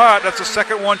her spot. That's the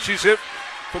second one she's hit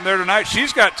from there tonight.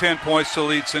 She's got 10 points to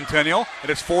lead Centennial, and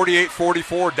it's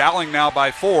 48-44. Dowling now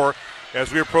by 4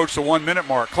 as we approach the 1 minute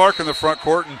mark. Clark in the front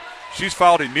court, and she's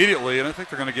fouled immediately, and I think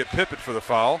they're going to get Pippett for the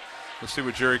foul. Let's see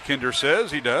what Jerry Kinder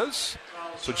says. He does.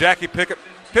 So Jackie Pippett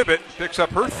picks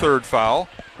up her third foul.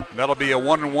 And that'll be a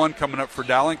 1-and-1 coming up for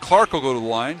Dowling. Clark will go to the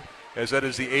line, as that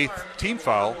is the 8th team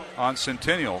foul on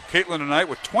Centennial. Caitlin tonight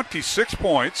with 26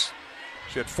 points.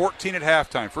 She had 14 at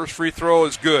halftime. First free throw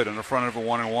is good on the front of a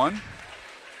 1-and-1.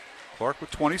 Clark with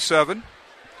 27.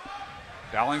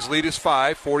 Dowling's lead is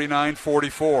 5,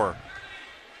 49-44.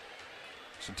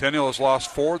 Centennial has lost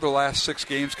 4 of the last 6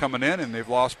 games coming in, and they've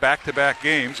lost back-to-back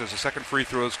games as the second free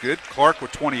throw is good. Clark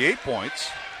with 28 points.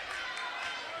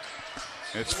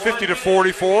 It's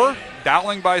 50-44.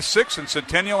 Dowling by 6, and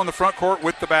Centennial in the front court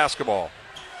with the basketball.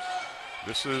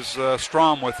 This is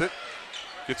Strom with it.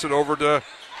 Gets it over to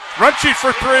Runchi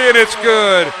for 3, and it's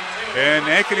good. And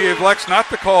Ankeny elects not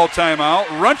to call timeout.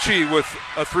 Runchi with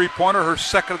a three-pointer, her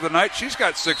second of the night. She's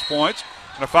got 6 points.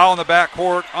 And a foul in the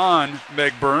backcourt on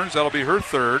Meg Burns. That'll be her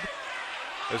third.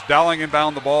 As Dowling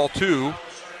inbound the ball to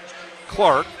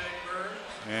Clark.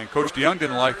 And Coach DeYoung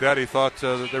didn't like that. He thought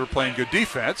that they were playing good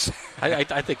defense. I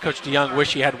think Coach DeYoung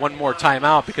wished he had one more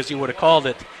timeout because he would have called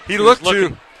it. He looked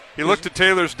to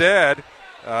Taylor's dad,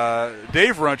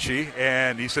 Dave Runchi,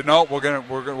 and he said, "No, we're not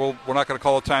going to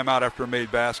call a timeout after a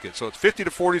made basket." So it's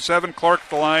 50-47. Clark at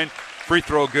the line, free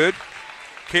throw good.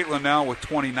 Caitlin now with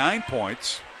 29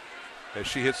 points as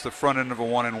she hits the front end of a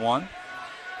 1-and-1.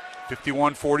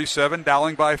 51-47.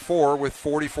 Dowling by 4 with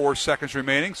 44 seconds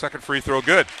remaining. Second free throw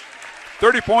good.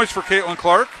 30 points for Caitlin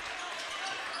Clark.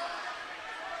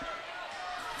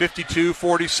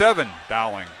 52-47.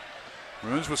 Dowling.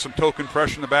 Bruins with some token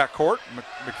pressure in the backcourt.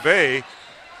 McVeigh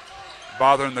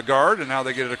bothering the guard, and now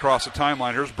they get it across the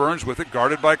timeline. Here's Burns with it,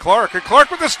 guarded by Clark. And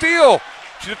Clark with the steal.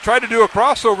 She tried to do a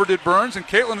crossover, did Burns, and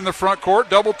Caitlin in the front court.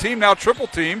 Double team, now triple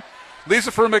team.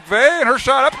 Lisa for McVeigh, and her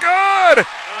shot up. Good!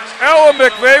 Ella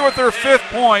McVeigh with her 5th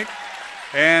point.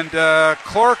 And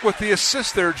Clark with the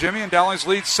assist there, Jimmy, and Dowling's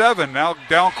lead 7. Now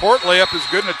down court, layup is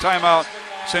good, and a timeout.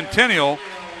 Centennial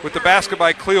with the basket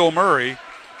by Cleo Murray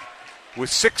with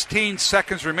 16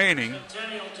 seconds remaining.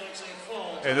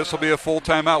 And this will be a full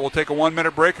timeout. We'll take a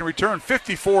 1-minute break and return.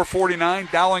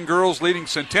 54-49, Dowling girls leading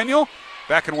Centennial.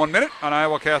 Back in 1 minute on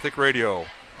Iowa Catholic Radio.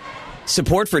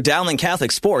 Support for Dowling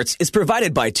Catholic Sports is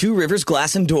provided by Two Rivers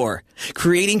Glass and Door,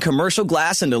 creating commercial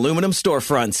glass and aluminum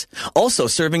storefronts. Also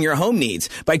serving your home needs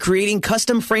by creating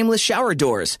custom frameless shower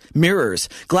doors, mirrors,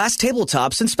 glass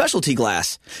tabletops, and specialty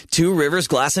glass. Two Rivers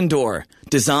Glass and Door.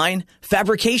 Design,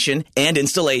 fabrication, and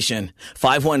installation.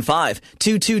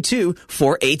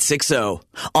 515-222-4860.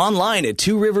 Online at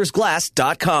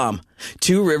tworiversglass.com.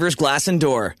 Two Rivers Glass and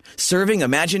Door. Serving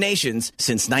imaginations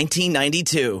since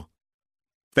 1992.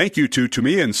 Thank you to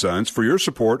Toomey & Sons for your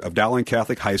support of Dowling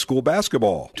Catholic High School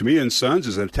basketball. Toomey & Sons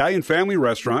is an Italian family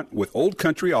restaurant with old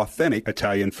country authentic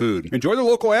Italian food. Enjoy the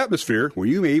local atmosphere where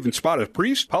you may even spot a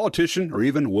priest, politician, or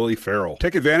even Willie Farrell.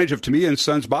 Take advantage of Toomey &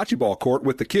 Sons bocce ball court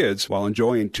with the kids while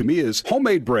enjoying Toomey's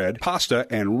homemade bread, pasta,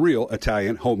 and real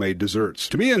Italian homemade desserts.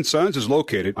 Toomey & Sons is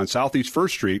located on Southeast 1st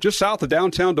Street, just south of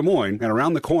downtown Des Moines and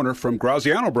around the corner from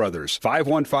Graziano Brothers.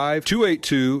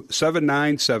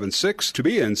 515-282-7976,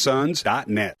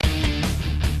 ToomeyandSons.net.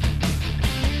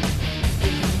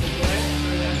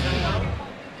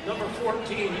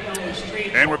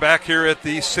 And we're back here at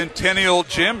the Centennial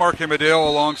Gym. Mark Amadeo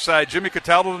alongside Jimmy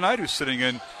Cataldo tonight, who's sitting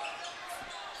in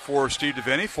for Steve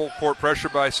DeVinny. Full court pressure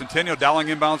by Centennial. Dowling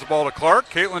inbounds the ball to Clark.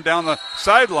 Caitlin down the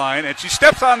sideline, and she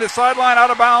steps on the sideline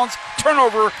out of bounds.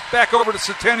 Turnover back over to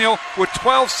Centennial with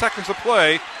 12 seconds of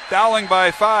play. Dowling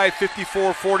by 5,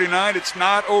 54-49. It's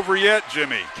not over yet,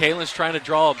 Jimmy. Caitlin's trying to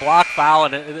draw a block foul,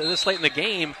 and this late in the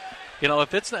game, you know,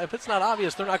 if it's not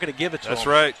obvious, they're not going to give it to them. That's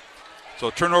right. So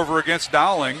turnover against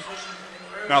Dowling.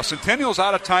 Now Centennial's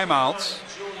out of timeouts,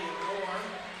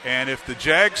 and if the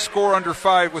Jags score under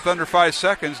 5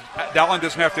 seconds, Dowling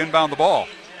doesn't have to inbound the ball.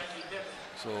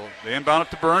 So they inbound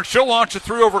it to Burns. She'll launch a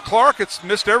three over Clark. It's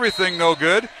missed everything, no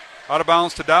good. Out of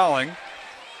bounds to Dowling.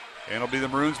 And it'll be the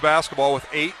Maroons basketball with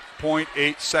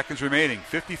 8.8 seconds remaining.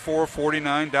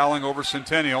 54-49, Dowling over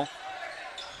Centennial.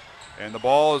 And the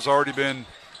ball has already been,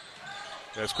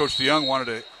 as Coach DeYoung wanted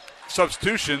a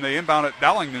substitution, they inbound it.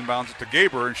 Dowling inbounds it to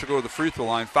Gaber, and she'll go to the free throw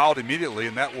line, fouled immediately,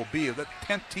 and that will be the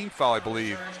 10th team foul, I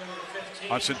believe,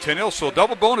 on Centennial. So a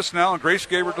double bonus now, and Grace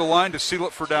Gaber to the line to seal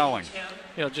it for Dowling.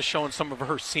 You know, just showing some of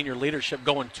her senior leadership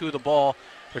going to the ball.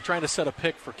 They're trying to set a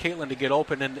pick for Caitlin to get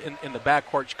open in the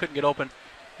backcourt. She couldn't get open.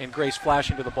 And Grace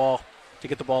flashing to the ball to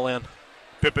get the ball in.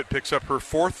 Pippett picks up her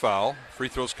 4th foul. Free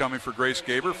throws coming for Grace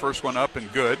Gaber. First one up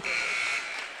and good.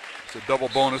 It's a double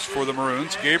bonus for the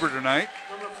Maroons. Gaber tonight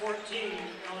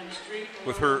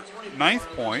with her 9th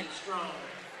point.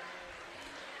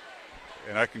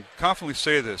 And I can confidently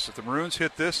say this. If the Maroons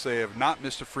hit this, they have not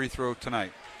missed a free throw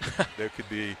tonight. They could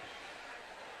be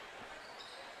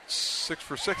 6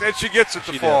 for 6. And she gets it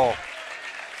to fall.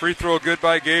 Free throw good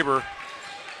by Gaber.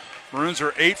 Maroons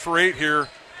are 8 for 8 here,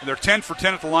 and they're 10 for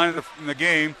 10 at the line in the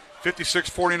game.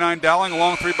 56-49 Dowling. A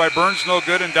long three by Burns, no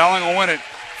good, and Dowling will win it.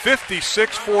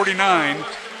 56-49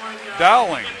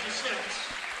 Dowling.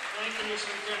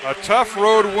 A tough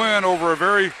road win over a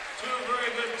very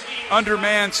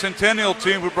undermanned Centennial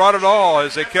team who brought it all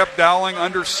as they kept Dowling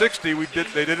under 60.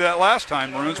 They did that last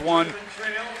time. Maroons won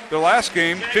their last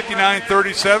game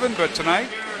 59-37, but tonight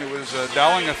it was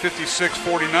Dowling a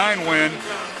 56-49 win.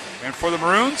 And for the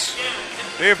Maroons,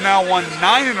 they have now won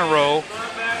 9 in a row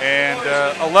and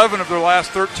 11 of their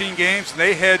last 13 games. And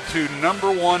they head to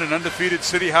number 1 and undefeated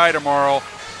City High tomorrow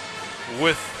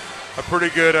with a pretty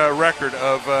good record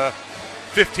of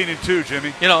 15-2,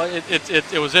 Jimmy. You know,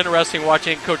 it was interesting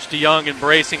watching Coach DeYoung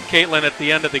embracing Caitlin at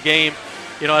the end of the game,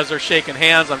 you know, as they're shaking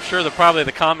hands. I'm sure probably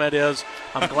the comment is,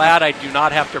 I'm glad I do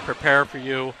not have to prepare for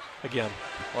you again.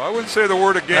 Well, I wouldn't say the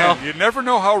word again. No. You never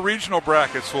know how regional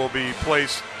brackets will be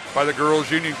placed by the girls'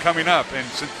 union coming up. And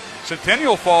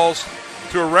Centennial falls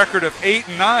to a record of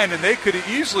 8-9, and they could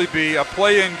easily be a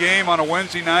play-in game on a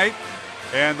Wednesday night,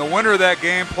 and the winner of that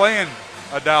game playing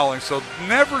a Dowling. So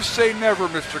never say never,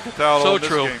 Mr. Cataldo. So in this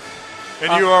true. Game.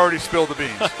 And you already spilled the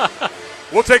beans.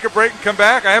 We'll take a break and come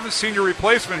back. I haven't seen your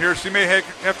replacement here, so you may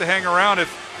have to hang around. If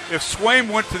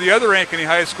Swaim went to the other Ankeny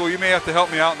High School, you may have to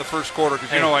help me out in the first quarter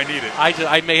because you know I need it.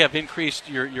 I may have increased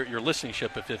your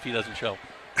listenership if he doesn't show.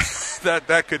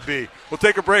 That could be. We'll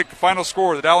take a break. The final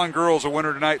score, the Dowling girls a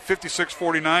winner tonight,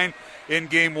 56-49 in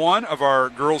Game 1 of our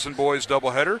girls and boys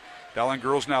doubleheader. Dowling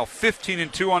girls now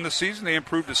 15-2 on the season. They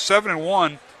improved to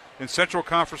 7-1 in Central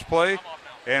Conference play.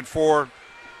 And for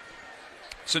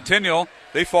Centennial,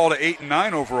 they fall to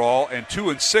 8-9 overall and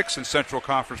 2-6 in Central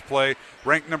Conference play,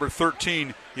 ranked number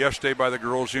 13 yesterday by the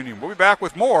Girls Union. We'll be back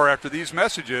with more after these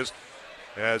messages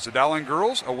as the Dowling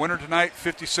girls, a winner tonight,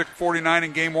 56-49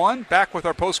 in Game 1. Back with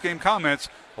our post-game comments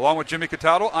Along with Jimmy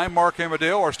Cataldo, I'm Mark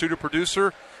Amadale. Our studio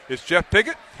producer is Jeff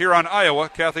Piggott here on Iowa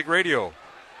Catholic Radio.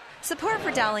 Support for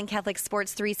Dowling Catholic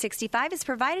Sports 365 is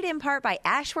provided in part by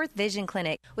Ashworth Vision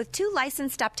Clinic with 2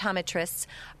 licensed optometrists,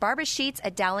 Barbara Sheets,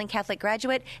 a Dowling Catholic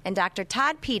graduate, and Dr.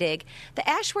 Todd Pedig. The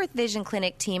Ashworth Vision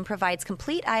Clinic team provides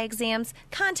complete eye exams,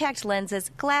 contact lenses,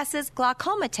 glasses,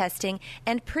 glaucoma testing,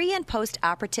 and pre- and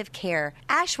post-operative care.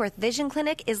 Ashworth Vision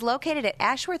Clinic is located at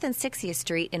Ashworth and 60th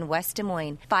Street in West Des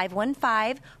Moines,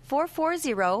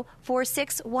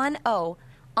 515-440-4610,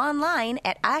 online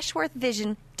at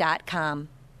ashworthvision.com.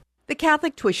 The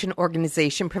Catholic Tuition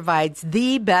Organization provides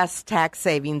the best tax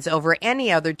savings over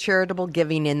any other charitable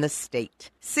giving in the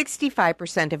state.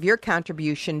 65% of your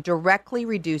contribution directly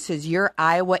reduces your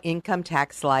Iowa income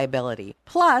tax liability.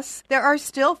 Plus, there are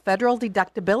still federal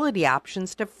deductibility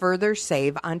options to further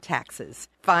save on taxes.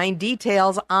 Find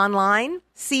details online,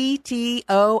 ctoiowa.org.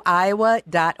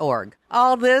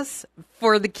 All this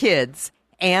for the kids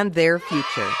and their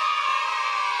future.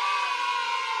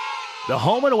 The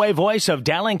home and away voice of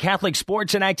Dowling Catholic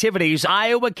sports and activities,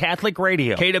 Iowa Catholic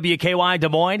Radio. KWKY Des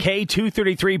Moines,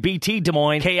 K233BT Des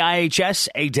Moines, KIHS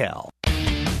Adel.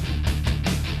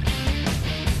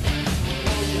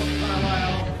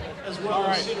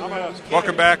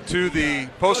 Welcome back to the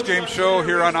post-game show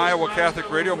here on Iowa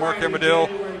Catholic Radio. Mark Amadale,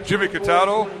 Jimmy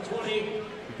Cataldo.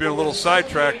 We've been a little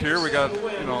sidetracked here. We got,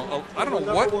 I don't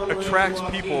know what attracts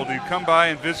people to come by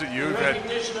and visit you. We've had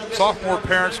sophomore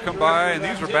parents come by, and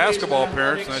these are basketball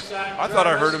parents. And I thought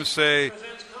I heard him say,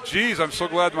 geez, I'm so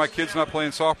glad my kid's not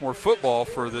playing sophomore football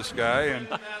for this guy. And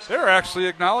they're actually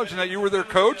acknowledging that you were their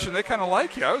coach, and they kind of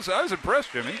like you. I was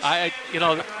impressed, Jimmy. The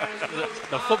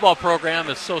football program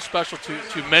is so special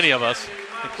to many of us,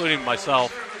 including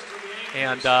myself.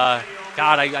 And, God,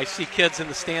 I see kids in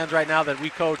the stands right now that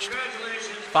we coached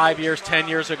 5 years, 10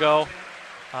 years ago.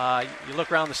 You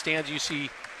look around the stands, you see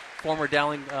former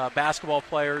Dowling basketball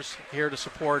players here to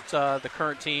support the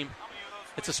current team.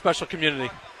 It's a special community.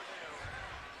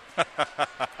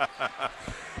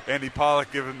 Andy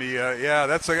Pollock giving me,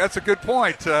 that's a good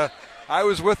point. I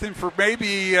was with him for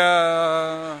maybe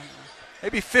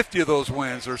 50 of those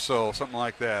wins or so, something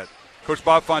like that. Coach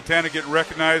Bob Fontana getting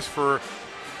recognized for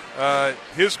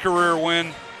his career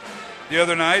win the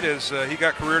other night as he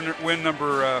got career win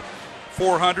number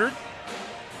 400.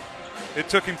 It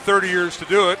took him 30 years to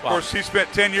do it. Wow. Of course, he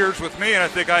spent 10 years with me, and I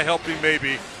think I helped him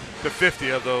maybe to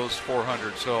 50 of those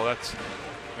 400. So that's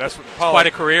what Pollock, quite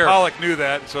a career. Pollock knew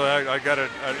that, so I got an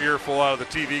earful out of the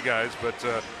TV guys. But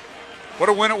what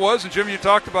a win it was. And, Jimmy, you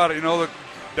talked about it. The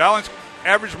Dowling's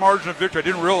average margin of victory, I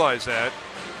didn't realize that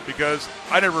because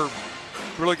I never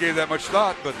really gave that much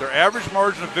thought, but their average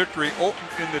margin of victory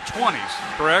in the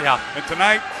 20s, correct? Yeah. And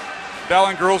tonight,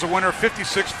 Dowling girls a winner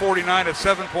 56-49, a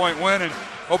 7-point win. And,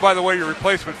 oh, by the way, your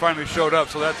replacement finally showed up,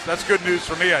 so that's good news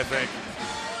for me, I think.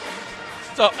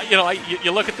 So,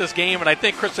 you look at this game, and I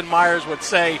think Kristen Myers would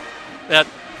say that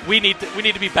we need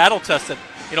to be battle tested.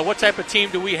 What type of team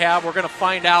do we have? We're going to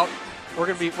find out. We're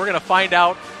going to find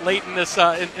out late in this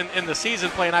in the season,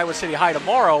 playing Iowa City High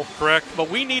tomorrow. Correct. But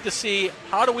we need to see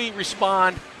how do we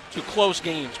respond to close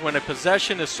games when a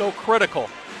possession is so critical.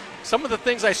 Some of the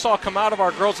things I saw come out of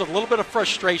our girls, a little bit of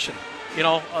frustration.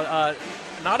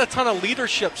 Not a ton of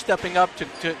leadership stepping up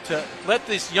to let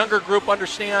this younger group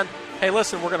understand. Hey,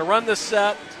 listen, we're going to run this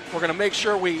set. We're going to make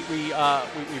sure we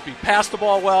pass the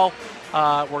ball well.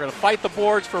 We're going to fight the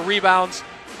boards for rebounds.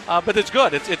 But it's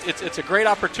good. It's a great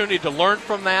opportunity to learn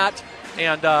from that.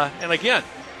 And again,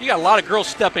 you got a lot of girls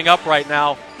stepping up right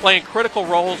now, playing critical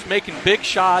roles, making big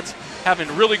shots,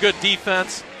 having really good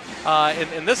defense.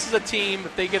 And this is a team,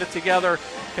 if they get it together,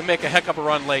 can make a heck of a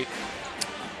run late.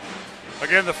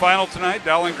 Again, the final tonight,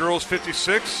 Dowling girls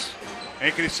 56,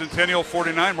 Ankeny Centennial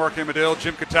 49. Mark Amadale,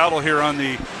 Jim Cataldo here on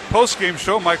the post-game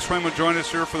show. Mike Swim will join us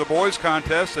here for the boys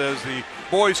contest as the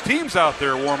boys teams out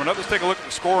there warming up. Let's take a look at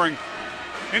the scoring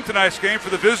in tonight's game for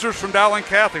the visitors from Dowling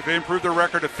Catholic. They improved their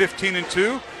record to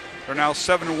 15-2. They're now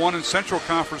 7-1 in Central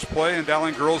Conference play, and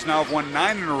Dowling girls now have won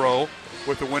 9 in a row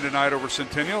with the win tonight over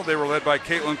Centennial. They were led by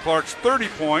Caitlin Clark's 30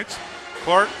 points.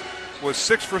 Clark was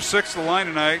 6 for 6 the line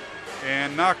tonight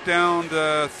and knocked down 2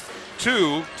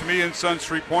 Tamia and Sons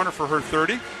three-pointer for her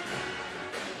 30.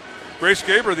 Grace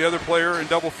Gaber, the other player in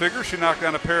double figures, she knocked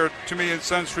down a pair of Tamia and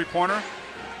Sons three-pointer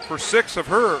for 6 of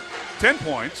her 10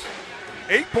 points.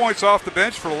 8 points off the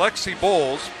bench for Lexi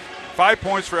Bowles. 5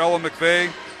 points for Ella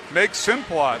McVeigh. Meg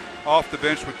Simplot off the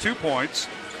bench with 2 points.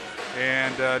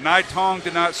 And Nai Tong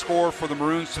did not score for the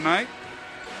Maroons tonight.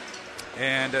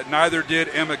 And neither did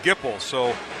Emma Gipple.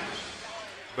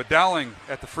 But Dowling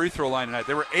at the free throw line tonight.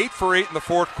 They were 8 for 8 in the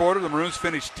fourth quarter. The Maroons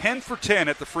finished 10 for 10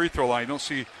 at the free throw line. You don't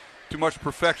see too much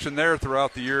perfection there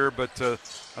throughout the year, but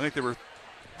I think they were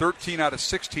 13 out of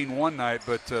 16 one night,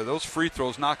 but those free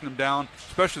throws, knocking them down,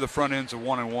 especially the front ends of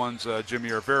one-on-ones,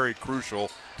 Jimmy, are very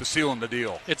crucial to sealing the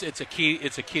deal. It's a key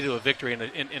to a victory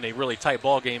in a really tight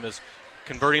ball game is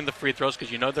converting the free throws,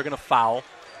 because you know they're going to foul,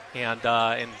 and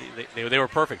they were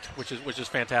perfect, which is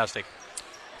fantastic.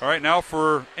 All right, now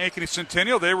for Ankeny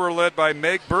Centennial, they were led by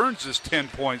Meg Burns' 10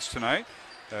 points tonight.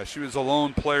 She was a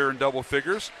lone player in double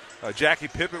figures. Jackie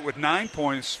Pippett with 9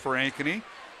 points for Ankeny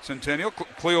Centennial.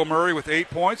 Cleo Murray with 8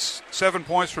 points. 7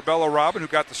 points for Bella Robin, who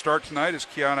got the start tonight as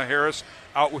Kiana Harris,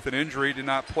 out with an injury, did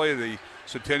not play the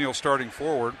Centennial starting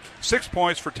forward. 6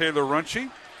 points for Taylor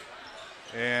Runchie.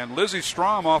 And Lizzie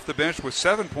Strom off the bench with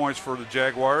 7 points for the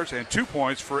Jaguars and 2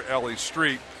 points for Ellie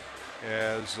Street,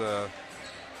 as the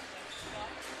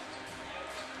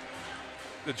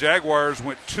Jaguars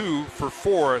went 2 for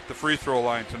 4 at the free throw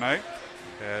line tonight,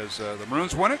 as the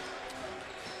Maroons win it.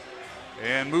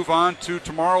 And move on to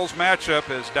tomorrow's matchup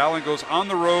as Dowling goes on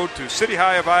the road to City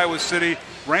High of Iowa City,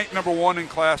 ranked number 1 in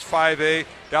Class 5A.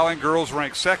 Dowling girls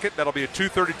ranked 2nd. That'll be a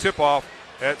 2:30 tip-off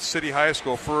at City High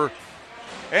School. For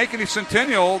Ankeny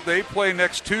Centennial, they play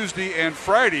next Tuesday and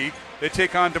Friday. They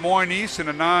take on Des Moines East in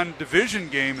a non-division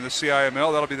game in the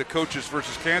CIML. That'll be the Coaches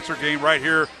versus Cancer game right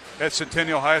here at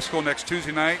Centennial High School next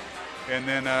Tuesday night. And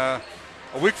then a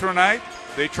week from tonight,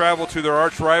 they travel to their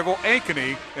arch rival,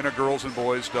 Ankeny, in a girls and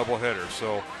boys doubleheader.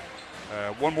 So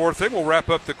one more thing. We'll wrap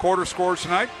up the quarter scores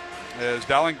tonight as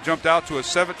Dowling jumped out to a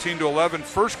 17-11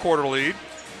 first quarter lead.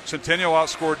 Centennial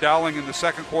outscored Dowling in the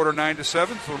second quarter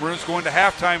 9-7. So the Maroons go into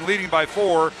halftime leading by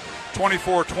 4,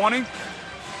 24-20. In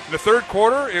the third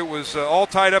quarter, it was all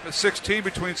tied up at 16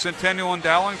 between Centennial and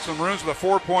Dowling. So the Maroons with a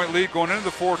 4-point lead going into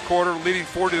the fourth quarter, leading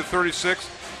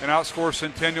 40-36, and outscore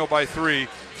Centennial by 3,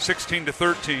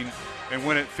 16-13, and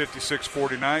win it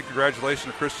 56-49. Congratulations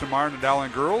to Kristen Meyer and the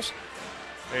Dowling girls.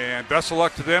 And best of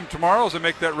luck to them tomorrow as they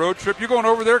make that road trip. You're going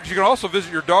over there because you can also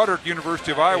visit your daughter at the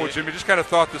University of Iowa, Jimmy. Just kind of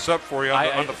thought this up for you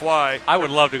on the fly. I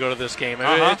would love to go to this game.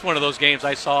 It's one of those games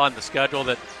I saw on the schedule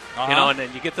that, you know, and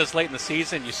then you get this late in the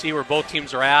season, you see where both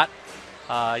teams are at.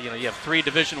 You have 3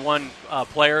 Division I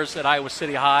players at Iowa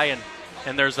City High,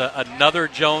 and there's another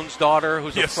Jones daughter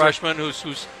who's a freshman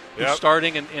who's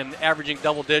starting and averaging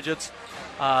double digits.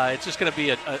 It's just going to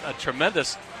be a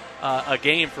tremendous a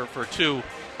game for 2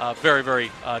 very,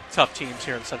 very tough teams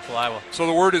here in Central Iowa. So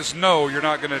the word is no, you're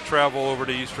not going to travel over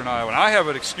to Eastern Iowa. And I have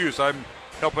an excuse. I'm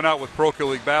helping out with Parochial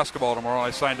League basketball tomorrow.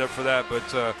 I signed up for that,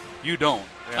 but you don't.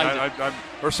 And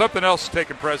or something else is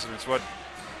taking precedence. What?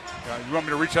 You want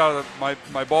me to reach out of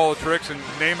my ball of tricks and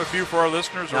name a few for our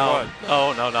listeners, or what?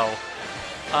 No.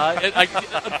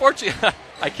 Unfortunately,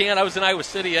 I can't. I was in Iowa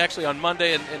City actually on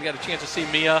Monday and got a chance to see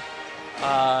Mia.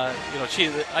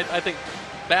 I think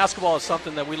basketball is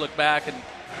something that we look back and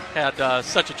had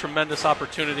such a tremendous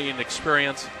opportunity and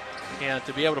experience, and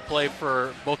to be able to play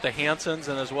for both the Hansons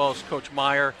and as well as Coach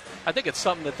Meyer, I think it's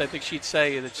something that I think she'd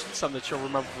say that's something that she'll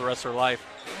remember for the rest of her life.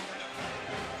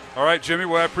 All right, Jimmy,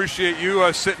 well, I appreciate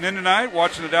you sitting in tonight,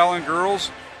 watching the Dowling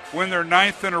girls win their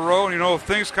 9th in a row. And, if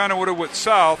things kind of would have went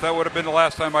south, that would have been the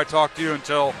last time I talked to you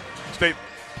until state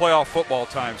playoff football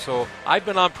time. So I've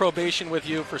been on probation with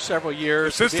you for several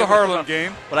years. Since the Harlan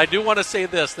game. But I do want to say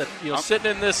this, that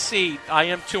sitting in this seat, I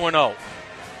am 2-0.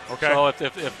 Okay. So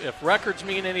if records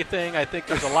mean anything, I think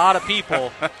there's a lot of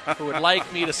people who would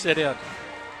like me to sit in,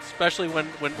 especially when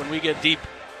we get deep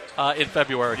in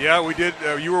February. Yeah, we did.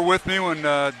 You were with me when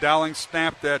Dowling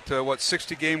snapped that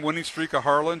 60-game winning streak of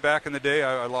Harlan back in the day.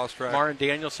 I lost track. Maren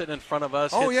Daniel sitting in front of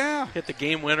us. Hit the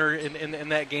game winner in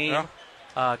that game. Yeah.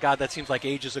 God, that seems like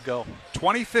ages ago.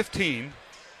 2015,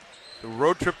 the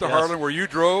road trip to Harlan where you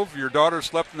drove, your daughter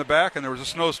slept in the back, and there was a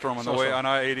snowstorm on the way on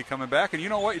I-80 coming back. And you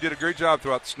know what? You did a great job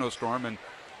throughout the snowstorm, and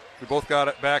we both got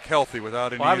it back healthy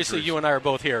without any obviously injuries. You and I are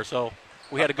both here, so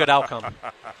we had a good outcome.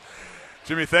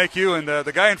 Jimmy, thank you. And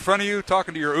the guy in front of you,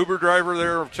 talking to your Uber driver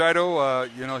there, Chido,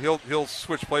 he'll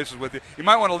switch places with you. You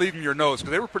might want to leave him your notes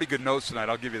because they were pretty good notes tonight.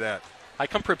 I'll give you that. I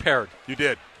come prepared. You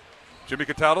did. Jimmy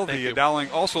Cataldo, the Dowling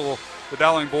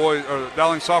boys or the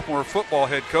Dowling sophomore football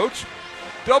head coach.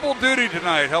 Double duty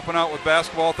tonight, helping out with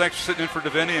basketball. Thanks for sitting in for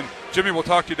Deviney. And Jimmy, we'll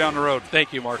talk to you down the road.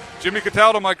 Thank you, Mark. Jimmy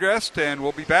Cataldo, my guest, and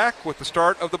we'll be back with the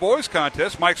start of the boys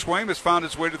contest. Mike Swaim has found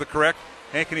his way to the correct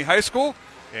Ankeny High School.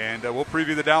 And we'll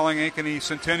preview the Dowling Ankeny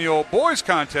Centennial Boys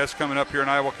Contest coming up here on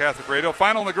Iowa Catholic Radio.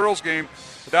 Final in the girls' game,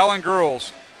 the Dowling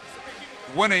girls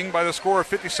winning by the score of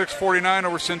 56-49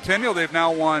 over Centennial. They've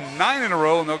now won 9 in a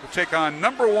row, and they'll take on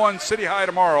number 1 City High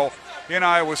tomorrow in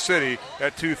Iowa City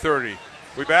at 2:30.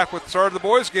 We'll be back with the start of the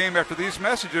boys' game after these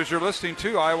messages. You're listening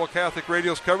to Iowa Catholic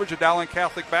Radio's coverage of Dowling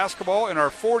Catholic basketball in our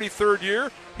 43rd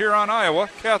year here on Iowa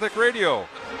Catholic Radio.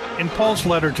 In Paul's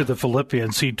letter to the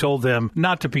Philippians, he told them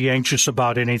not to be anxious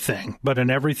about anything, but in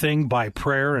everything by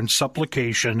prayer and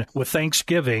supplication with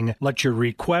thanksgiving, let your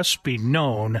requests be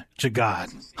known to God.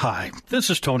 Hi, this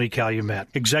is Tony Calumet,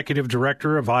 Executive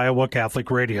Director of Iowa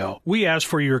Catholic Radio. We ask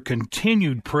for your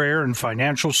continued prayer and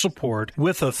financial support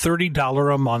with a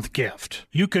 $30 a month gift.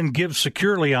 You can give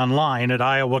securely online at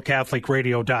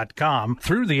iowacatholicradio.com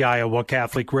through the Iowa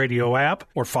Catholic Radio app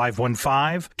or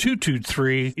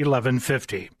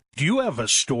 515-223-1150. Do you have a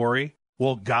story?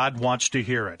 Well, God wants to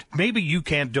hear it. Maybe you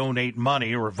can't donate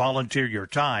money or volunteer your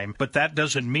time, but that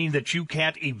doesn't mean that you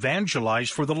can't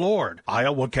evangelize for the Lord.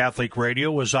 Iowa Catholic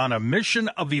Radio is on a mission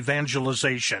of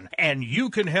evangelization, and you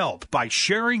can help by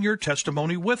sharing your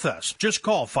testimony with us. Just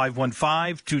call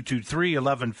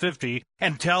 515-223-1150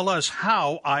 and tell us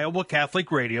how Iowa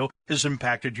Catholic Radio has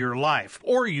impacted your life.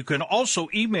 Or you can also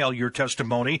email your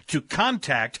testimony to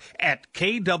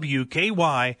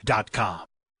contact@kwky.com.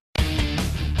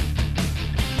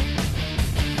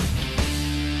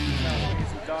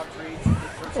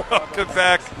 Welcome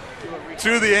back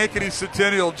to the Ankeny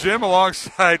Centennial Gym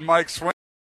alongside Mike Swain.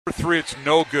 For three, it's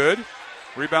no good.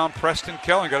 Rebound, Preston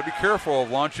Kelly. Got to be careful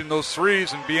of launching those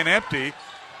threes and being empty.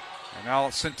 And now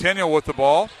Centennial with the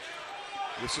ball.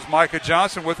 This is Micah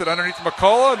Johnson with it underneath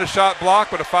McCullough. And the shot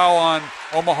blocked, but a foul on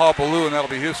Omaha Ballou, and that'll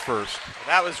be his first.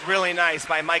 That was really nice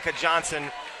by Micah Johnson.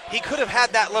 He could have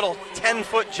had that little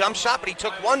 10-foot jump shot, but he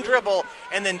took one dribble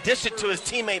and then dished it to his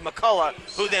teammate McCullough,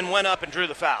 who then went up and drew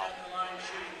the foul.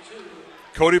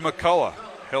 Cody McCullough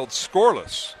held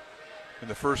scoreless in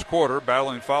the first quarter,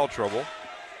 battling foul trouble.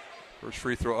 First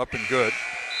free throw up and good.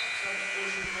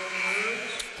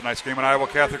 Tonight's game on Iowa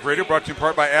Catholic Radio brought to you in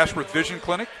part by Ashworth Vision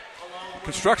Clinic,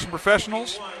 Construction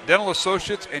Professionals, Dental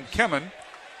Associates, and Kemen.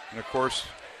 And, of course,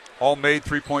 all made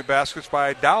three-point baskets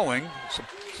by Dowling,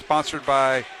 sponsored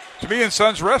by To Me and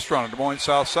Sons Restaurant on Des Moines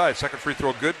South Side. Second free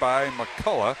throw good by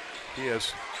McCullough. He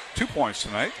has 2 points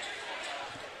tonight.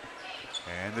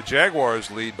 And the Jaguars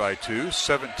lead by 2,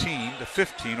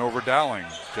 17-15 over Dowling.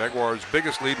 Jaguars'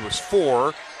 biggest lead was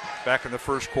 4 back in the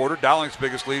first quarter. Dowling's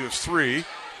biggest lead was 3.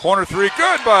 Corner three,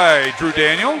 good by Drew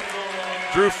Daniel.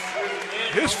 Drew,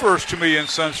 his first To Me and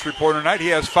Sons three-pointer tonight. He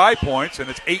has 5 points, and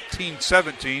it's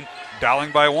 18-17.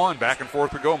 Dowling by 1. Back and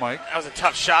forth we go, Mike. That was a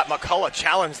tough shot. McCullough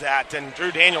challenged that, and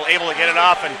Drew Daniel able to get it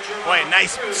off. And, boy, a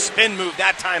nice spin move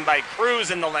that time by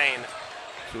Cruz in the lane.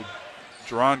 So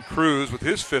Jerron Cruz with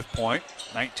his 5th point.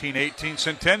 19-18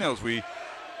 Centennials. We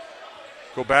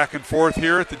go back and forth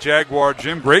here at the Jaguar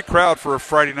Gym. Great crowd for a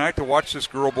Friday night to watch this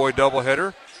girl-boy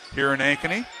doubleheader here in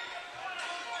Ankeny.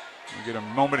 We get a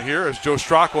moment here as Joe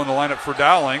Stracco in the lineup for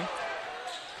Dowling.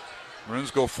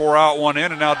 Maroons go 4 out, 1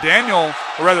 in, and now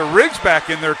Riggs back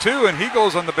in there too, and he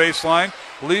goes on the baseline,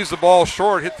 leaves the ball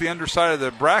short, hit the underside of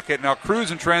the bracket. Now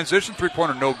Cruz in transition,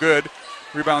 three-pointer no good.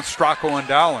 Rebound Stracco and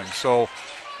Dowling. So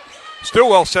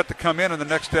Stillwell set to come in the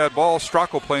next dead ball.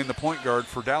 Stracco playing the point guard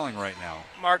for Dowling right now.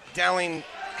 Mark, Dowling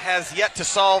has yet to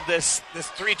solve this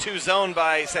 3-2 zone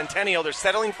by Centennial. They're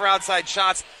settling for outside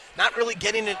shots, not really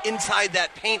getting it inside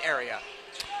that paint area.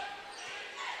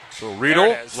 So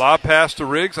Riedel, lob pass to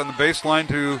Riggs on the baseline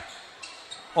to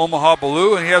Omaha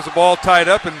Ballou, and he has the ball tied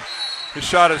up, and his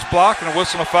shot is blocked, and a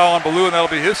whistle and a foul on Ballou, and that'll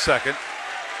be his second.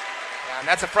 Yeah, and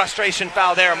that's a frustration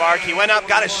foul there, Mark. He went up,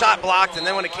 got his shot blocked, and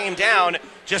then when it came down,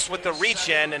 just with the reach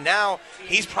in, and now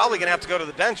he's probably going to have to go to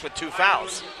the bench with 2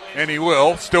 fouls. And he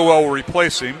will. Stillwell will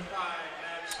replace him.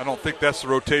 I don't think that's the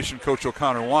rotation Coach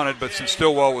O'Connor wanted, but since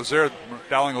Stillwell was there,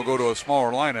 Dowling will go to a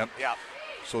smaller lineup. Yeah.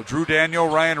 So Drew Daniel,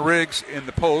 Ryan Riggs in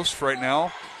the post right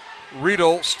now.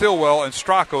 Riedel, Stillwell, and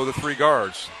Stracco, the 3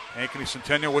 guards. Ankeny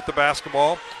Centennial with the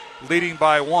basketball, leading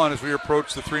by 1 as we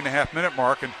approach the 3.5-minute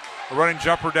mark. And a running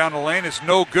jumper down the lane is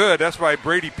no good. That's by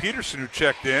Brady Peterson, who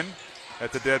checked in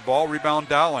at the dead ball. Rebound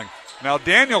Dowling. Now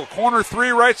Daniel, corner 3,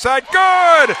 right side,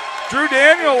 good! Drew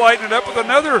Daniel lighting it up with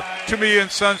another To Me and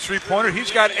Sons three-pointer.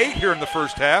 He's got 8 here in the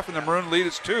first half, and the Maroon lead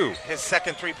is 2. His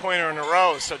second three-pointer in a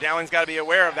row, so Dowling's got to be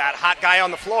aware of that. Hot guy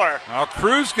on the floor. Now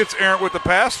Cruz gets errant with the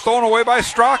pass, thrown away by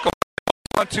Stracco.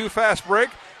 1-2 fast break.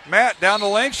 Matt down the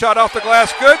lane, shot off the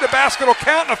glass, good. The basket will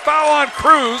count, and a foul on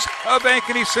Cruz of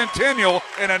Ankeny Centennial,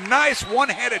 and a nice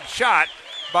one-handed shot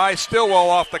by Stillwell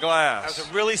off the glass. That was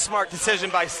a really smart decision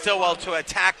by Stillwell to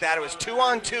attack that. It was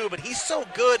 2-on-2, but he's so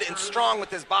good and strong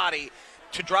with his body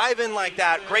to drive in like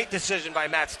that. Great decision by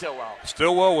Matt Stillwell.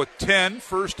 Stillwell with 10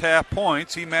 first-half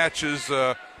points. He matches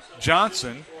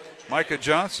Johnson, Micah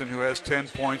Johnson, who has 10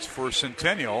 points for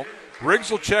Centennial.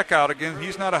 Riggs will check out again.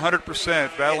 He's not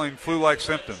 100%, battling flu-like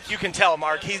symptoms. You can tell,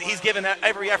 Mark. He's given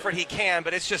every effort he can,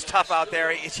 but it's just tough out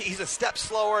there. He's a step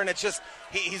slower, and it's just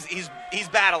he's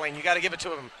battling. You got to give it to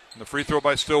him. The free throw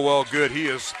by Stillwell, good. He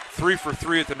is 3 for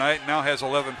 3 at the night and now has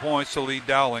 11 points to lead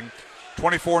Dowling.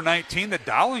 24-19, the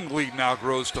Dowling lead now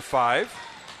grows to 5.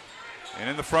 And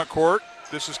in the front court,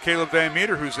 this is Caleb Van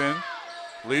Meter who's in.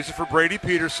 Leaves it for Brady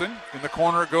Peterson. In the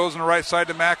corner it goes on the right side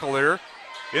to McAleer.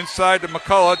 Inside to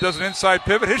McCullough, does an inside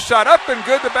pivot. His shot up and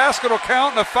good. The basket will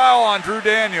count, and a foul on Drew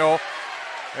Daniel.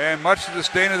 And much to the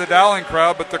disdain of the Dowling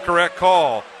crowd, but the correct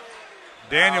call.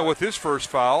 Daniel with his first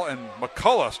foul, and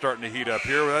McCullough starting to heat up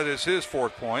here. That is his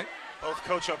 4th point. Both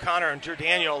Coach O'Connor and Drew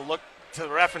Daniel looked to the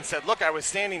ref and said, look, I was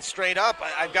standing straight up.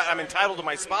 I'm entitled to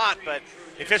my spot, but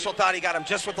the official thought he got him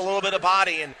just with a little bit of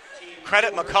body. And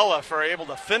credit McCullough for able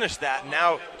to finish that.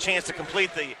 Now chance to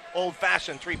complete the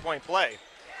old-fashioned three-point play.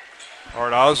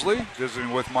 Art Osley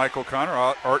visiting with Mike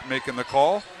O'Connor. Art making the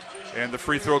call. And the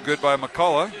free throw good by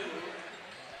McCullough.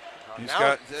 He's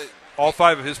got all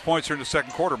 5 of his points here in the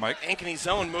second quarter, Mike. Ankeny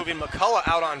zone moving McCullough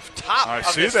out on top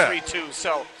of this 3-2.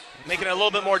 So making it a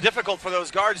little bit more difficult for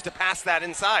those guards to pass that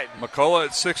inside. McCullough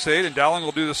at 6'8", and Dowling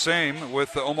will do the same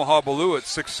with Omaha Ballou at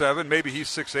 6'7". Maybe he's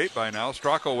 6'8" by now.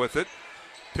 Stracco with it.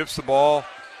 Tips the ball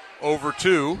over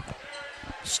to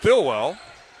Stillwell.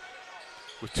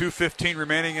 With 2:15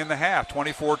 remaining in the half.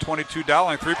 24-22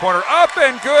 Dowling. Three-pointer up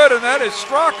and good, and that is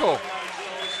Stracco.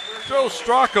 Joe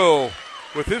Stracco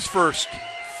with his first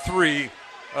 3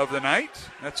 of the night.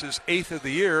 That's his 8th of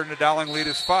the year, and the Dowling lead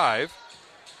is 5.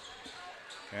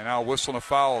 And now whistling a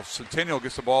foul. Centennial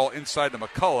gets the ball inside to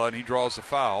McCullough, and he draws the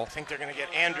foul. I think they're going to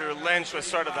get Andrew Lynch with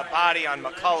sort of the body on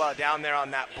McCullough down there on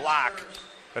that block.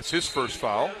 That's his first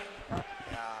foul.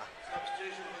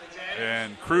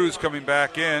 And Cruz coming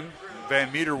back in. Van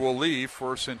Meter will leave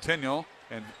for Centennial,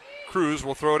 and Cruz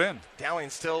will throw it in. Dowling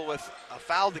still with a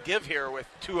foul to give here with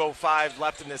 2:05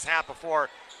 left in this half before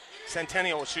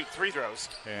Centennial will shoot 3 throws.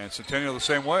 And Centennial the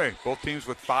same way. Both teams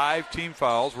with 5 team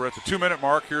fouls. We're at the 2-minute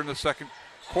mark here in the second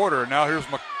quarter. Now here's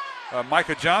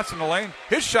Micah Johnson in the lane.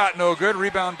 His shot no good.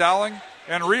 Rebound Dowling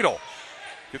and Riedel.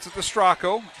 Gets it to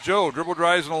Stracco. Joe dribble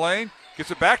drives in the lane.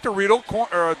 Gets it back to Riedel.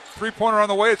 Three-pointer on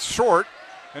the way. It's short.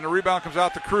 And the rebound comes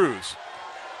out to Cruz.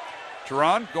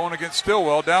 Geron going against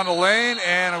Stillwell down the lane,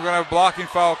 and I'm going to have a blocking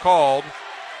foul called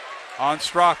on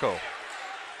Stracco.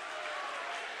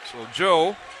 So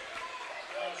Joe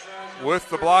with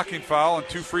the blocking foul and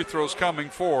 2 free throws coming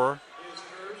for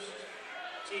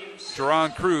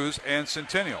Geron Cruz and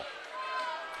Centennial.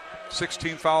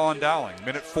 16 foul on Dowling.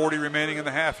 Minute 40 remaining in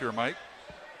the half here, Mike.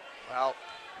 Well,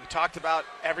 we talked about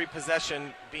every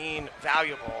possession being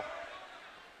valuable.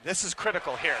 This is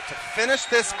critical here. To finish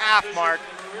this half, Mark,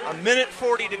 a minute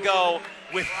 40 to go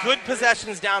with good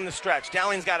possessions down the stretch.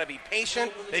 Dowling's got to be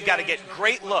patient. They've got to get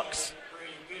great looks.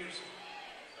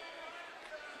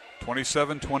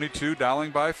 27-22, Dowling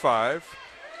by 5.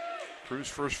 Cruz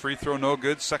first free throw no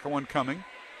good, second one coming.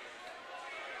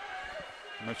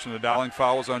 I mentioned the Dowling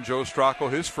foul was on Joe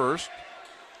Stracco, his first.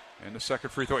 And the second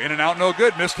free throw in and out, no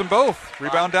good. Missed them both.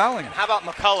 Rebound Dowling. How about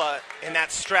McCullough in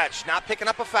that stretch? Not picking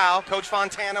up a foul. Coach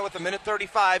Fontana with a minute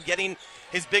 35 getting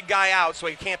his big guy out so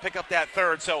he can't pick up that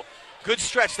third. So good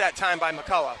stretch that time by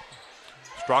McCullough.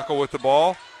 Stracco with the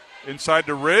ball. Inside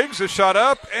to Riggs. A shot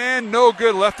up and no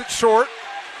good. Left it short.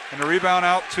 And the rebound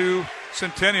out to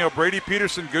Centennial. Brady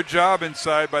Peterson, good job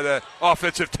inside by the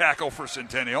offensive tackle for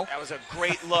Centennial. That was a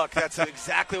great look. That's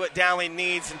exactly what Dowling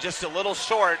needs, and just a little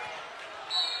short.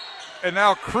 And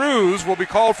now Cruz will be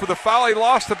called for the foul. He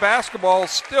lost the basketball.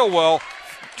 Stillwell,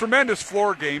 tremendous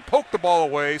floor game. Poked the ball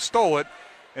away, stole it,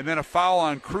 and then a foul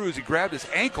on Cruz. He grabbed his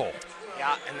ankle.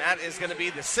 Yeah, and that is going to be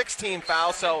the 16th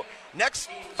foul. So next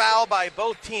foul by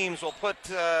both teams will put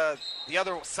the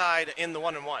other side in the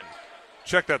 1-and-1.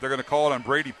 Check that. They're going to call it on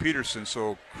Brady Peterson.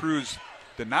 So Cruz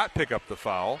did not pick up the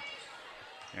foul.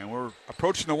 And we're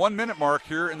approaching the 1-minute mark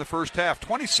here in the first half.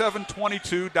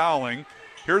 27-22 Dowling.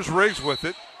 Here's Riggs with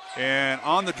it. And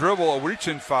on the dribble, a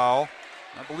reach-in foul.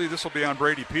 I believe this will be on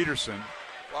Brady Peterson.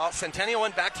 Well, Centennial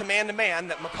went back to man-to-man.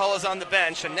 That McCullough's on the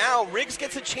bench. And now Riggs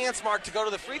gets a chance, Mark, to go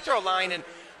to the free throw line. And,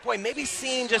 boy, maybe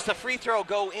seeing just a free throw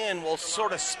go in will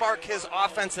sort of spark his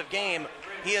offensive game.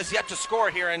 He has yet to score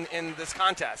here in this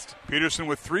contest. Peterson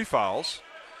with 3 fouls.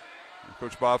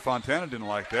 Coach Bob Fontana didn't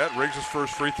like that. Riggs'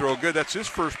 first free throw good. That's his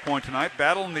first point tonight.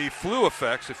 Battling the flu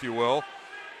effects, if you will,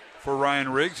 for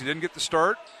Ryan Riggs. He didn't get the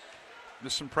start.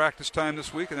 Missed some practice time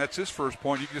this week, and that's his first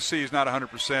point. You can see he's not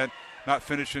 100%, not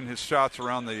finishing his shots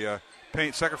around the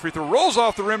paint. Second free throw rolls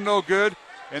off the rim, no good,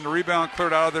 and the rebound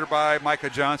cleared out of there by Micah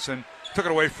Johnson. Took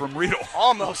it away from Riedel.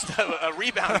 Almost a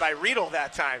rebound by Riedel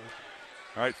that time.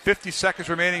 All right, 50 seconds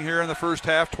remaining here in the first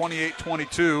half,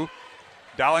 28-22.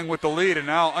 Dowling with the lead, and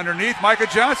now underneath, Micah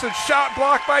Johnson, shot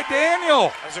blocked by Daniel.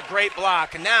 That was a great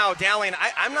block. And now, Dowling,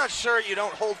 I'm not sure you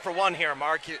don't hold for one here,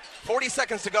 Mark. 40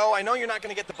 seconds to go. I know you're not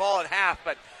going to get the ball at half,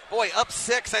 but, boy, up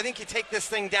 6, I think you take this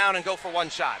thing down and go for one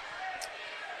shot.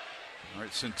 All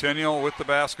right, Centennial with the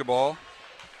basketball.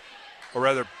 Or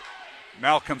rather,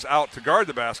 Mal comes out to guard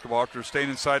the basketball after staying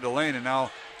inside the lane, and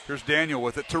now here's Daniel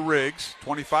with it to Riggs.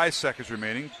 25 seconds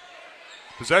remaining.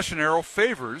 Possession arrow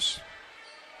favors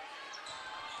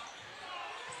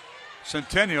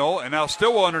Centennial, and now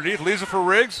Stillwell underneath, leaves it for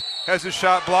Riggs, has his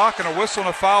shot blocked, and a whistle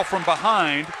and a foul from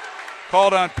behind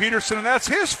called on Peterson, and that's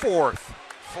his fourth.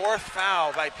 Fourth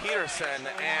foul by Peterson,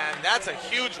 and that's a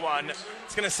huge one.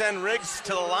 It's going to send Riggs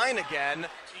to the line again.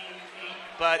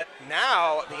 But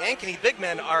now the Ankeny big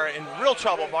men are in real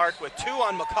trouble, Mark, with 2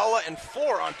 on McCullough and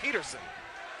 4 on Peterson.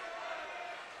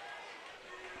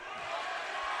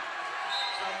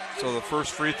 So the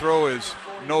first free throw is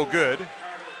no good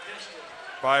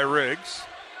by Riggs.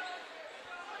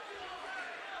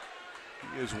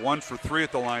 He is 1 for 3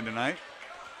 at the line tonight.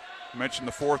 I mentioned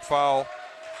the fourth foul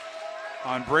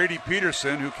on Brady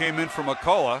Peterson, who came in from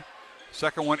McCullough.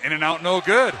 Second one in and out, no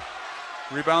good.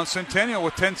 Rebound Centennial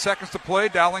with 10 seconds to play,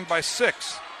 Dowling by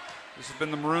 6. This has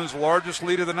been the Maroons' largest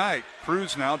lead of the night.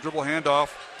 Cruz now, dribble handoff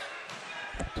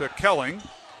to Kelling.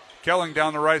 Kelling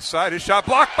down the right side. His shot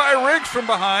blocked by Riggs from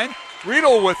behind.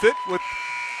 Riedel with it, with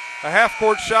a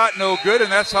half-court shot, no good,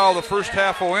 and that's how the first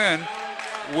half will end,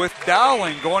 with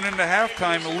Dowling going into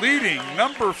halftime leading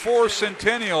number 4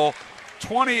 Centennial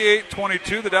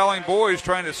 28-22. The Dowling boys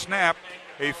trying to snap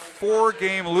a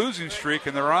 4-game losing streak,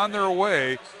 and they're on their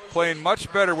way, playing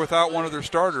much better without one of their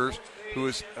starters who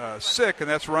is sick, and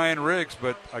that's Ryan Riggs.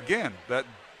 But again, that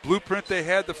blueprint they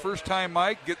had the first time,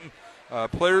 Mike, getting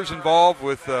players involved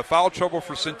with foul trouble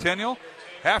for Centennial,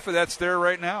 half of that's there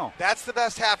right now. That's the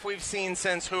best half we've seen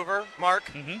since Hoover, Mark.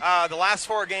 Mm-hmm. The last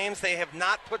 4 games, they have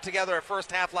not put together a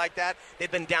first half like that.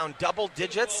 They've been down double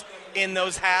digits in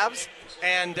those halves.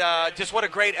 And just what a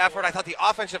great effort. I thought the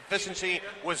offensive efficiency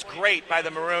was great by the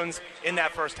Maroons in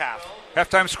that first half.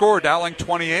 Halftime score, Dowling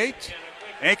 28,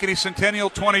 Ankeny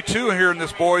Centennial 22 here in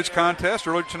this boys contest.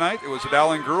 Earlier tonight, it was the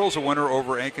Dowling girls, a winner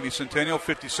over Ankeny Centennial,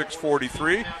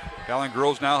 56-43. Dowling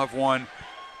girls now have won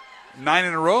 9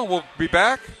 in a row, and we'll be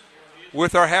back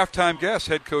with our halftime guest,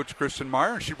 head coach Kristen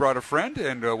Meyer. She brought a friend,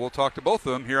 and we'll talk to both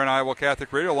of them here on Iowa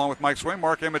Catholic Radio, along with Mike Swain.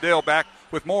 Mark Amadale back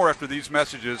with more after these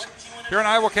messages here on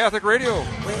Iowa Catholic Radio.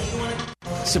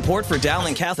 Support for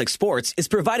Dowling Catholic Sports is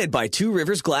provided by Two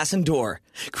Rivers Glass and Door,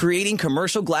 creating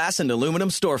commercial glass and aluminum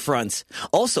storefronts.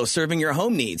 Also serving your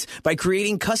home needs by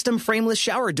creating custom frameless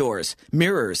shower doors,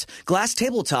 mirrors, glass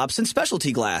tabletops, and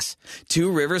specialty glass.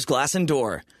 Two Rivers Glass and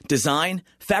Door. Design,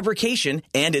 fabrication,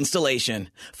 and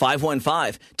installation.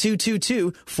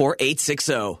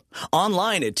 515-222-4860.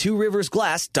 Online at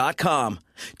tworiversglass.com.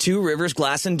 Two Rivers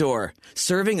Glass and Door.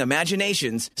 Serving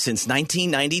imaginations since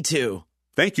 1992.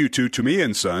 Thank you to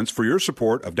Tomia & Sons for your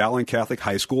support of Dowling Catholic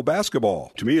High School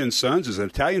basketball. Tomia & Sons is an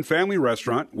Italian family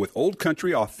restaurant with old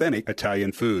country authentic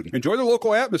Italian food. Enjoy the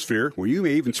local atmosphere where you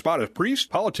may even spot a priest,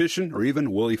 politician, or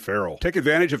even Willie Farrell. Take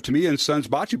advantage of Tomia & Sons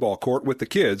bocce ball court with the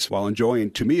kids while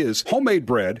enjoying Tomia's homemade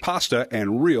bread, pasta,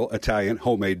 and real Italian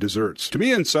homemade desserts.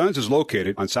 Tomia & Sons is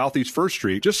located on Southeast 1st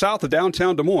Street, just south of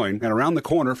downtown Des Moines, and around the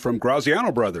corner from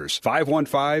Graziano Brothers.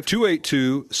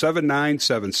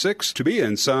 515-282-7976,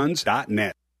 TomiaandsSons.net.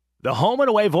 The home and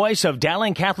away voice of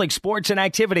Dowling Catholic Sports and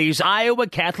Activities, Iowa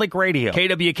Catholic Radio.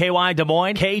 KWKY Des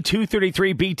Moines,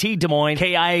 K233BT Des Moines,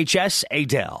 KIHS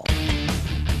Adel.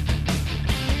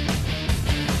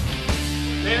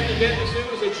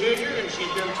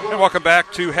 And welcome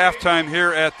back to halftime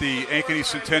here at the Ankeny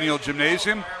Centennial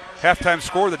Gymnasium. Halftime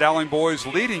score, the Dowling boys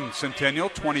leading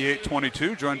Centennial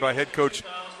 28-22, joined by head coach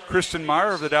Kristen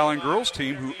Meyer of the Dowling girls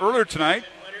team, who earlier tonight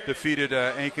defeated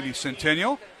Ankeny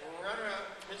Centennial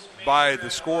by the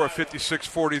score of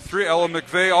 56-43. Ella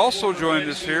McVeigh also joined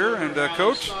us here. And,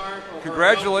 Coach,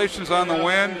 congratulations on the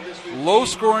win.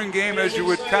 Low-scoring game, as you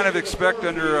would kind of expect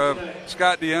under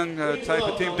Scott DeYoung type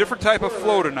of team. Different type of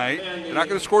flow tonight. They're not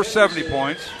going to score 70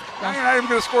 points. You're not even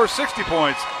going to score 60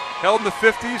 points. Held in the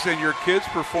 50s, and your kids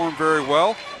performed very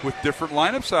well with different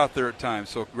lineups out there at times.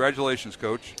 So congratulations,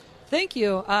 Coach. Thank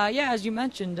you. As you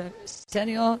mentioned,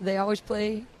 Centennial, they always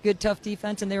play good, tough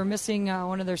defense, and they were missing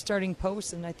one of their starting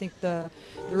posts, and I think the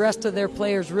rest of their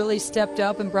players really stepped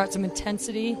up and brought some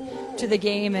intensity to the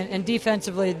game, and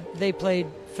defensively they played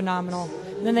phenomenal.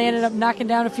 And then they ended up knocking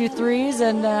down a few threes,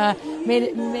 and made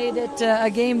it a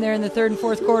game there in the third and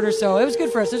fourth quarter. So it was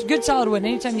good for us. It was a good, solid win.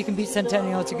 Anytime you can beat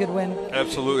Centennial, it's a good win.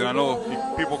 Absolutely. I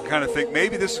know people kind of think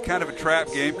maybe this is kind of a trap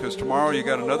game because tomorrow you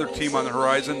got another team on the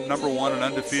horizon, number 1 and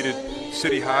undefeated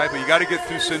City High, but you got to get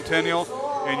through Centennial,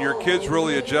 and your kids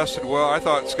really adjusted well. I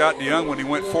thought Scott DeYoung, when he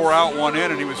went 4 out, 1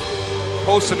 in, and he was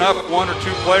posting up 1 or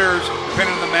 2 players,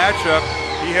 depending on the matchup.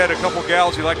 He had a couple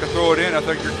gals he liked to throw it in. I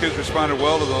think your kids responded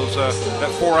well to those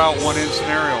that 4 out, 1 in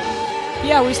scenario.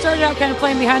 Yeah, we started out kind of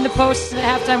playing behind the posts, and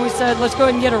at halftime we said, let's go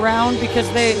ahead and get around because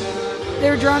they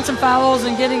were drawing some fouls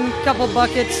and getting a couple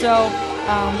buckets. So,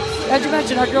 as you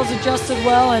mentioned, our girls adjusted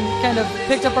well and kind of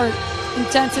picked up our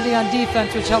intensity on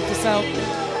defense, which helped us out.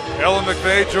 Ella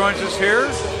McVeigh joins us here.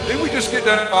 Didn't we just get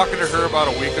done talking to her about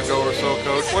a week ago or so,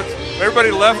 Coach?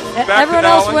 Everybody left back Everyone to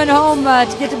else Dowling? went home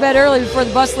to get to bed early before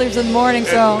the bus leaves in the morning,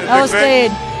 so Ella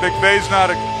stayed. McVeigh's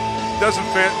doesn't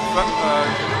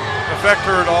affect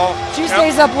her at all. She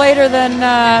stays up later than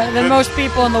most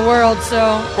people in the world, so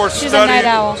of course, she's a night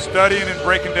owl. Studying and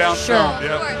breaking down Sure, film.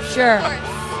 Yep. Sure.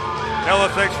 Ella,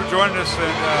 thanks for joining us.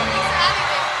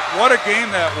 And what a game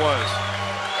that was.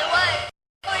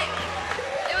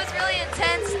 It was really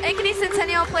intense. Ankeny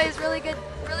Centennial plays really good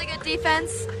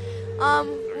defense.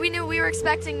 We knew we were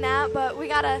expecting that, but we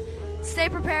gotta stay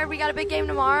prepared. We got a big game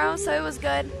tomorrow, so it was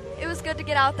good. It was good to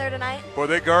get out there tonight. Boy,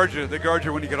 they guard you. They guard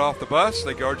you when you get off the bus.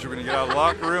 They guard you when you get out of the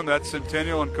locker room. That's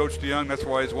Centennial and Coach DeYoung. That's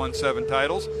why he's won 7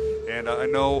 titles. And I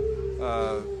know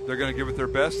they're going to give it their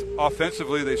best.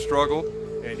 Offensively, they struggled.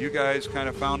 And you guys kind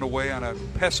of found a way on a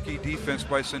pesky defense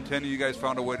by Centennial. You guys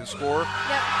found a way to score. Yep.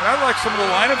 And I like some of the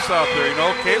lineups out there. You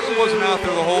know, Caitlin wasn't out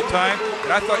there the whole time.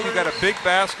 And I thought you got a big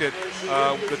basket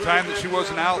the time that she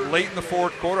wasn't out late in the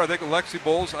fourth quarter. I think Lexi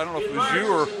Bowles, I don't know if it was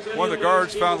you or one of the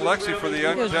guards, found Lexi for the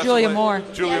young. It was Julia Moore.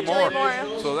 Julia Moore.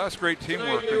 So that's great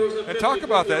teamwork. And talk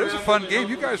about that. It was a fun game.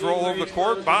 You guys were all over the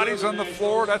court, bodies on the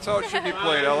floor. That's how it should be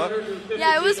played, Ella.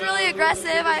 Yeah, it was really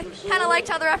aggressive. I kind of liked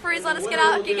how the referees let us get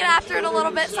after it a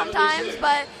little bit sometimes.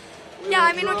 But, yeah,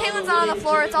 I mean, when Caitlin's not on the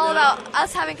floor, it's all about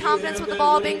us having confidence with the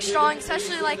ball, being strong,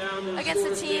 especially, like, against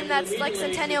a team that's, like,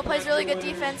 Centennial plays really good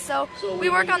defense. So we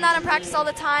work on that in practice all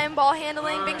the time, ball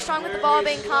handling, being strong with the ball,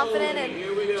 being confident,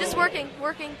 and just working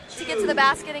to get to the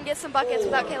basket and get some buckets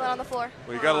without Caitlin on the floor.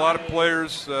 Well, you got a lot of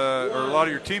players, or a lot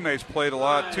of your teammates played a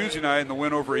lot Tuesday night in the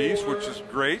win over East, which is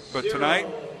great. But tonight,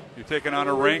 you're taking on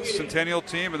a ranked Centennial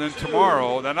team, and then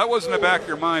tomorrow, now that wasn't in the back of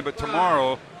your mind, but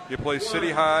tomorrow you play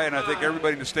City High, and I think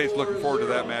everybody in the state's looking forward to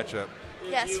that matchup.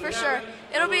 Yes, for sure.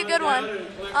 It'll be a good one.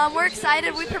 We're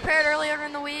excited. We prepared earlier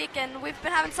in the week, and we've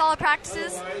been having solid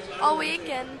practices all week,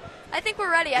 and I think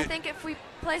we're ready. I think if we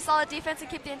play solid defense and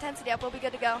keep the intensity up, we'll be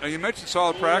good to go. Now, you mentioned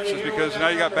solid practices because now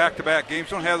you got back-to-back games.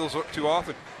 Don't have those too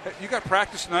often. You got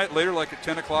practice tonight later, like at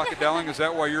 10 o'clock at Dowling. Is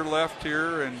that why you're left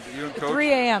here and you and Coach?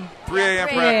 3 a.m. 3 a.m.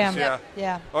 practice, yeah.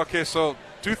 Yeah. Okay, so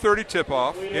 2:30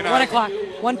 tip-off. 1 o'clock,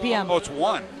 1 p.m. Oh, it's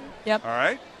 1. Yep. All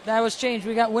right. That was changed.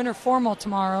 We got winter formal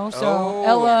tomorrow, so Oh.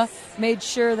 Ella made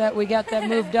sure that we got that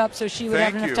moved up so she would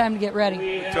Thank have enough you. time to get ready.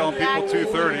 You're telling people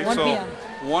 2:30. 1 so p.m.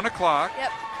 1 o'clock.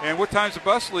 Yep. And what time's the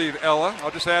bus leave, Ella? I'll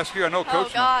just ask you. I know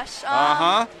Coach. Oh, gosh.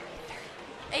 Uh-huh.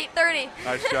 8:30.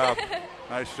 Nice job.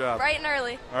 Nice job. Bright and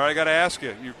early. All right, I got to ask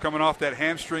you. You're coming off that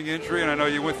hamstring injury, and I know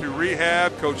you went through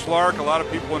rehab. Coach Lark, a lot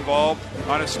of people involved.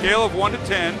 On a scale of 1 to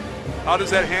 10, how does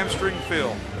that hamstring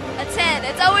feel? A 10.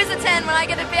 It's always a 10 when I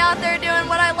get to be out there doing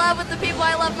what I love with the people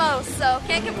I love most, so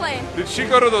can't complain. Did she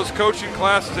go to those coaching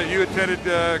classes that you attended,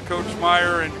 Coach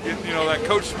Meyer, and get that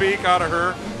coach speak out of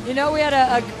her? You know, we had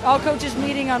a all-coaches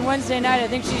meeting on Wednesday night. I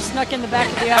think she snuck in the back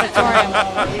of the auditorium.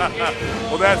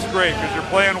 Well, that's great because you're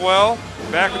playing well,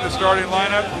 back in the starting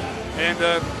lineup. And,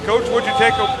 Coach, what did you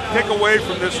take away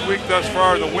from this week thus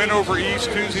far? The win over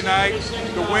East Tuesday night,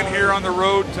 the win here on the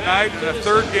road tonight, and a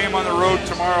third game on the road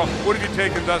tomorrow. What have you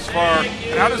taken thus far?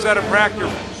 And how does that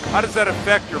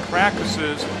affect your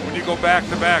practices when you go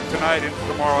back-to-back tonight into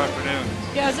tomorrow afternoon?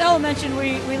 Yeah, as Ella mentioned,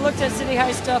 we looked at City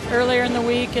High stuff earlier in the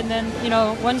week, and then,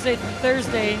 Wednesday,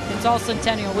 Thursday, it's all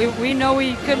Centennial. We know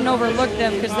we couldn't overlook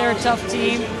them because they're a tough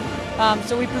team.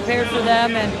 So we prepared for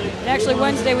them, and actually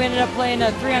Wednesday we ended up playing a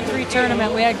 3-on-3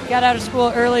 tournament. We got out of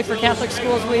school early for Catholic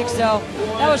Schools Week, so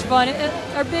that was fun.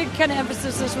 Our big kind of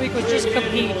emphasis this week was just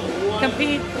compete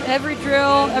every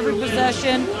drill, every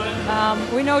possession.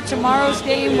 We know tomorrow's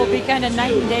game will be kind of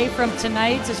night and day from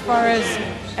tonight's as far as,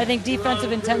 I think,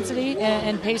 defensive intensity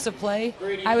and pace of play.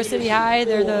 Iowa City High,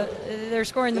 they're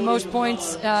scoring the most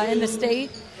points in the state,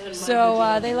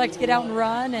 so they like to get out and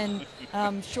run and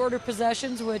shorter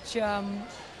possessions, which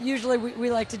usually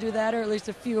we like to do that, or at least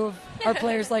a few of our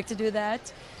players like to do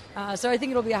that. So I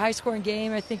think it'll be a high-scoring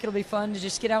game. I think it'll be fun to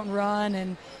just get out and run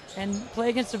and play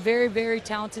against a very, very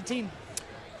talented team.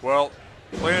 Well,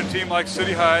 playing a team like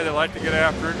City High, they like to get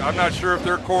after it. I'm not sure if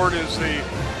their court is the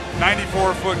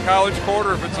 94-foot college court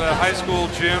or if it's a high school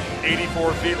gym,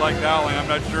 84 feet like Dowling. I'm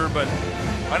not sure, but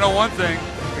I know one thing.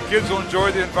 The kids will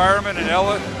enjoy the environment. And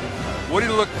Ella, what do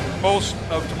you look most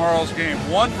of tomorrow's game?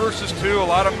 1 versus 2. A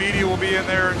lot of media will be in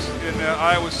there in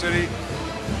Iowa City.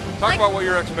 Talk about what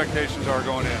your expectations are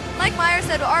going in. Like Meyer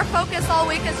said, our focus all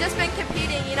week has just been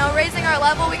competing, raising our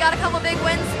level. We got a couple big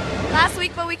wins last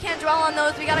week, but we can't dwell on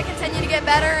those. We got to continue to get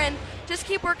better and just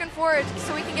keep working forward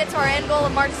so we can get to our end goal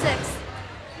of March 6th.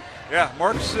 Yeah,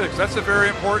 March 6th. That's a very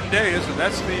important day, isn't it?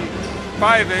 That's the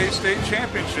 5A state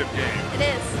championship game.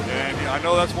 It is. And I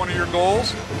know that's one of your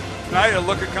goals. Tonight, a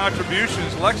look at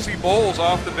contributions. Lexi Bowles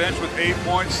off the bench with 8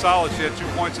 points, solid. She had 2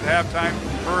 points at halftime.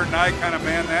 Her and I kind of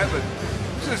manned that, but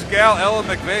this is gal Ella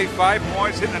McVeigh, 5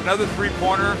 points, hitting another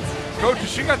three-pointer. Coach, has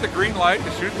she got the green light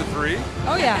to shoot the three?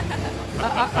 Oh, yeah.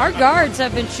 Our guards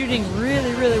have been shooting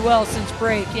really, really well since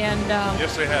break. And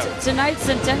yes, they have. Tonight,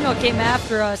 Centennial came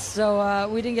after us, so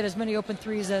we didn't get as many open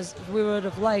threes as we would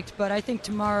have liked. But I think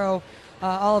tomorrow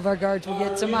all of our guards will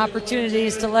get some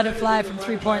opportunities to let it fly from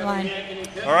three-point line.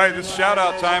 All right, this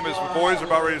shout-out time as the boys are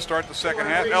about ready to start the second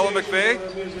half. Ella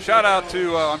McVeigh, shout-out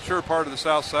to, I'm sure, part of the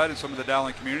South Side and some of the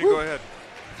Dowling community. Go ahead.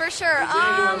 For sure.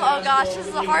 Oh gosh, this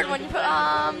is a hard one.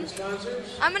 I'm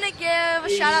gonna give a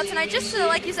shout out tonight, just to,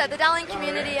 like you said, the Dowling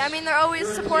community. I mean, they're always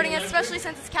supporting us, especially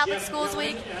since it's Catholic Schools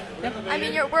Week. Yep. I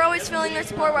mean, we're always feeling their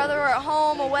support, whether we're at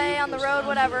home, away, on the road,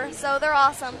 whatever. So they're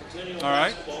awesome. All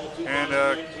right,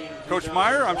 and Coach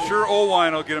Meyer, I'm sure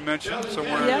Olwine will get a mention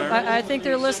somewhere in there. I think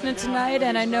they're listening tonight,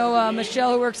 and I know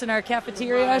Michelle, who works in our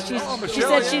cafeteria, she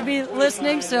said she'd be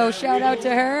listening, so shout out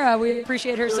to her. We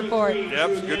appreciate her support.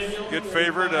 Yep, good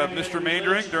favorite, Mr.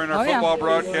 Maindring. During our football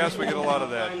broadcast, we get a lot of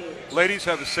that. Ladies,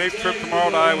 have a safe trip tomorrow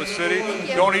to Iowa City.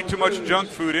 Don't eat too much junk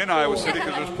food in Iowa City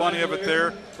because there's plenty of it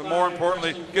there. But more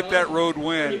importantly, get that road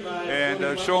win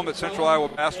and show them that Central Iowa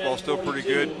basketball is still pretty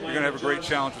good. You're going to have a great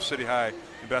challenge with City High.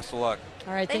 And best of luck.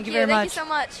 All right, thank you very much. Thank you so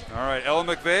much. All right, Ella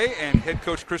McVeigh and head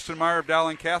coach Kristen Meyer of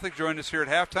Dowling Catholic joined us here at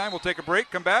halftime. We'll take a break,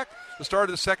 come back. The start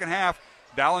of the second half,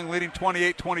 Dowling leading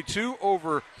 28-22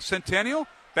 over Centennial.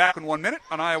 Back in 1 minute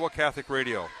on Iowa Catholic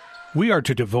Radio. We are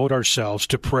to devote ourselves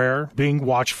to prayer, being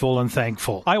watchful and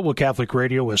thankful. Iowa Catholic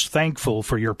Radio is thankful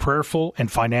for your prayerful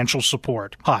and financial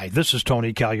support. Hi, this is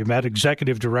Tony Calumet,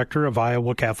 Executive Director of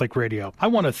Iowa Catholic Radio. I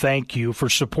want to thank you for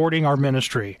supporting our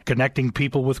ministry, connecting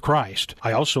people with Christ.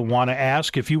 I also want to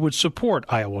ask if you would support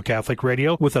Iowa Catholic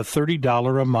Radio with a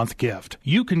 $30 a month gift.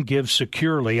 You can give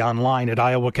securely online at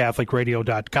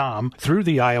iowacatholicradio.com, through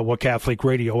the Iowa Catholic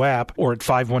Radio app, or at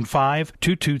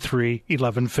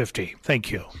 515-223-1150.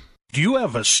 Thank you. Do you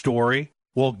have a story?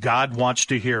 Well, God wants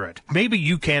to hear it. Maybe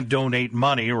you can't donate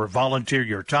money or volunteer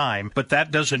your time, but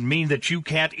that doesn't mean that you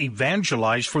can't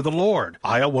evangelize for the Lord.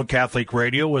 Iowa Catholic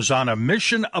Radio is on a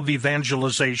mission of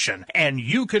evangelization, and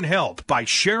you can help by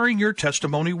sharing your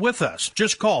testimony with us.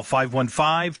 Just call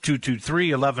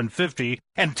 515-223-1150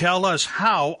 and tell us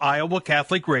how Iowa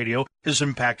Catholic Radio has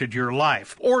impacted your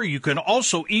life. Or you can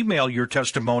also email your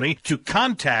testimony to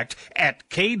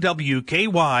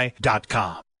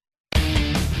contact@kwky.com.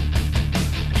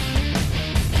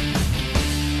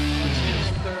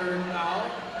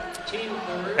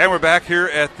 And we're back here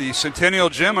at the Centennial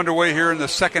Gym, underway here in the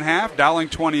second half. Dowling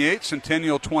 28,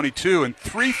 Centennial 22, and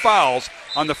 3 fouls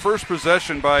on the first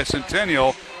possession by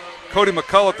Centennial. Cody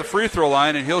McCullough at the free throw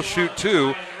line, and he'll shoot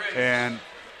 2. And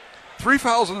 3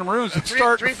 fouls in the Maroons at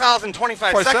start. 3 fouls in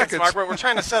 25 seconds, Mark. We're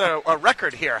trying to set a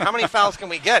record here. How many fouls can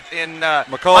we get in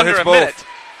McCullough under hits a both. minute?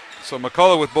 So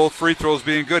McCullough with both free throws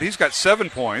being good. He's got 7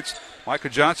 points. Micah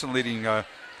Johnson leading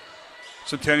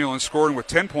Centennial in scoring with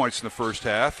 10 points in the first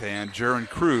half, and Jaron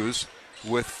Cruz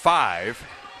with 5.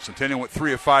 Centennial went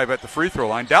 3 of 5 at the free throw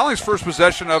line. Dowling's first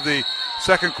possession of the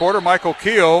second quarter, Michael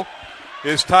Keogh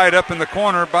is tied up in the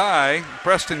corner by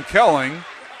Preston Kelling,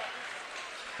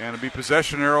 and it'll be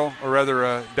possession arrow, or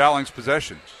rather Dowling's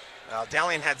possession. Well,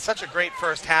 Dowling had such a great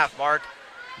first half, Mark,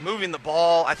 moving the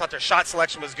ball. I thought their shot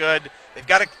selection was good. They've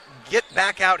got to get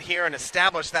back out here and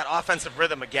establish that offensive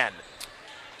rhythm again.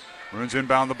 Maroons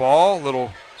inbound the ball,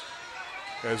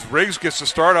 as Riggs gets the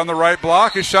start on the right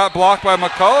block. His shot blocked by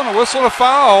McCullough, and a whistle, a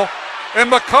foul. And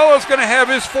McCullough's going to have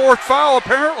his 4th foul,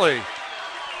 apparently.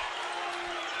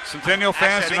 Centennial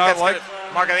fans do not like...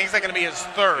 Mark, I think it's going to be his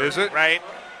 3rd. Is it? Right?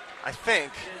 I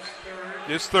think.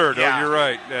 His 3rd, yeah. Oh, you're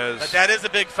right. But that is a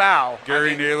big foul.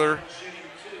 Gary Naylor.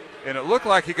 And it looked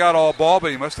like he got all ball,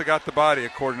 but he must have got the body,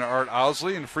 according to Art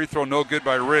Owsley. And the free throw no good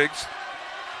by Riggs.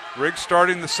 Riggs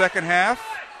starting the second half.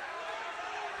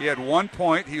 He had 1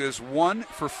 point. He was 1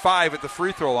 for 5 at the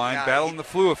free throw line, battling the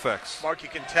flu effects. Mark, you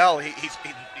can tell he's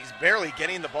barely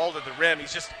getting the ball to the rim. He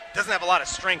just doesn't have a lot of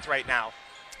strength right now.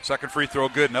 Second free throw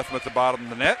good, nothing but the bottom of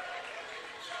the net.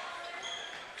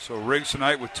 So Riggs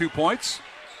tonight with 2 points,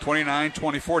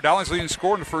 29-24. Dowling's leading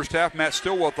scorer in the first half. Matt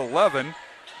Stillwell with 11.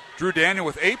 Drew Daniel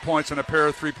with 8 points and a pair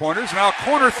of three-pointers. Now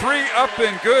corner three up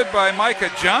and good by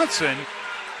Micah Johnson.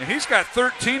 And he's got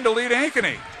 13 to lead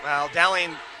Ankeny. Well,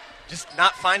 Dowling just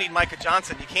not finding Micah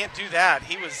Johnson. You can't do that.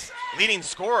 He was leading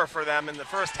scorer for them in the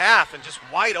first half and just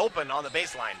wide open on the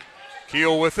baseline.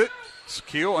 Keel with it.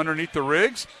 Keel underneath the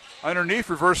Riggs. Underneath,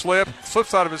 reverse layup,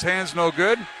 slips out of his hands, no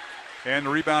good. And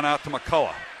the rebound out to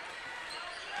McCullough.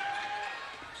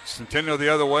 Centennial the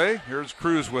other way. Here's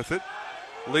Cruz with it.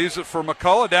 Leaves it for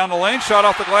McCullough. Down the lane, shot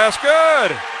off the glass,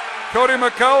 good. Cody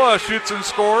McCullough shoots and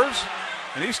scores.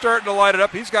 And he's starting to light it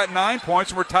up. He's got 9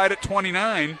 points, and we're tied at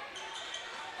 29.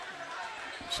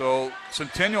 So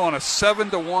Centennial on a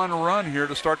 7-1 run here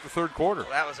to start the third quarter.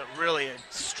 Well, that was a really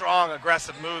strong,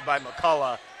 aggressive move by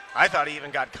McCullough. I thought he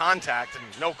even got contact and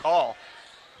no call.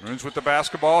 Maroons with the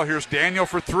basketball. Here's Daniel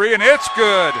for three, and it's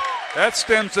good. That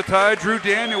stems the tide. Drew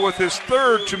Daniel with his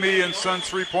third Chumia and Sons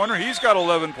three-pointer. He's got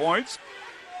 11 points.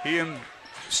 He and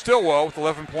Stillwell with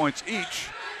 11 points each.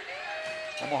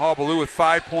 Omaha Blue with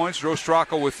 5 points. Joe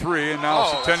Stracco with 3, and now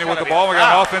Centennial with the ball. We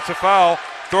got an offensive foul.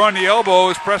 Throwing the elbow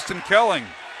is Preston Kelling.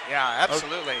 Yeah,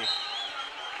 absolutely.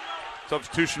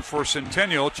 Substitution for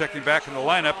Centennial. Checking back in the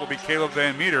lineup will be Caleb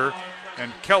Van Meter,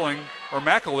 and Kelling or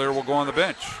McAleer will go on the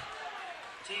bench.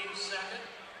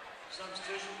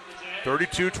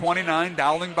 32-29,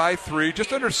 Dowling by 3.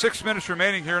 Just under 6 minutes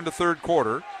remaining here in the third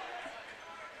quarter.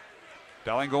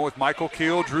 Dowling going with Michael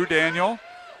Keel, Drew Daniel,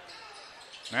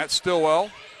 Matt Stillwell,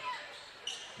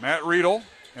 Matt Riedel,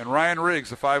 and Ryan Riggs,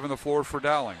 the 5 on the floor for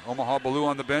Dowling. Omaha Blue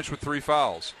on the bench with 3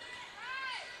 fouls.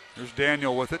 There's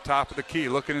Daniel with it, top of the key,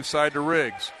 looking inside to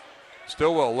Riggs.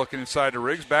 Stillwell looking inside to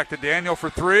Riggs. Back to Daniel for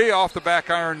 3. Off the back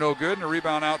iron, no good. And a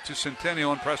rebound out to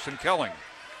Centennial and Preston Kelling.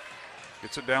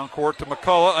 Gets it down court to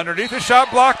McCullough. Underneath, a shot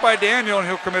blocked by Daniel, and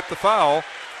he'll commit the foul.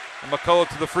 And McCullough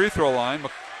to the free throw line.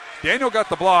 Daniel got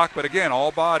the block, but again,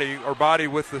 all body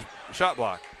with the shot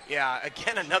block. Yeah,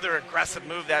 again, another aggressive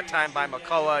move that time by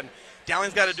McCullough. And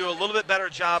Dowling's got to do a little bit better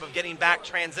job of getting back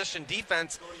transition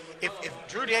defense. If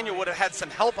Drew Daniel would have had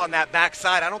some help on that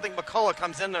backside, I don't think McCullough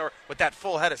comes in there with that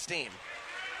full head of steam.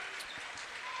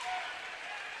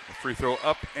 The free throw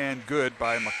up and good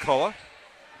by McCullough.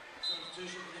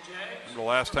 The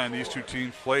last time these two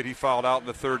teams played, he fouled out in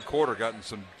the third quarter, got in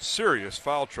some serious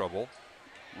foul trouble,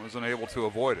 wasn't able to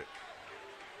avoid it.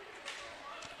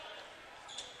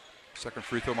 Second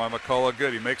free throw by McCullough,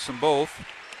 good. He makes them both.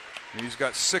 And he's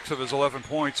got 6 of his 11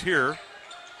 points here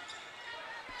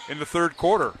in the third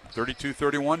quarter.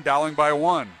 32-31, Dowling by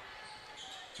 1.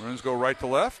 Maroons go right to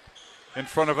left. In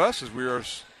front of us as we are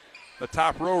the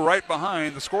top row right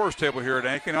behind the scorer's table here at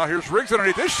Ankeny. Now here's Riggs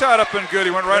underneath. This shot up and good.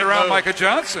 He went right around Micah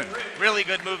Johnson. Really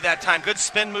good move that time. Good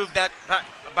spin move that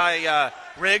by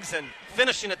Riggs and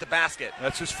finishing at the basket.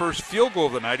 That's his first field goal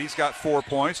of the night. He's got 4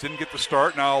 points. Didn't get the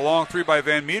start. Now a long 3 by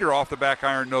Van Meter off the back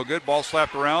iron. No good. Ball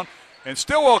slapped around. And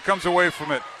Stillwell comes away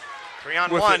from it.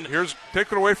 3-on-1. Here's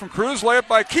taken away from Cruz. Layup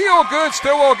by Keel. Good.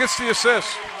 Stillwell gets the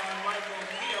assist.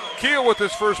 Keel with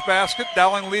his first basket.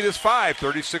 Dowling lead is 5,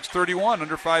 36-31.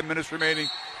 Under 5 minutes remaining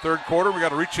third quarter. We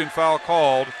got a reach-in foul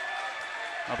called.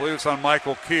 I believe it's on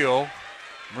Michael Keel.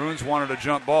 Maroons wanted a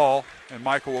jump ball, and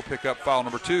Michael will pick up foul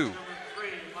number 2.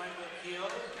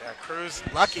 Yeah, Cruz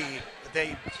lucky that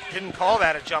they didn't call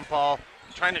that a jump ball.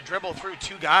 Trying to dribble through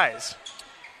 2 guys.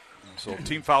 So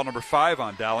team foul number 5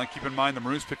 on Dowling. Keep in mind the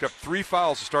Maroons picked up 3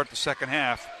 fouls to start the second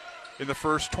half in the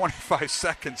first 25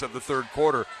 seconds of the third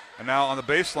quarter. And now on the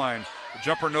baseline, the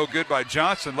jumper no good by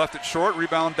Johnson. Left it short,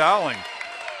 rebound Dowling.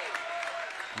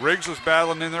 Riggs was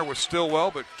battling in there with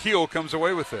Stillwell, but Keel comes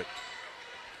away with it.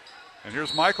 And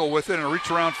here's Michael with it, and a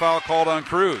reach-around foul called on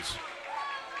Cruz.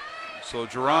 So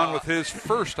Geron with his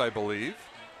first, I believe.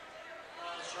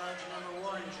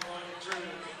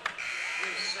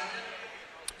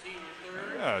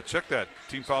 Yeah, check that.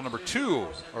 Team foul number 2,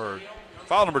 or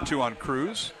foul number 2 on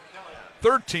Cruz.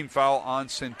 Third team foul on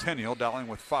Centennial. Dowling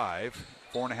with 5.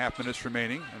 4.5 minutes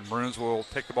remaining, and Maroons will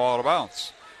take the ball out of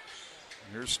bounds.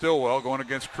 Here's Stillwell going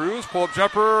against Cruz. Pull-up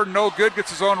jumper, no good. Gets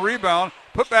his own rebound.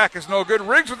 Putback is no good.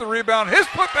 Riggs with the rebound. His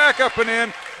putback up and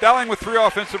in. Dowling with 3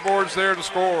 offensive boards there to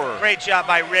score. Great job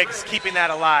by Riggs keeping that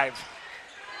alive.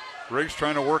 Riggs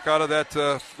trying to work out of that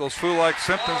those flu-like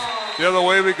symptoms. The other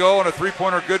way we go, and a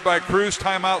 3-pointer good by Cruz.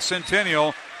 Timeout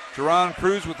Centennial. Jerron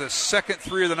Cruz with his second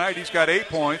 3 of the night. He's got 8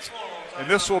 points. And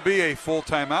this will be a full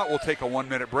timeout. We'll take a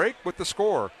 1-minute break with the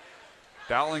score.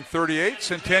 Dowling 38,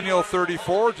 Centennial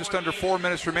 34, just under 4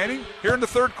 minutes remaining. Here in the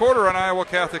third quarter on Iowa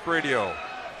Catholic Radio.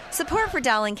 Support for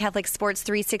Dowling Catholic Sports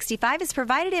 365 is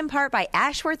provided in part by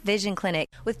Ashworth Vision Clinic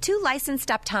with 2 licensed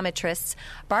optometrists,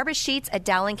 Barbara Sheets, a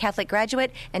Dowling Catholic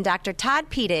graduate, and Dr. Todd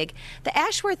Pedig. The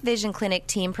Ashworth Vision Clinic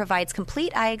team provides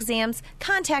complete eye exams,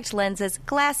 contact lenses,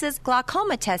 glasses,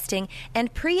 glaucoma testing,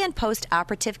 and pre- and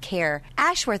post-operative care.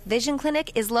 Ashworth Vision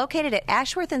Clinic is located at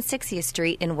Ashworth and 60th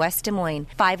Street in West Des Moines.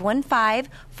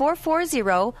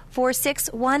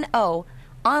 515-440-4610.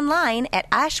 Online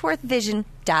at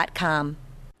ashworthvision.com.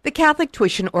 The Catholic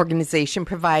Tuition Organization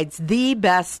provides the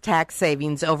best tax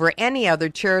savings over any other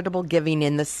charitable giving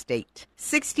in the state.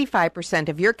 65%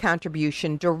 of your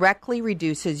contribution directly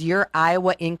reduces your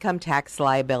Iowa income tax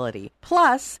liability.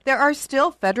 Plus, there are still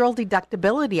federal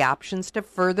deductibility options to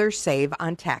further save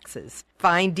on taxes.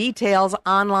 Find details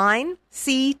online,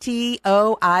 ctoiowa.org.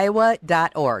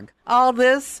 All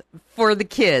this for the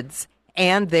kids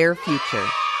and their future.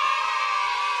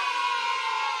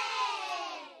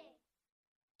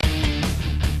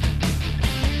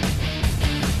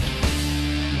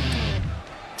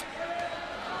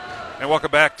 And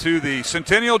welcome back to the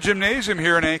Centennial Gymnasium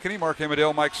here in Ankeny. Mark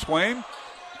Amadale, Mike Swain.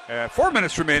 4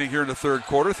 minutes remaining here in the third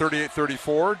quarter,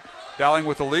 38-34. Dowling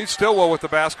with the lead. Stillwell with the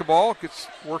basketball.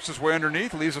 Works his way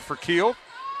underneath, leaves it for Keel.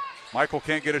 Michael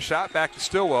can't get a shot. Back to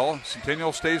Stillwell.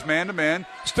 Centennial stays man-to-man.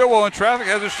 Stillwell in traffic,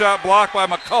 has a shot blocked by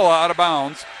McCullough out of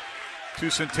bounds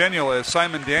to Centennial as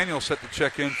Simon Daniels set to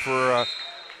check in for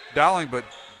Dowling, but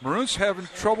Maroons having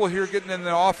trouble here getting in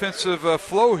the offensive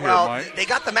flow here, Mike. They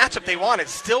got the matchup they wanted.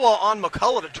 Stillwell on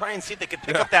McCullough to try and see if they could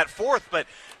pick up that fourth, but,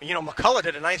 McCullough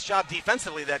did a nice job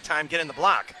defensively that time getting the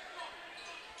block.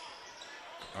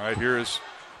 All right, here is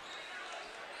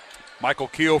Michael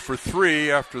Keel for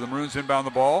 3 after the Maroons inbound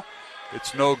the ball.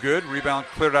 It's no good. Rebound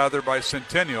cleared out of there by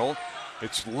Centennial.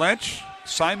 It's Lynch,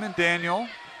 Simon Daniel,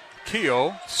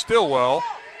 Keel, Stillwell,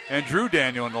 and Drew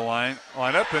Daniel in the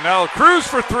lineup. And now Cruz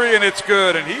for 3, and it's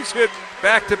good. And he's hit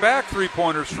back-to-back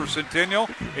three-pointers for Centennial.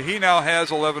 And he now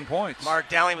has 11 points. Mark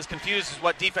Dowling was confused as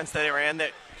what defense they were in. A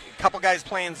couple guys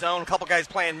playing zone, a couple guys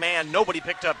playing man. Nobody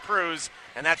picked up Cruz,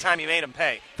 and that time he made him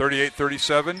pay.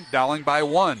 38-37, Dowling by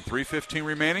 1. 3:15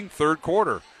 remaining, third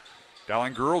quarter.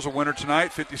 Dowling girls a winner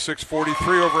tonight,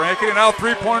 56-43 over Ankeny. And now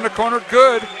three-pointer in the corner,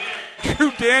 good.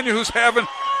 Drew Daniel, who's having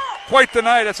quite the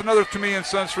night. That's another Toomey and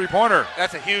Sons three-pointer.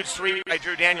 That's a huge three by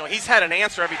Drew Daniel. He's had an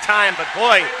answer every time, but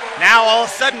boy, now all of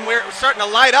a sudden we're starting to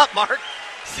light up, Mark.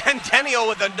 Centennial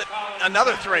with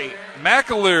another three.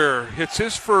 McAleer hits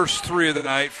his first 3 of the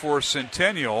night for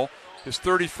Centennial, his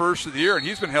 31st of the year, and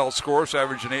he's been held scoreless,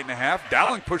 averaging 8.5.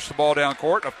 Dowling pushed the ball down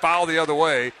court, a foul the other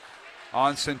way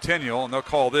on Centennial, and they'll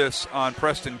call this on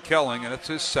Preston Kelling, and it's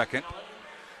his second.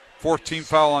 4th team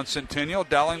foul on Centennial.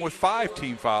 Dowling with 5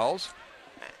 team fouls.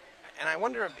 And I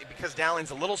wonder if, because Dowling's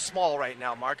a little small right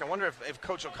now, Mark, I wonder if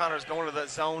Coach O'Connor is going to the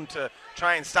zone to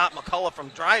try and stop McCullough from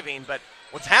driving. But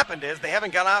what's happened is they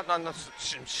haven't got out on the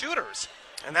shooters,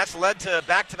 and that's led to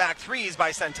back-to-back threes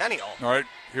by Centennial. All right,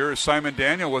 here is Simon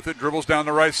Daniel with it. Dribbles down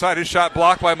the right side. His shot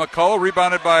blocked by McCullough,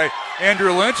 rebounded by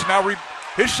Andrew Lynch. Now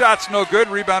his shot's no good,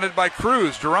 rebounded by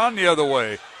Cruz. Duran the other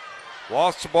way.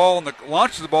 Launches the ball in the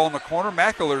corner.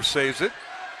 McAleer saves it.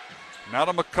 Now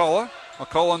to McCullough.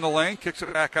 McCullough in the lane, kicks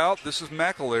it back out. This is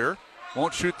McAleer.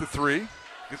 Won't shoot the 3.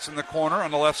 Gets in the corner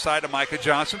on the left side to Micah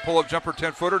Johnson. Pull-up jumper,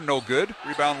 10-footer, no good.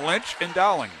 Rebound Lynch and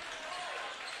Dowling.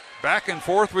 Back and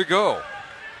forth we go.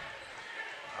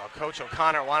 Coach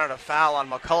O'Connor wanted a foul on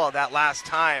McCullough that last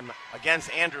time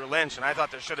against Andrew Lynch, and I thought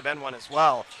there should have been one as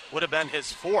well. Would have been his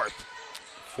 4th.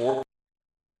 4.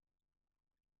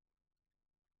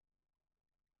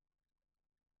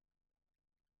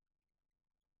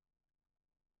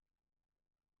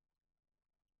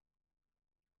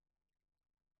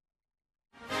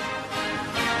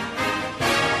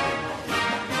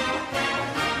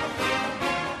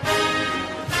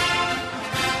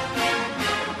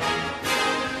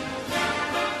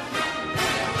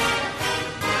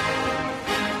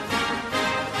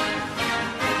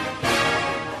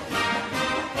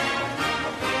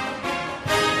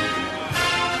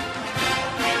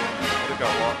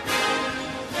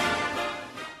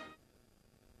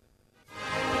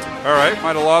 All right,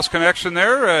 might have lost connection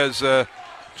there as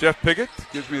Jeff Piggott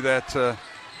gives me that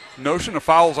notion of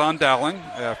fouls on Dowling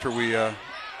after we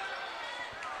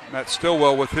Matt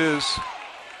Stillwell with his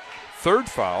 3rd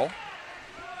foul.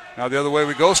 Now the other way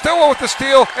we go. Stillwell with the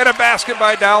steal and a basket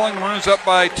by Dowling. Maroons up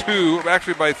by 2,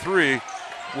 actually by 3,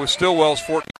 with Stillwell's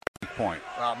 14th point.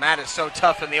 Well, Matt is so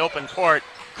tough in the open court.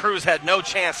 Cruz had no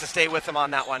chance to stay with him on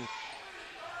that one.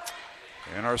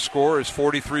 And our score is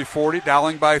 43-40,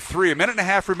 Dowling by 3. A minute and a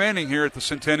half remaining here at the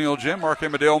Centennial Gym. Mark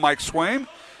Amadale, Mike Swain,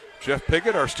 Jeff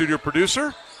Piggott, our studio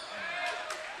producer.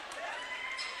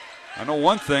 I know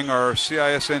one thing, our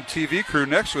CISN TV crew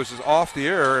next to us is off the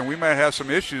air, and we might have some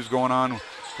issues going on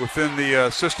within the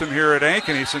system here at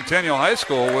Ankeny Centennial High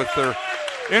School with their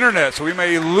internet, so we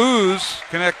may lose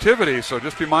connectivity, so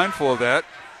just be mindful of that.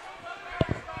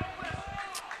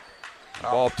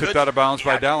 Ball tipped out of bounds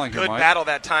by Dowling. Good battle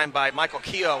that time by Michael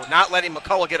Keogh, not letting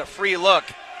McCullough get a free look.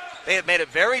 They have made it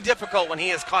very difficult when he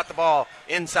has caught the ball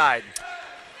inside.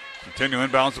 Continue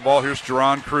inbounds the ball. Here's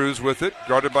Jerron Cruz with it,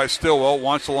 guarded by Stillwell.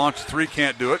 Wants to launch a three,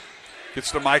 can't do it.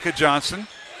 Gets to Micah Johnson.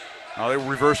 Now they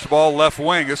reverse the ball left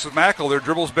wing. This is McAleer,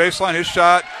 dribbles baseline. His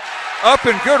shot up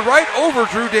and good, right over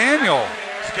Drew Daniel.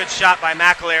 It's a good shot by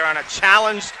McAleer on a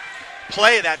challenged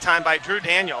play that time by Drew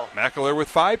Daniel. McAleer with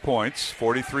 5 points,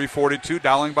 43-42,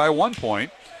 Dowling by 1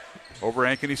 point over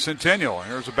Ankeny Centennial.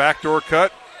 Here's a backdoor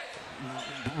cut.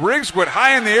 Riggs went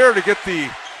high in the air to get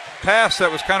the pass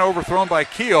that was kind of overthrown by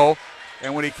Keogh,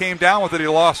 and when he came down with it, he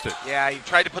lost it. Yeah, he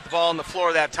tried to put the ball on the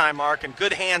floor that time, Mark, and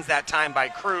good hands that time by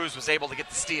Cruz, was able to get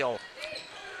the steal.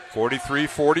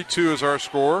 43-42 is our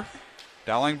score.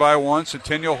 Dowling by 1,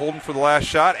 Centennial holding for the last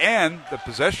shot, and the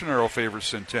possession arrow favors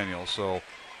Centennial, so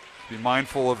be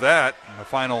mindful of that in the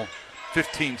final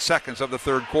 15 seconds of the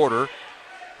third quarter.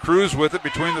 Cruz with it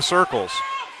between the circles.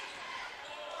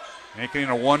 Making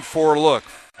a 1-4 look.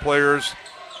 Players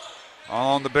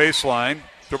on the baseline.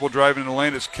 Dribble driving in the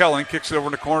lane is Kelling. Kicks it over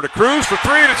in the corner to Cruz for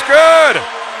three, and it's good!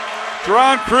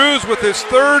 Jerron Cruz with his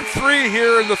third three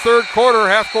here in the third quarter.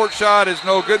 Half-court shot is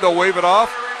no good. They'll wave it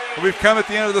off. And we've come at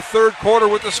the end of the third quarter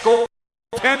with the score.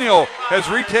 Centennial has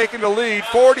retaken the lead,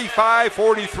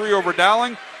 45-43 over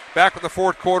Dowling. Back with the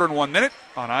fourth quarter in 1 minute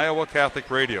on Iowa Catholic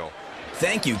Radio.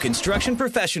 Thank you, Construction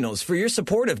Professionals, for your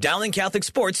support of Dowling Catholic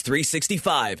Sports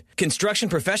 365. Construction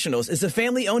Professionals is a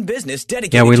family-owned business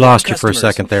dedicated to Yeah, we lost you for a customers.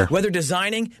 second there. Whether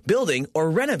designing, building, or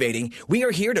renovating, we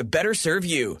are here to better serve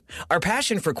you. Our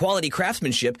passion for quality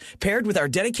craftsmanship, paired with our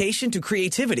dedication to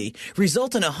creativity,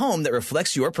 result in a home that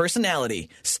reflects your personality,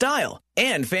 style,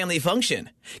 and family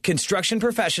function. Construction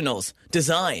Professionals.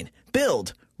 Design,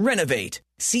 build, renovate.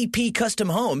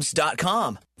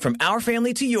 CPCustomHomes.com. From our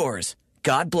family to yours.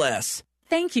 God bless.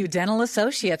 Thank you, Dental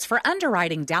Associates, for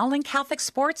underwriting Dowling Catholic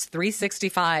Sports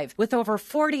 365. With over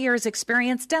 40 years'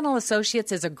 experience, Dental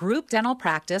Associates is a group dental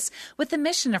practice with the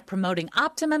mission of promoting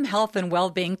optimum health and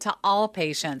well-being to all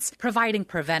patients, providing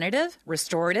preventative,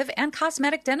 restorative, and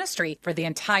cosmetic dentistry for the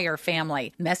entire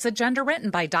family. Message underwritten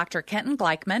by Dr. Kenton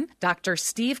Gleichman, Dr.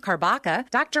 Steve Karbaka,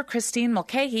 Dr. Christine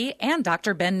Mulcahy, and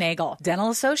Dr. Ben Nagel. Dental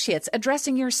Associates,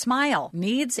 addressing your smile,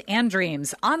 needs, and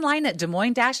dreams. Online at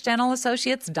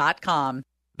DesMoines-DentalAssociates.com.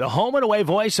 The home and away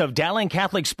voice of Dowling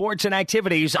Catholic Sports and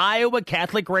Activities, Iowa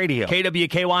Catholic Radio.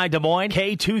 KWKY Des Moines,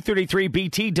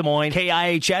 K233BT Des Moines,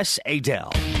 KIHS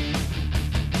Adel.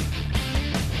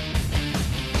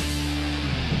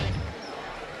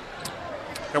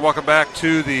 And welcome back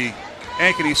to the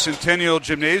Ankeny Centennial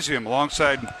Gymnasium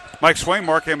alongside Mike Swain,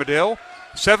 Mark Amadale.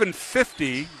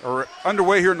 7:50 are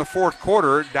underway here in the fourth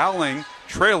quarter. Dowling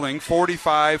trailing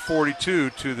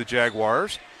 45-42 to the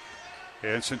Jaguars.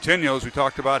 And Centennial, as we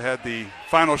talked about, had the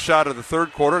final shot of the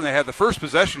third quarter, and they had the first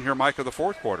possession here, Mike, of the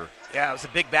fourth quarter. Yeah, it was a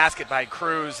big basket by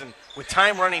Cruz, and with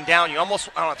time running down, you almost,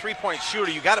 on a three-point shooter,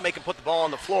 you got to make him put the ball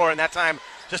on the floor, and that time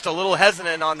just a little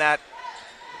hesitant on that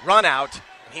run out,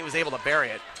 and he was able to bury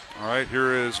it. All right,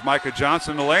 here is Micah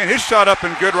Johnson in the lane. His shot up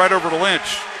and good right over to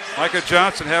Lynch. Micah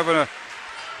Johnson having a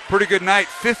pretty good night,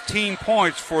 15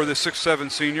 points for the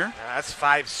 6'7 senior. That's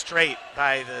 5 straight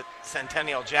by the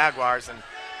Centennial Jaguars, and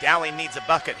Dowling needs a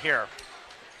bucket here.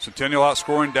 Centennial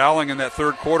outscoring Dowling in that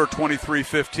third quarter,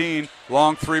 23-15.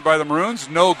 Long three by the Maroons,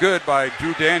 no good by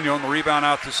Drew Daniel, and the rebound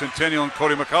out to Centennial and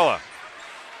Cody McCullough.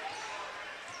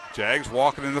 Jags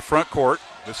walking in the front court.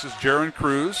 This is Jaron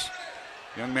Cruz,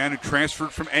 young man who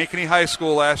transferred from Ankeny High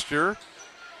School last year.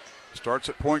 Starts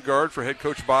at point guard for head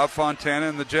coach Bob Fontana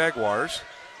and the Jaguars.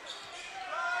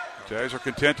 Jags are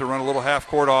content to run a little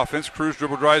half-court offense. Cruz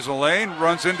dribble drives in the lane,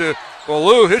 runs into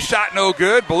Ballou. His shot no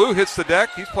good. Ballou hits the deck.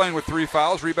 He's playing with 3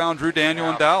 fouls. Rebound Drew Daniel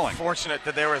and Dowling. Fortunate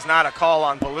that there was not a call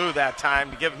on Ballou that time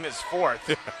to give him his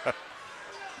fourth.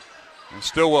 And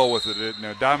Stillwell with it.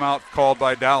 Timeout called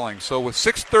by Dowling. So with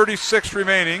 6:36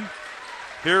 remaining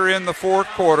here in the fourth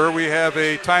quarter, we have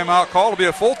a timeout call. It'll be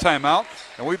a full timeout,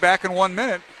 and we'll be back in 1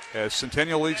 minute as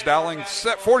Centennial leads Dowling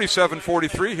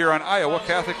 47-43 here on Iowa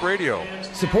Catholic Radio.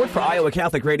 Support for Iowa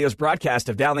Catholic Radio's broadcast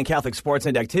of Dowling Catholic sports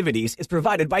and activities is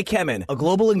provided by Kemin, a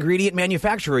global ingredient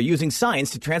manufacturer using science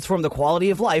to transform the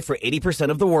quality of life for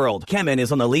 80% of the world. Kemin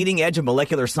is on the leading edge of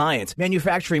molecular science,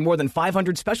 manufacturing more than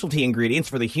 500 specialty ingredients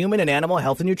for the human and animal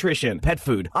health and nutrition, pet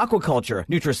food, aquaculture,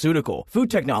 nutraceutical, food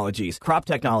technologies, crop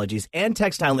technologies, and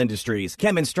textile industries.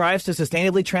 Kemin strives to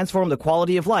sustainably transform the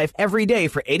quality of life every day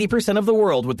for 80% of the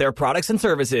world with their products and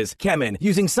services. Kemin,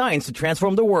 using science to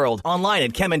transform the world. Online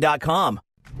at Kemin.com.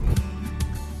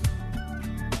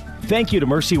 Thank you to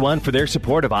Mercy One for their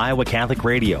support of Iowa Catholic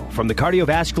Radio. From the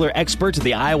cardiovascular experts at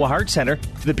the Iowa Heart Center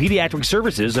to the pediatric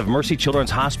services of Mercy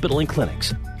Children's Hospital and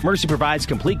Clinics, Mercy provides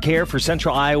complete care for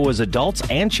Central Iowa's adults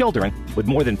and children with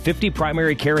more than 50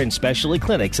 primary care and specialty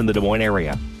clinics in the Des Moines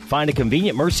area. Find a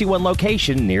convenient Mercy One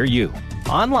location near you.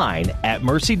 Online at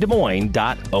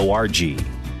mercydesmoines.org.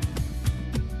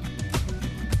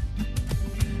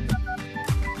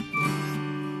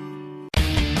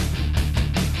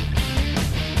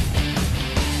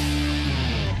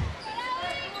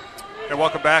 And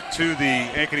welcome back to the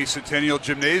Ankeny Centennial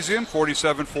Gymnasium,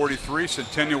 47-43,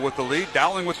 Centennial with the lead.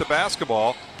 Dowling with the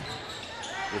basketball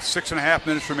with 6.5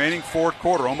 minutes remaining, fourth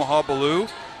quarter. Omaha Ballou,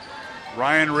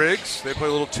 Ryan Riggs. They play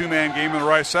a little two-man game on the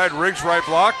right side. Riggs right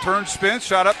block, turn, spin,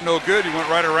 shot up, no good. He went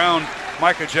right around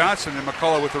Micah Johnson, and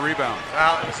McCullough with the rebound.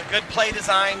 Well, it was a good play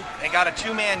design. They got a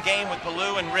two-man game with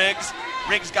Ballou and Riggs.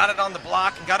 Riggs got it on the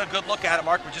block and got a good look at it,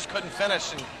 Mark, but just couldn't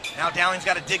finish. And now Dowling's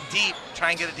got to dig deep,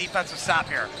 try and get a defensive stop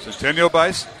here. Centennial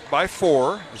by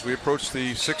 4 as we approach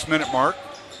the 6-minute mark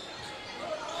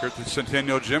here at the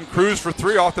Centennial Gym. Cruz for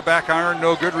three off the back iron,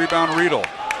 no good. Rebound Riedel.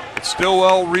 It's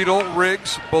Stillwell, Riedel,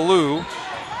 Riggs, Ballou,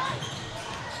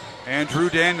 and Drew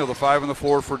Daniel, the 5 on the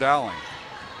floor for Dowling.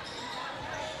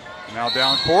 Now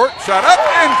down court, shot up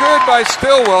and good by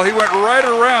Stillwell. He went right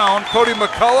around Cody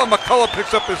McCullough. McCullough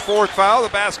picks up his fourth foul. The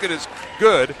basket is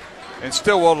good. And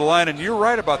Stillwell to line, and you're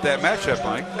right about that matchup,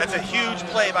 Mike. That's a huge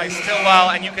play by Stillwell,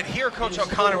 and you could hear Coach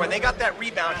O'Connor when they got that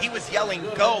rebound. He was yelling,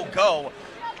 go, go,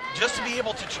 just to be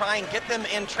able to try and get them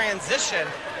in transition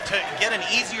to get an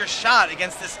easier shot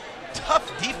against this tough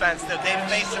defense that they've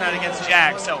faced tonight against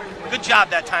Jags. So good job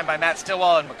that time by Matt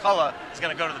Stillwell, and McCullough is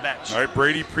going to go to the bench. All right,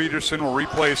 Brady Peterson will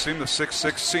replace him, the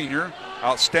 6'6 senior.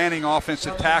 Outstanding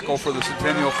offensive tackle for the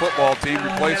Centennial football team,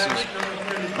 replaces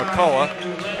McCullough.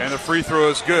 And the free throw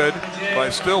is good by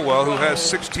Stillwell, who has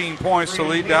 16 points to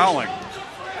lead Dowling.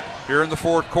 Here in the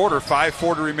fourth quarter,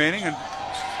 5:40 remaining, and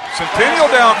Centennial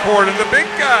down court, and the big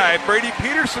guy, Brady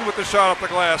Peterson, with the shot off the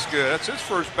glass, good. That's his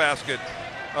first basket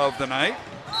of the night.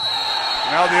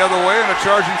 Now the other way, and a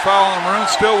charging foul on the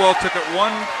Maroons. Stillwell took it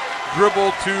one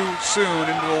dribble too soon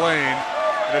into the lane,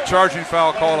 and a charging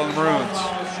foul called on the Maroons.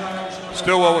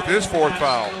 Stillwell with his fourth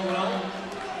foul.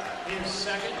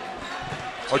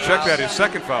 Oh, check that, his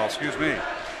second foul, excuse me.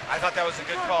 I thought that was a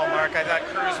good call, Mark. I thought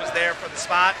Cruz was there for the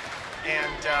spot,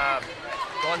 and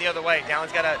going the other way.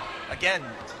 Dowling's got to, again,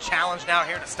 challenge now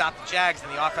here to stop the Jags in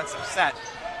the offensive set.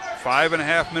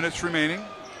 5.5 minutes remaining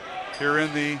here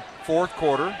in the fourth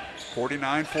quarter.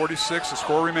 49-46, the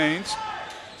score remains.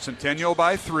 Centennial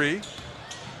by 3.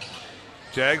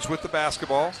 Jags with the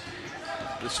basketball.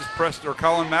 This is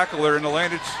Colin McAleer in the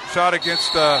lane. It's shot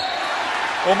against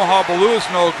Omaha Ballou is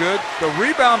no good. The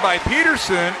rebound by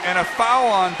Peterson and a foul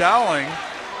on Dowling.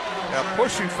 A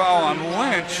pushing foul on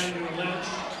Lynch.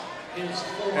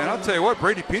 And I'll tell you what,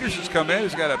 Brady Peterson's come in.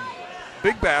 He's got a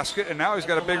big basket, and now he's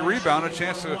got a big rebound, a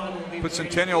chance to put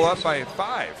Centennial up by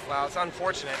 5. Well, it's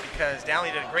unfortunate because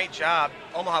Dowling did a great job.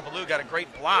 Omaha Ballou got a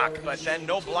great block, but then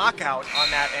no block out on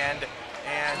that end.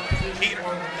 And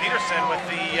Peterson with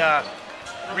the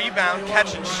rebound,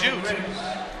 catch and shoot.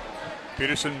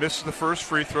 Peterson misses the first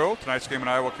free throw. Tonight's game on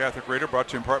Iowa Catholic Radio brought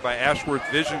to you in part by Ashworth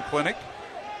Vision Clinic,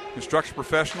 Construction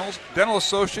Professionals, Dental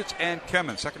Associates, and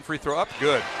Kemin. Second free throw up,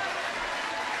 good.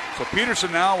 So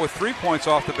Peterson now with 3 points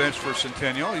off the bench for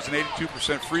Centennial. He's an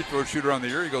 82% free throw shooter on the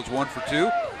year. He goes 1 for 2.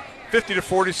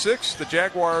 50-46. The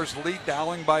Jaguars lead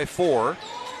Dowling by 4.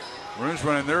 Maroons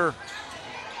running their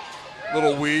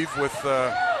little weave with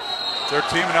their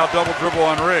team, and now double dribble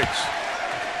on Riggs.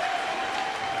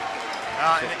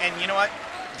 And you know what?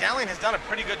 Dowling has done a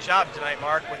pretty good job tonight,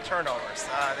 Mark, with turnovers.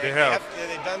 They've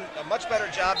done a much better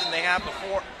job than they have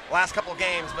before last couple of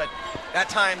games, but that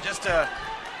time just a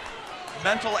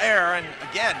mental error. And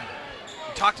again,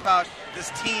 we talked about this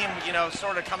team,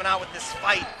 sort of coming out with this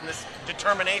fight and this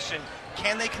determination.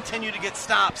 Can they continue to get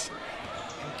stops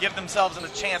and give themselves a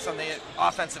chance on the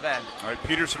offensive end? All right,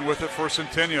 Peterson with it for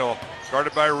Centennial.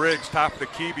 Guarded by Riggs, top of the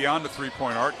key beyond the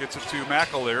three-point arc. Gets it to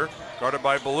McAleer, guarded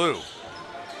by Ballou.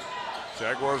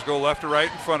 Jaguars go left to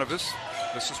right in front of us.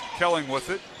 This is Kelling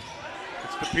with it.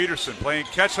 It's to Peterson playing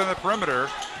catch on the perimeter.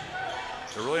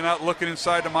 They're really not looking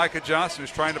inside to Micah Johnson,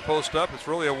 who's trying to post up. It's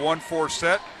really a 1-4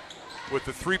 set with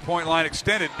the three-point line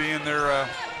extended being their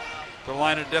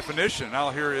line of definition. Now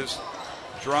here is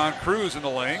Jerron Cruz in the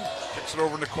lane. Kicks it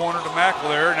over in the corner to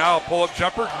McAleer. Now a pull-up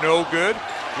jumper, no good.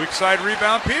 Weak side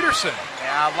rebound, Peterson.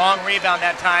 Yeah, long rebound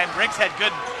that time. Briggs had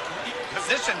good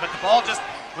position, but the ball just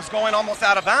was going almost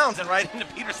out of bounds and right into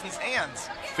Peterson's hands.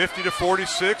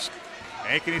 50-46.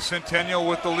 Ankeny Centennial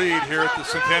with the lead here at the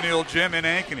Centennial Gym in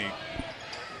Ankeny.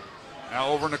 Now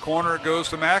over in the corner it goes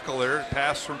to McAleer.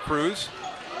 Pass from Cruz.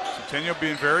 Centennial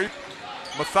being very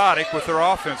methodic with their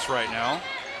offense right now.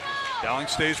 Dowling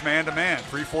stays man-to-man.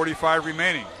 3:45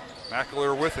 remaining.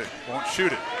 McAleer with it. Won't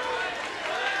shoot it.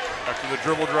 After the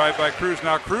dribble drive by Cruz.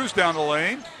 Now Cruz down the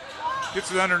lane.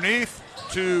 Gets it underneath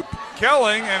to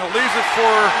Kelling, and it leaves it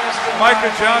for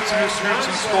Micah Johnson, who shoots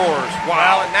and scores.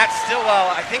 Wow, and that's still,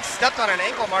 I think, stepped on an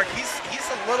ankle mark. He's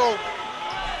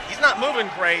not moving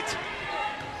great.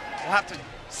 We'll have to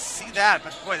see that,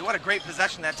 but boy, what a great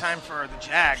possession that time for the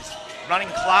Jags. Running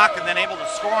clock and then able to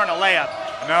score on a layup.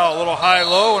 Now a little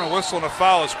high-low and a whistle and a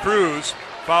foul as Cruz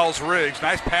fouls Riggs.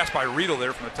 Nice pass by Riedel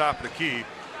there from the top of the key.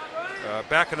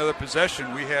 Back another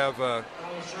possession. We have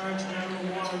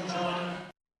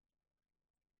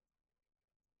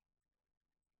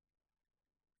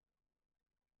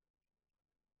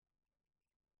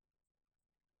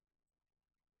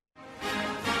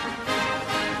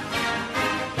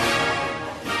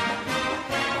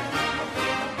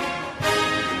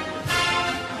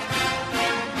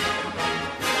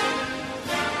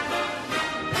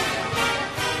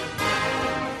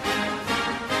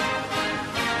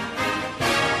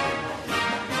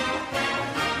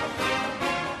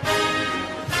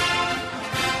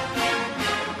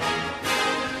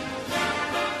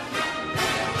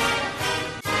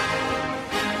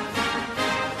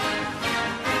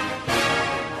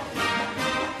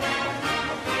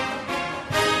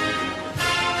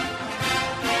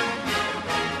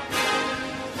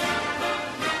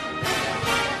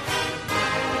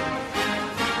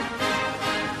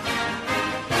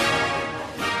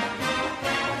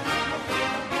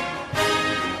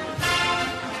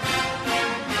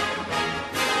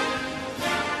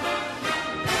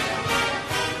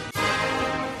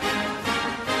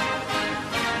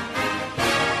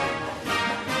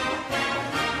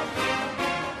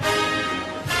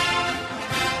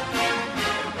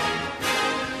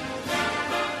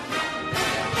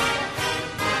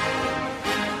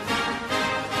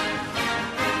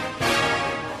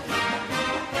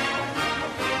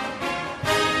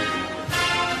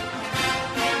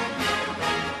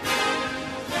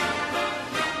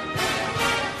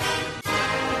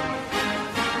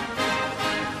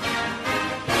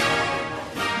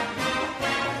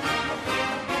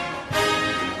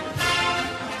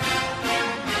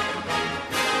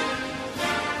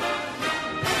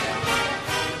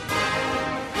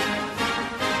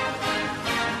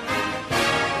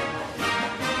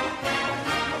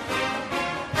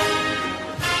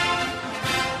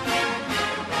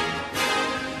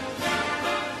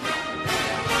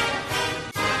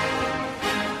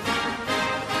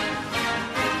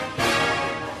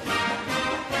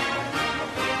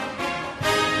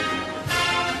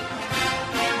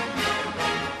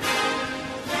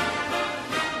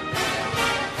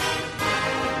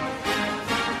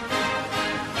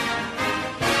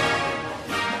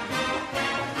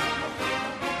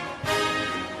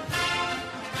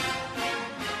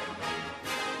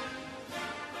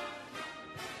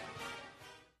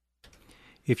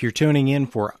If you're tuning in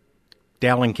for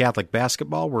Dowling Catholic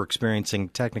basketball, we're experiencing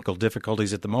technical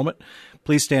difficulties at the moment.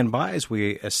 Please stand by as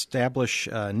we establish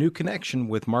a new connection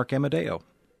with Mark Amadeo.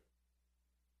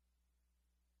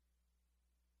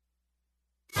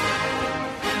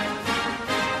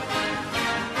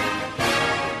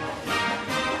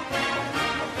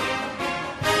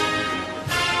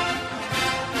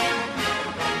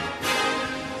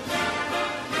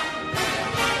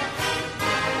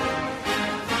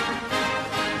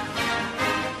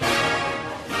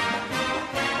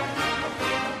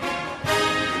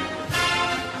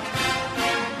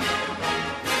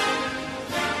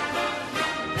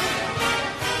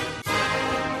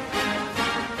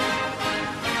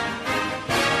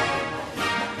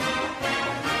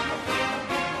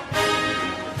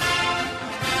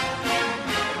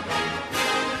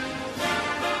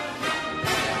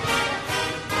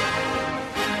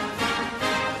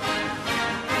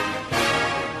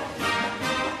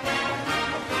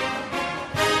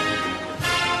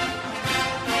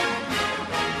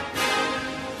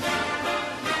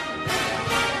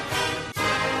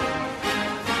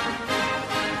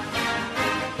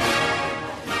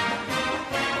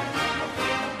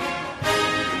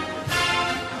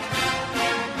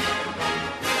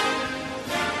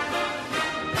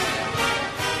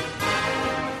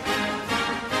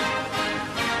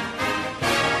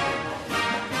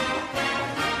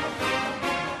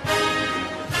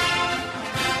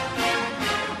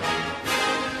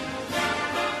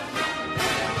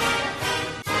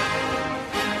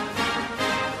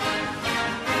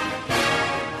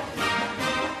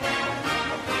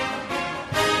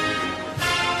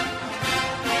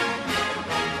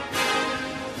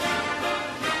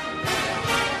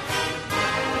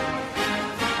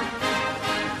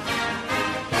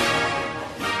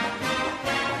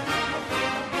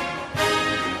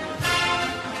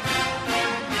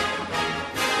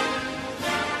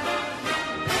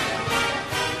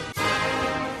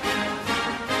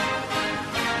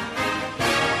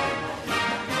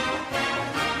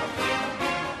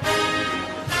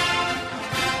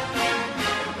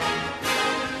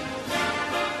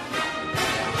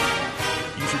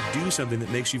 something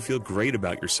that makes you feel great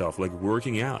about yourself, like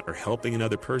working out or helping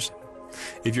another person.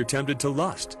 If you're tempted to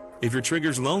lust, if your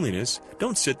trigger's loneliness,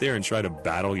 don't sit there and try to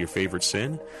battle your favorite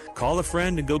sin. Call a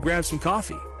friend and go grab some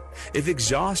coffee. If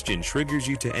exhaustion triggers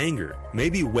you to anger,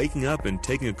 maybe waking up and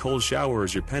taking a cold shower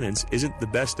as your penance isn't the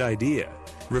best idea.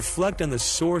 Reflect on the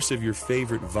source of your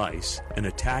favorite vice and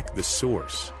attack the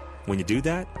source. When you do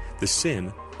that, the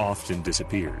sin often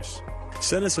disappears.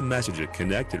 Send us a message at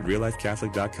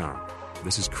connect@reallifecatholic.com.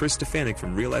 This is Chris Stefanik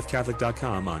from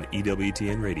reallifecatholic.com on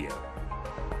EWTN Radio.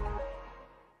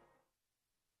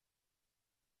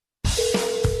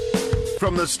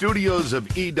 From the studios of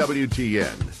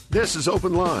EWTN, this is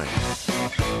Open Line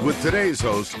with today's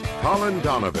host, Colin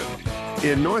Donovan.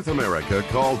 In North America,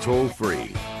 call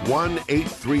toll-free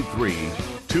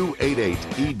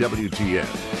 1-833-288-EWTN.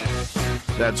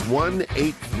 That's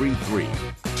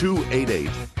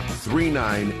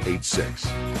 1-833-288-3986.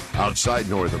 Outside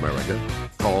North America,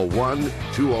 call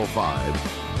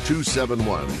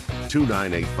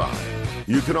 1-205-271-2985.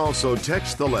 You can also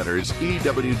text the letters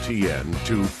EWTN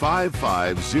to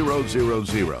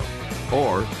 55000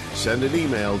 or send an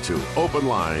email to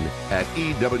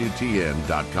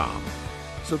openline@EWTN.com.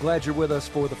 So glad you're with us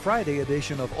for the Friday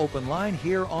edition of Open Line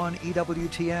here on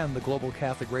EWTN, the Global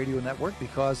Catholic Radio Network.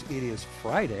 Because it is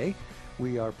Friday,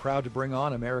 we are proud to bring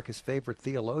on America's favorite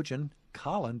theologian,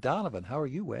 Colin Donovan. How are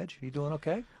you, Wedge? You doing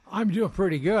okay? I'm doing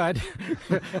pretty good.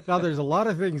 Now, there's a lot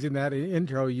of things in that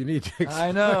intro you need to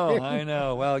explain. I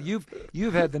know. Well, you've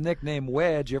had the nickname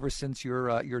Wedge ever since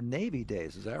your Navy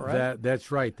days. Is that right? That's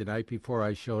right. The night before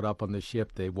I showed up on the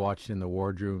ship, they watched in the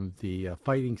wardroom the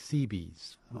Fighting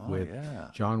Seabees with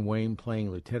John Wayne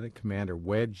playing Lieutenant Commander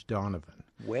Wedge Donovan.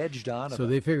 Wedge Donovan. So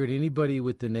they figured anybody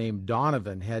with the name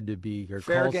Donovan had to be, or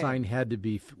call sign had to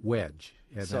be Wedge.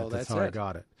 And so that's how I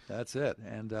got it. That's it.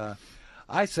 And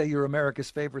I say you're America's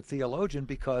favorite theologian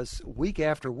because week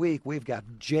after week we've got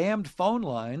jammed phone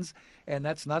lines, and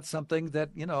that's not something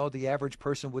that, the average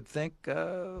person would think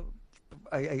a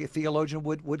theologian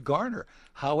would garner.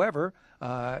 However,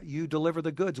 you deliver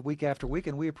the goods week after week,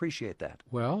 and we appreciate that.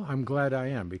 Well, I'm glad I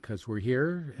am, because we're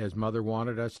here, as Mother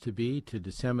wanted us to be, to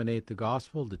disseminate the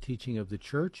gospel, the teaching of the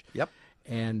church. Yep.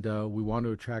 And we want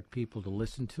to attract people to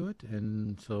listen to it,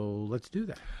 and so let's do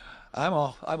that. I'm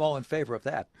all in favor of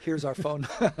that. Here's our phone.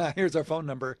 Here's our phone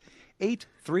number: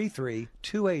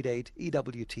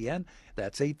 833-288-EWTN.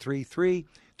 That's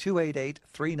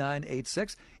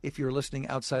 833-288-3986. If you're listening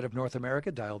outside of North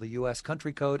America, dial the U.S.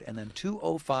 country code and then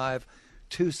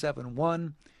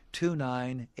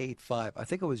 205-271-2985. I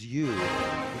think it was you. We're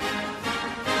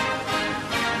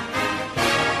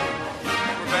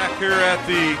back here at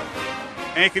the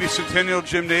Ankeny Centennial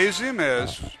Gymnasium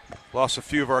as lost a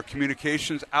few of our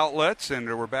communications outlets, and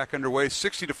we're back underway.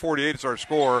 60-48 is our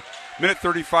score. Minute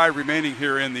 35 remaining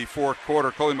here in the fourth quarter.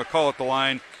 Coley McCullough at the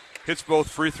line hits both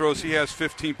free throws. He has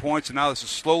 15 points, and now this has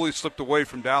slowly slipped away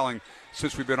from Dowling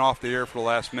since we've been off the air for the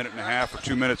last minute and a half or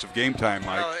 2 minutes of game time,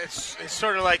 Mike. Well, it's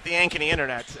sort of like the Ankeny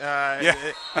internet. The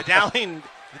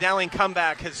Dowling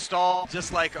comeback has stalled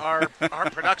just like our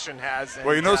production has. And,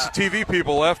 well, you notice the TV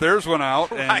people left. Theirs went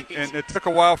out, right. and it took a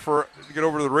while to get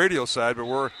over to the radio side, but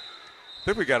I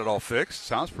think we got it all fixed.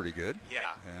 Sounds pretty good. Yeah.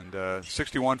 And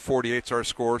 61-48 is our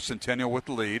score. Centennial with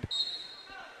the lead.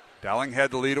 Dowling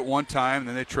had the lead at one time,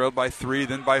 then they trailed by 3,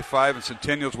 then by 5, and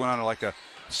Centennials went on like a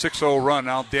 6-0 run.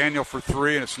 Now Daniel for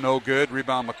 3, and it's no good.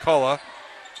 Rebound McCullough.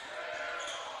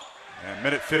 And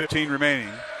minute 15 remaining.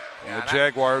 And the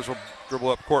Jaguars will dribble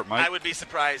up court, Mike. I would be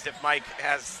surprised if Mike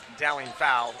has Dowling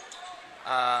foul.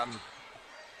 At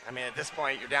this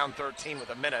point, you're down 13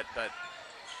 with a minute, but...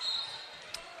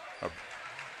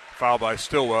 Foul by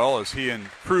Stillwell as he and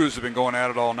Cruz have been going at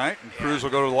it all night, and Cruz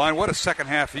will go to the line. What a second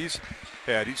half he's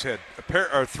had. He's had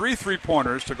 3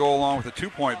 3-pointers to go along with a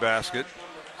 2-point basket.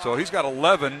 So he's got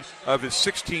 11 of his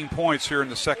 16 points here in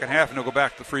the second half, and he'll go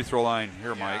back to the free throw line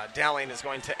here, Mike. Dowling is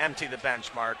going to empty the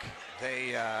bench, Mark.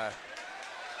 This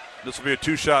will be a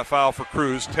 2-shot foul for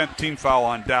Cruz, 10th team foul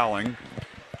on Dowling.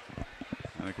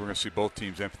 I think we're going to see both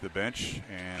teams empty the bench,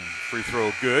 and free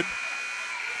throw good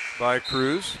by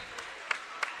Cruz.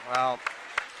 Well,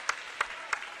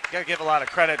 you got to give a lot of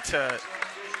credit to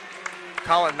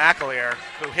Colin McAleer,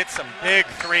 who hit some big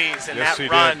threes in that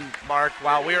run, Mark,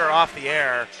 while we were off the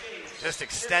air, just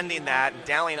extending that. And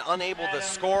Dowling unable to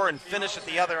score and finish at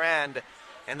the other end,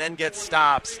 and then get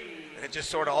stops. And it just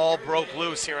sort of all broke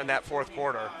loose here in that fourth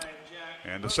quarter.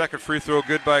 And the second free throw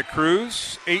good by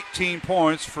Cruz. 18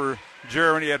 points for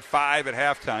Jeremy. He had 5 at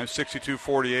halftime,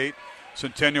 62-48.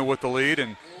 Centennial with the lead,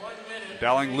 and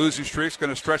Dowling losing streak is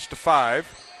going to stretch to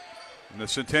 5. And the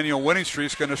Centennial winning streak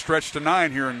is going to stretch to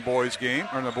 9 here in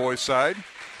the boys' side.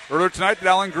 Earlier tonight, the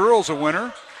Dowling girls a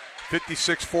winner,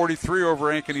 56-43 over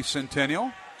Ankeny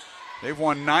Centennial. They've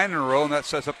won 9 in a row, and that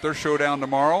sets up their showdown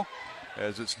tomorrow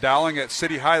as it's Dowling at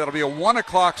City High. That'll be a 1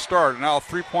 o'clock start. Now a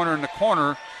three-pointer in the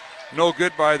corner, no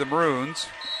good by the Maroons.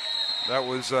 That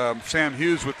was Sam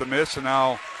Hughes with the miss, and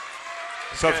now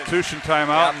substitution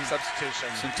timeout. Yep, substitution.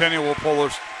 Centennial will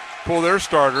pull their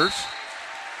starters.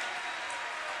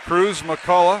 Cruz,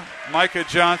 McCullough, Micah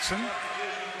Johnson,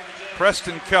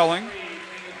 Preston Kelling,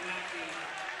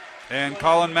 and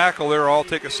Colin McAleer all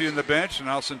take a seat on the bench. And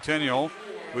now Centennial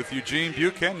with Eugene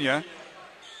Buchanan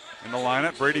in the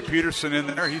lineup. Brady Peterson in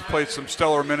there. He's played some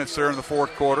stellar minutes there in the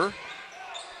fourth quarter.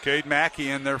 Cade Mackey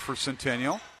in there for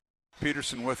Centennial.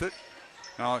 Peterson with it.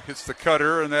 Now hits the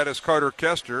cutter, and that is Carter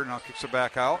Kester. Now kicks it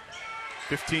back out.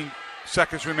 15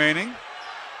 seconds remaining.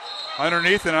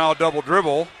 Underneath, and now a double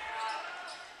dribble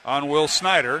on Will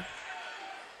Snyder.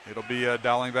 It'll be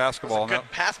Dowling basketball. That was a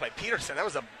good pass by Peterson. That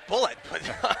was a bullet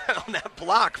on that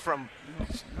block from. You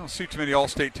don't see too many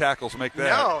All-State tackles make that.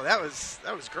 No, that was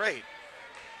great.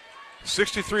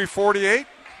 63-48,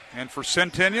 and for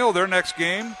Centennial, their next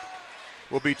game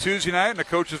will be Tuesday night in the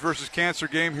Coaches versus Cancer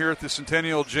game here at the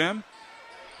Centennial Gym,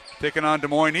 taking on Des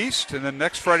Moines East. And then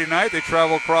next Friday night, they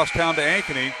travel across town to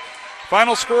Ankeny.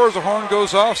 Final score as the horn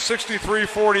goes off,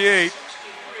 63-48.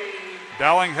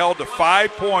 Dowling held to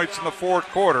 5 points in the fourth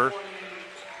quarter.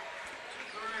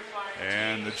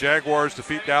 And the Jaguars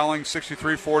defeat Dowling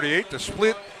 63-48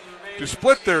 to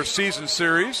split their season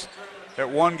series at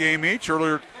one game each.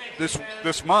 Earlier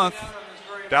this month,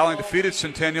 Dowling defeated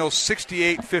Centennial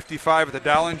 68-55 at the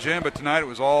Dowling Gym, but tonight it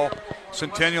was all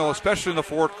Centennial, especially in the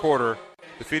fourth quarter,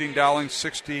 defeating Dowling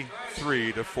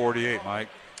 63-48, Mike.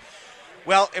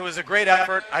 Well, it was a great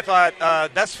effort. I thought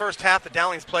best first half that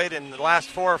Dowling's played in the last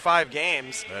 4 or 5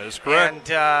 games. That is correct.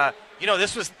 And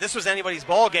this was anybody's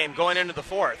ball game going into the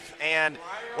fourth. And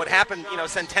what happened,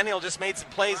 Centennial just made some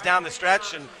plays down the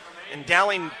stretch, and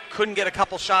Dowling couldn't get a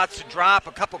couple shots to drop,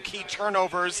 a couple key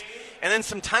turnovers, and then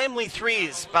some timely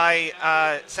threes by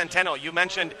Centennial. You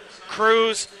mentioned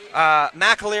Cruz,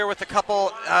 McAleer with a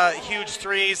couple huge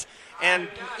threes, and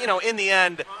in the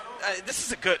end. This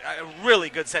is a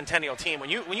really good Centennial team. When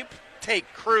you take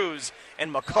Cruz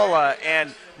and McCullough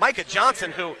and Micah Johnson,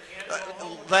 who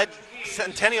led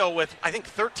Centennial with, I think,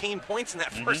 13 points in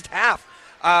that first half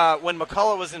when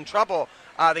McCullough was in trouble.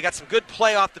 They got some good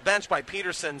play off the bench by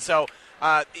Peterson. So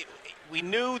we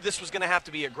knew this was going to have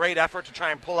to be a great effort to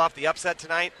try and pull off the upset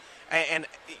tonight. And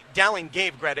Dowling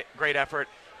gave great effort.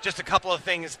 Just a couple of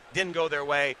things didn't go their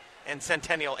way, and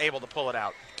Centennial able to pull it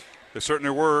out. They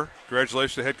certainly were.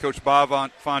 Congratulations to head coach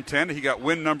Bob Fontana. He got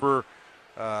win number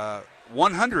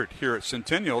 100 here at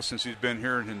Centennial since he's been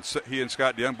here. And he and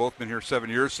Scott DeYoung both been here 7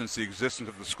 years since the existence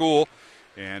of the school.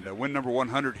 And win number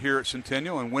 100 here at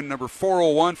Centennial, and win number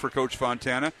 401 for Coach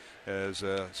Fontana as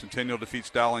Centennial defeats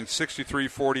Dowling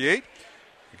 63-48.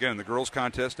 Again, the girls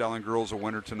contest, Dowling girls a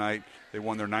winner tonight. They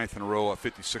won their 9th in a row, a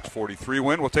 56-43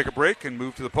 win. We'll take a break and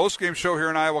move to the postgame show here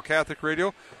on Iowa Catholic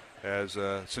Radio, as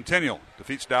Centennial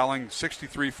defeats Dowling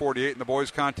 63-48 in the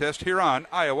boys contest here on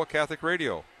Iowa Catholic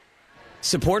Radio.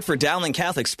 Support for Dowling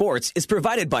Catholic Sports is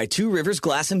provided by Two Rivers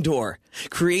Glass and Door,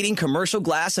 creating commercial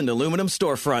glass and aluminum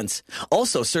storefronts.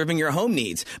 Also serving your home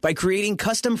needs by creating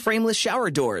custom frameless shower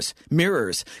doors,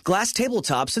 mirrors, glass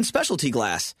tabletops, and specialty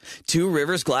glass. Two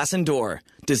Rivers Glass and Door.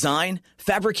 Design,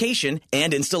 fabrication,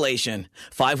 and installation.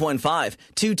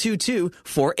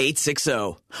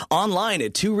 515-222-4860. Online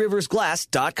at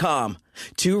tworiversglass.com.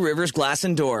 Two Rivers Glass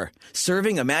and Door.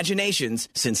 Serving imaginations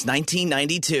since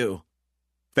 1992.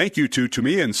 Thank you to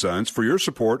Toomey & Sons for your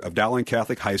support of Dowling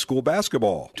Catholic High School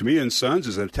basketball. Toomey & Sons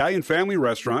is an Italian family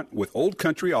restaurant with old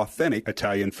country authentic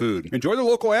Italian food. Enjoy the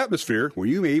local atmosphere where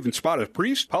you may even spot a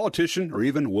priest, politician, or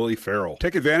even Willie Farrell.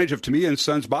 Take advantage of Toomey &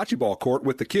 Sons bocce ball court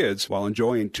with the kids while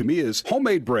enjoying Toomeya's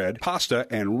homemade bread, pasta,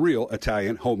 and real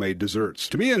Italian homemade desserts.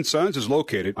 Toomey & Sons is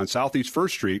located on Southeast 1st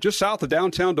Street, just south of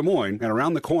downtown Des Moines and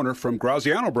around the corner from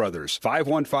Graziano Brothers.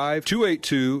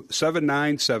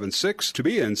 515-282-7976,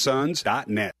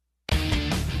 ToomeyandSons.net.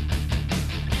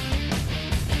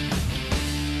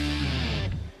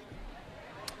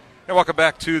 And welcome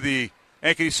back to the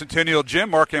Ankeny Centennial Gym.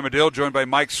 Mark Amadale joined by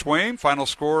Mike Swaim. Final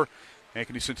score,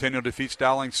 Ankeny Centennial defeats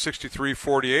Dowling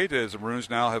 63-48 as the Maroons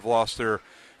now have lost their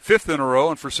 5th in a row.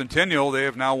 And for Centennial, they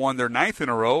have now won their 9th in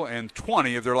a row and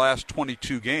 20 of their last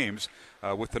 22 games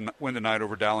with the win tonight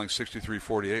over Dowling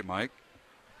 63-48, Mike.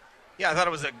 Yeah, I thought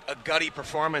it was a gutty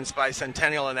performance by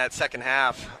Centennial in that second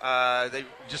half. They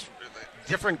just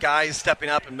different guys stepping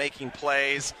up and making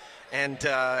plays. and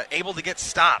able to get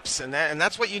stops, and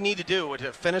that's what you need to do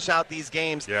to finish out these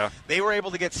games. Yeah. They were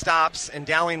able to get stops, and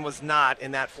Dowling was not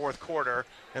in that fourth quarter.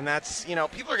 And that's,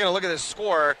 people are going to look at this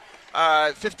score,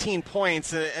 15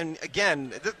 points, and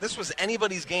again, this was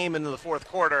anybody's game into the fourth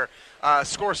quarter.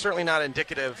 Score certainly not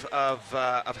indicative of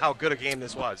how good a game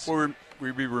this was. Well,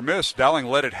 we'd be remiss. Dowling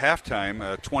led at halftime,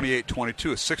 28-22,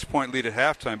 a 6-point lead at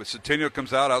halftime, but Centennial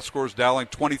comes out, outscores Dowling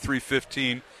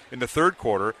 23-15 in the third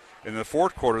quarter. In the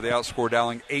fourth quarter, they outscored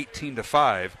Dowling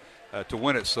 18-5 to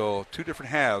win it. So 2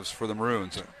 different halves for the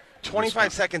Maroons.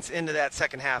 25 seconds into that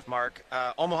second half, Mark,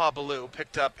 Omaha Ballou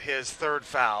picked up his third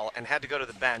foul and had to go to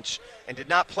the bench and did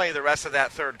not play the rest of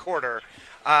that third quarter.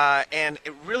 And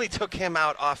it really took him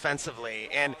out offensively.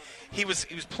 And he was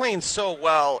playing so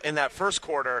well in that first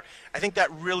quarter. I think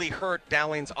that really hurt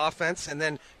Dowling's offense. And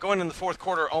then going in the fourth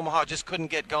quarter, Omaha just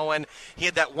couldn't get going. He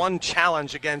had that one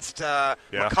challenge against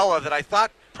McCullough that I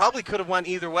thought probably could have went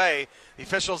either way. The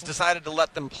officials decided to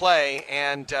let them play,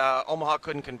 and Omaha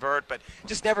couldn't convert, but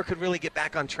just never could really get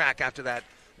back on track after that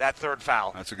third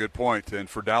foul. That's a good point. And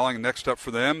for Dowling, next up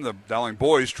for them, the Dowling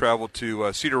boys travel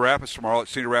to Cedar Rapids tomorrow at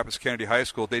Cedar Rapids Kennedy High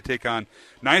School. They take on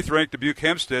 9th-ranked Dubuque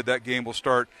Hempstead. That game will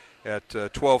start at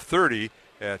 12:30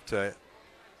 at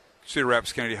Cedar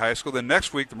Rapids Kennedy High School. Then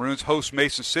next week, the Maroons host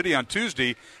Mason City on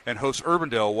Tuesday and host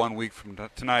Urbandale 1 week from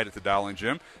tonight at the Dowling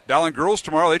Gym. Dowling girls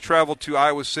tomorrow, they travel to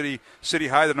Iowa City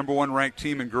High, the number 1 ranked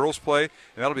team in girls play,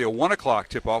 and that'll be a 1 o'clock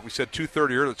tip-off. We said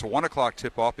 2:30 earlier. It's a 1 o'clock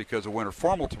tip-off because of winter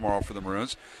formal tomorrow for the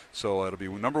Maroons. So it'll be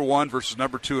number 1 versus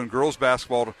number 2 in girls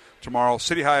basketball tomorrow.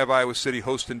 City High of Iowa City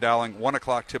hosting Dowling, 1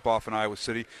 o'clock tip-off in Iowa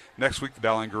City. Next week, the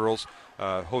Dowling girls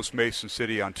host Mason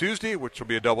City on Tuesday, which will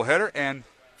be a doubleheader, and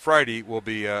Friday will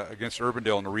be against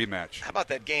Urbandale in a rematch. How about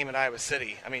that game in Iowa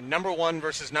City? I mean, number 1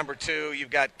 versus number 2. You've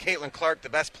got Caitlin Clark, the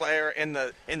best player in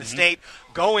the state,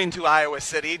 going to Iowa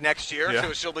City next year. Yeah.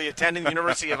 So she'll be attending the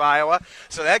University of Iowa.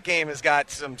 So that game has got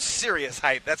some serious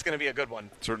hype. That's going to be a good one.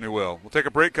 Certainly will. We'll take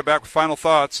a break, come back with final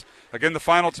thoughts. Again, the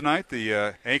final tonight,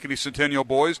 the Ankeny Centennial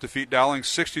boys defeat Dowling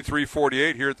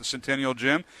 63-48 here at the Centennial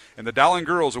Gym. And the Dowling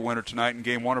girls are winner tonight in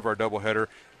game 1 of our doubleheader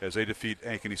as they defeat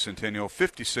Ankeny Centennial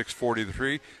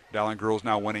 56-43. Dowling girls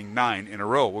now winning 9 in a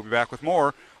row. We'll be back with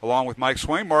more, along with Mike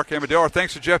Swain, Mark Amadale. Our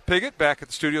thanks to Jeff Piggott back at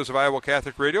the studios of Iowa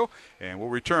Catholic Radio. And we'll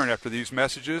return after these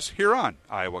messages here on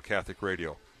Iowa Catholic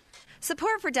Radio.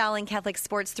 Support for Dowling Catholic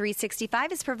Sports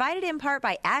 365 is provided in part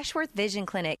by Ashworth Vision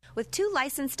Clinic with 2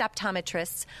 licensed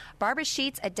optometrists, Barbara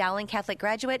Sheets, a Dowling Catholic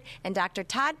graduate, and Dr.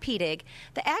 Todd Pedig.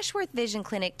 The Ashworth Vision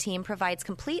Clinic team provides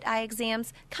complete eye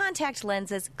exams, contact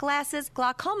lenses, glasses,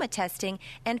 glaucoma testing,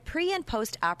 and pre- and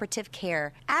post-operative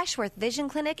care. Ashworth Vision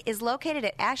Clinic is located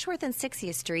at Ashworth and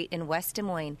 60th Street in West Des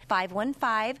Moines,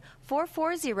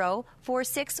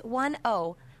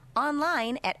 515-440-4610,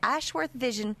 online at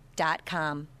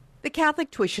ashworthvision.com. The Catholic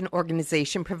Tuition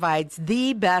Organization provides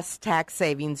the best tax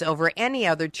savings over any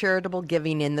other charitable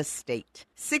giving in the state.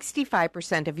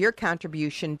 65% of your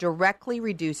contribution directly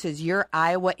reduces your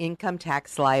Iowa income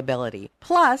tax liability.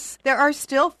 Plus, there are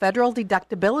still federal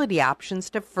deductibility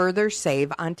options to further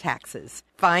save on taxes.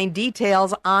 Find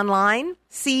details online,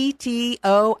 ctoiowa.org.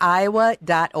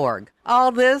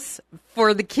 All this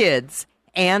for the kids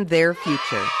and their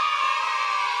future.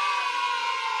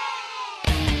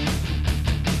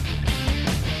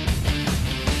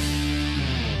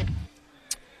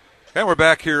 And we're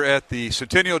back here at the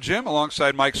Centennial Gym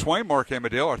alongside Mike Swain, Mark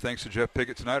Amadale. Our thanks to Jeff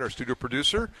Piggott tonight, our studio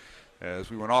producer, as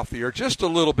we went off the air just a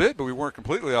little bit, but we weren't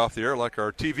completely off the air like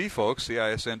our TV folks,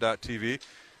 CISN.TV.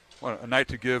 Well, a night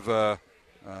to give Paul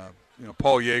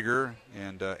Yeager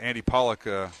and Andy Pollock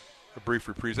a brief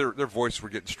reprise. Their voices were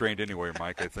getting strained anyway,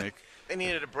 Mike, I think. They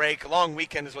needed a break. A long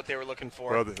weekend is what they were looking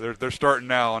for. Well, they're starting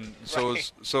now, and so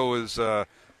is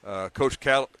Coach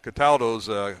Cataldo's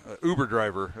Uber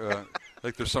driver. I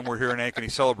think they're somewhere here in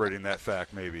Ankeny celebrating that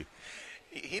fact, maybe.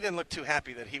 He didn't look too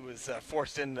happy that he was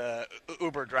forced into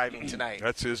Uber driving tonight.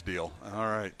 That's his deal. All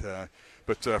right.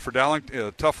 But for Dowling,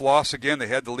 tough loss again. They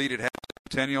had the lead at half.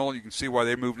 Centennial. You can see why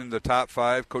they moved into the top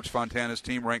 5. Coach Fontana's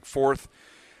team ranked 4th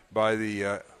by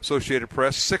the Associated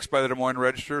Press, 6th by the Des Moines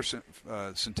Register.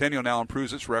 Centennial now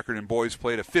improves its record in boys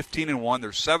play to 15-1.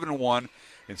 They're 7-1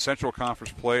 in Central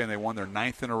Conference play, and they won their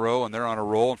 9th in a row, and they're on a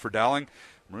roll. And for Dowling,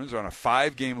 Maroons are on a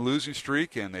 5-game losing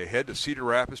streak, and they head to Cedar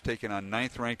Rapids, taking on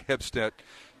 9th-ranked Hempstead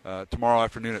tomorrow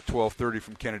afternoon at 12:30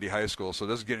 from Kennedy High School. So it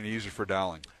doesn't get any easier for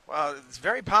Dowling. Well, it's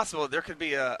very possible there could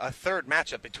be a third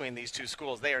matchup between these two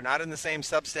schools. They are not in the same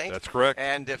sub-state. That's correct.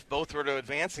 And if both were to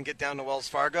advance and get down to Wells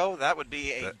Fargo, that would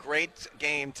be a great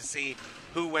game to see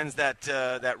who wins that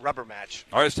rubber match.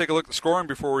 All right, let's take a look at the scoring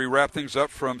before we wrap things up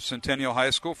from Centennial High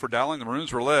School. For Dowling, the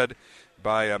Maroons were led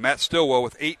by Matt Stillwell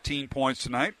with 18 points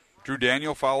tonight. Drew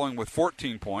Daniel following with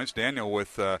 14 points. Daniel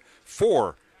with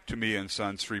 4 to me and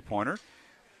Sons three-pointer.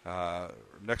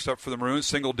 Next up for the Maroons,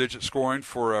 single-digit scoring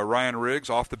for Ryan Riggs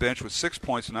off the bench with 6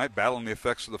 points tonight, battling the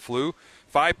effects of the flu.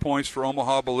 5 points for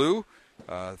Omaha Ballou,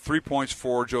 3 points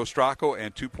for Joe Stracco,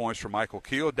 and 2 points for Michael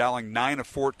Keel. Dowling 9 of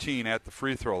 14 at the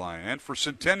free throw line. And for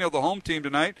Centennial, the home team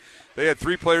tonight, they had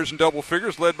 3 players in double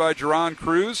figures, led by Jerron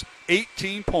Cruz,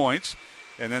 18 points.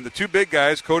 And then the 2 big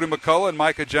guys, Cody McCullough and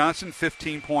Micah Johnson,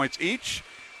 15 points each.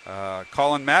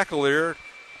 Colin McAleer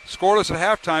scoreless at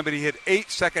halftime, but he hit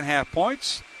 8 second-half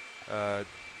points on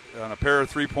a pair of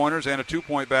three-pointers and a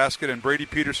 2-point basket, and Brady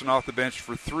Peterson off the bench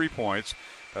for 3 points.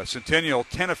 Centennial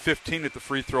 10 of 15 at the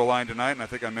free throw line tonight, and I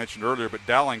think I mentioned earlier, but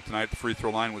Dowling tonight at the free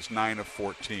throw line was 9 of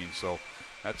 14. So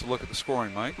that's a look at the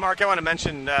scoring, Mike. Mark, I want to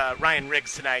mention Ryan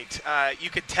Riggs tonight. You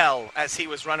could tell as he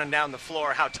was running down the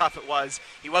floor how tough it was.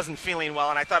 He wasn't feeling well,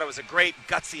 and I thought it was a great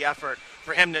gutsy effort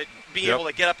for him to be able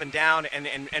to get up and down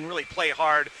and really play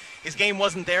hard. His game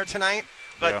wasn't there tonight,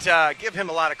 but give him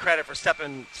a lot of credit for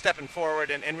stepping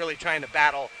forward and really trying to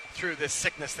battle through this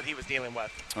sickness that he was dealing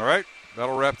with. All right.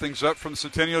 That'll wrap things up from the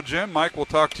Centennial Gym. Mike, we'll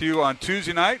talk to you on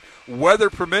Tuesday night, weather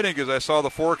permitting, as I saw the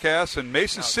forecast. And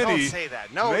Mason City. Don't say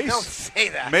that. Don't say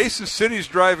that. Mason City's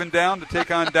driving down to take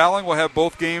on Dowling. We'll have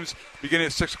both games beginning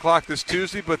at 6 o'clock this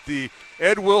Tuesday. But the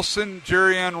Ed Wilson,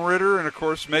 Jerry Ann Ritter, and, of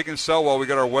course, Megan Selwell, we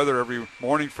got our weather every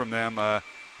morning from them,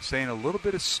 saying a little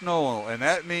bit of snow. And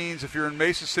that means if you're in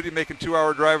Mason City making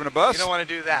 2-hour drive in a bus, you don't want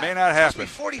to do that. May not happen. It's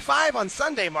supposed to be 45 on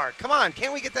Sunday, Mark. Come on.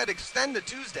 Can't we get that extended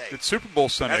Tuesday? It's Super Bowl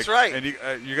Sunday. That's right. And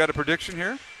you got a prediction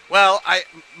here? Well,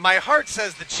 my heart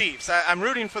says the Chiefs. I'm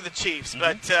rooting for the Chiefs,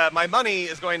 but my money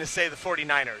is going to say the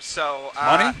 49ers. So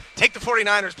money? Take the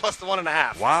 49ers plus the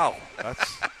 1.5. Wow.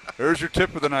 There's your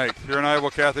tip of the night here on Iowa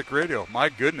Catholic Radio. My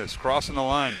goodness, crossing the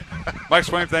line. Mike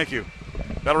Swaim, thank you.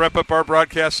 That'll wrap up our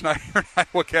broadcast tonight here on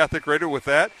Iowa Catholic Radio. With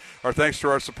that, our thanks to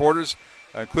our supporters,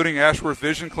 including Ashworth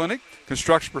Vision Clinic,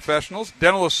 Construction Professionals,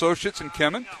 Dental Associates in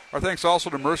Kemen. Our thanks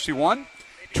also to Mercy One,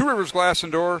 Two Rivers Glass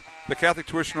and Door, the Catholic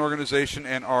Tuition Organization,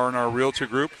 and R&R Realty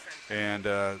Group. And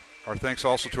our thanks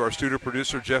also to our studio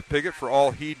producer, Jeff Piggott, for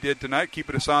all he did tonight,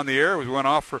 keeping us on the air. We went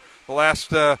off for the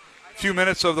last few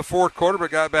minutes of the fourth quarter,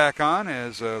 but got back on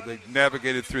as they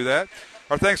navigated through that.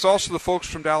 Our thanks also to the folks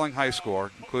from Dowling High School,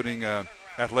 including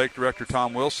Athletic Director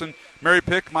Tom Wilson, Mary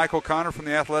Pick, Mike O'Connor from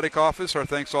the Athletic Office. Our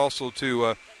thanks also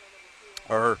to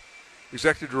our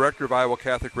Executive Director of Iowa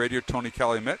Catholic Radio, Tony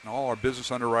Calumet, and all our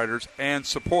business underwriters and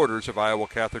supporters of Iowa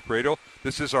Catholic Radio.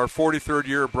 This is our 43rd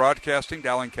year of broadcasting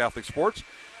Dowling Catholic Sports.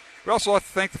 We also like to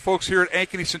thank the folks here at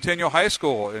Ankeny Centennial High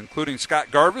School, including Scott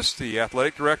Garvis, the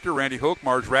Athletic Director, Randy Hoke,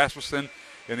 Marge Rasmussen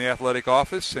in the Athletic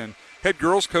Office, and head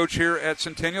girls coach here at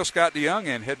Centennial, Scott DeYoung,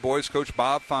 and head boys coach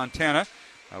Bob Fontana.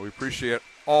 We appreciate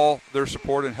all their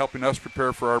support in helping us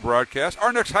prepare for our broadcast.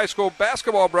 Our next high school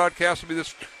basketball broadcast will be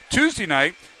this Tuesday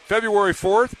night, February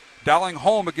 4th. Dowling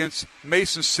home against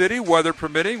Mason City, weather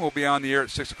permitting. We'll be on the air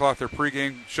at 6 o'clock, their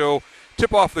pregame show.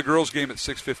 Tip off the girls' game at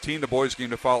 6:15, the boys' game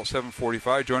to follow at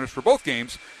 7:45. Join us for both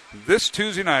games this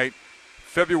Tuesday night,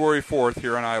 February 4th,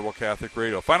 here on Iowa Catholic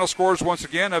Radio. Final scores once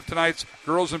again of tonight's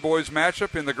girls and boys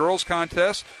matchup in the girls'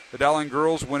 contest. The Dowling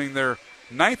girls winning their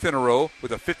 9th in a row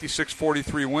with a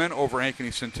 56-43 win over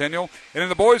Ankeny Centennial. And in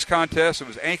the boys' contest, it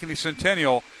was Ankeny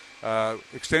Centennial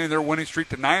extending their winning streak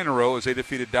to 9 in a row as they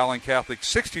defeated Dowling Catholic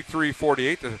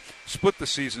 63-48 to split the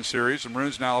season series. The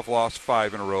Maroons now have lost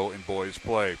 5 in a row in boys'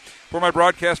 play. For my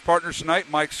broadcast partners tonight,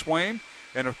 Mike Swaim,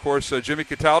 and, of course, Jimmy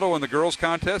Cataldo in the girls'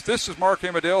 contest, this is Mark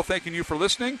Amadale thanking you for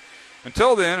listening.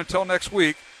 Until then, until next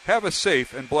week, have a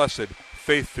safe and blessed,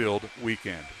 faith-filled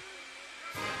weekend.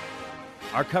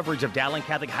 Our coverage of Dowling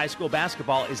Catholic High School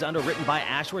basketball is underwritten by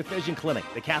Ashworth Vision Clinic,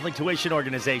 the Catholic Tuition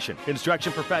Organization,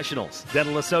 Construction Professionals,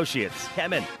 Dental Associates,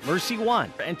 Kemen, Mercy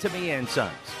One, and Tamia &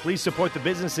 Sons. Please support the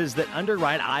businesses that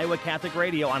underwrite Iowa Catholic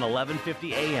Radio on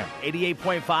 1150 AM,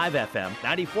 88.5 FM,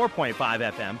 94.5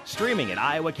 FM, streaming at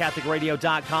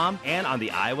iowacatholicradio.com and on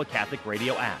the Iowa Catholic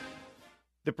Radio app.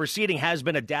 The proceeding has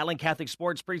been a Dowling Catholic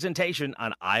Sports presentation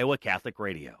on Iowa Catholic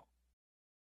Radio.